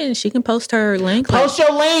Or up. she can post her link. Post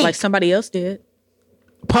your link. Like somebody else did.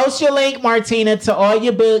 Post your link, Martina, to all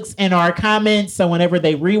your books in our comments. So whenever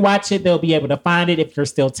they rewatch it, they'll be able to find it if you're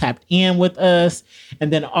still tapped in with us.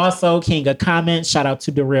 And then also, King of Comments, shout out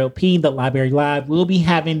to Darrell P. The Library Live will be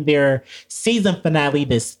having their season finale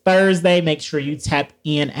this Thursday. Make sure you tap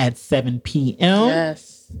in at 7 p.m.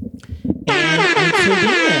 Yes. And until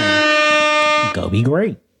then, go be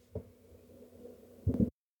great.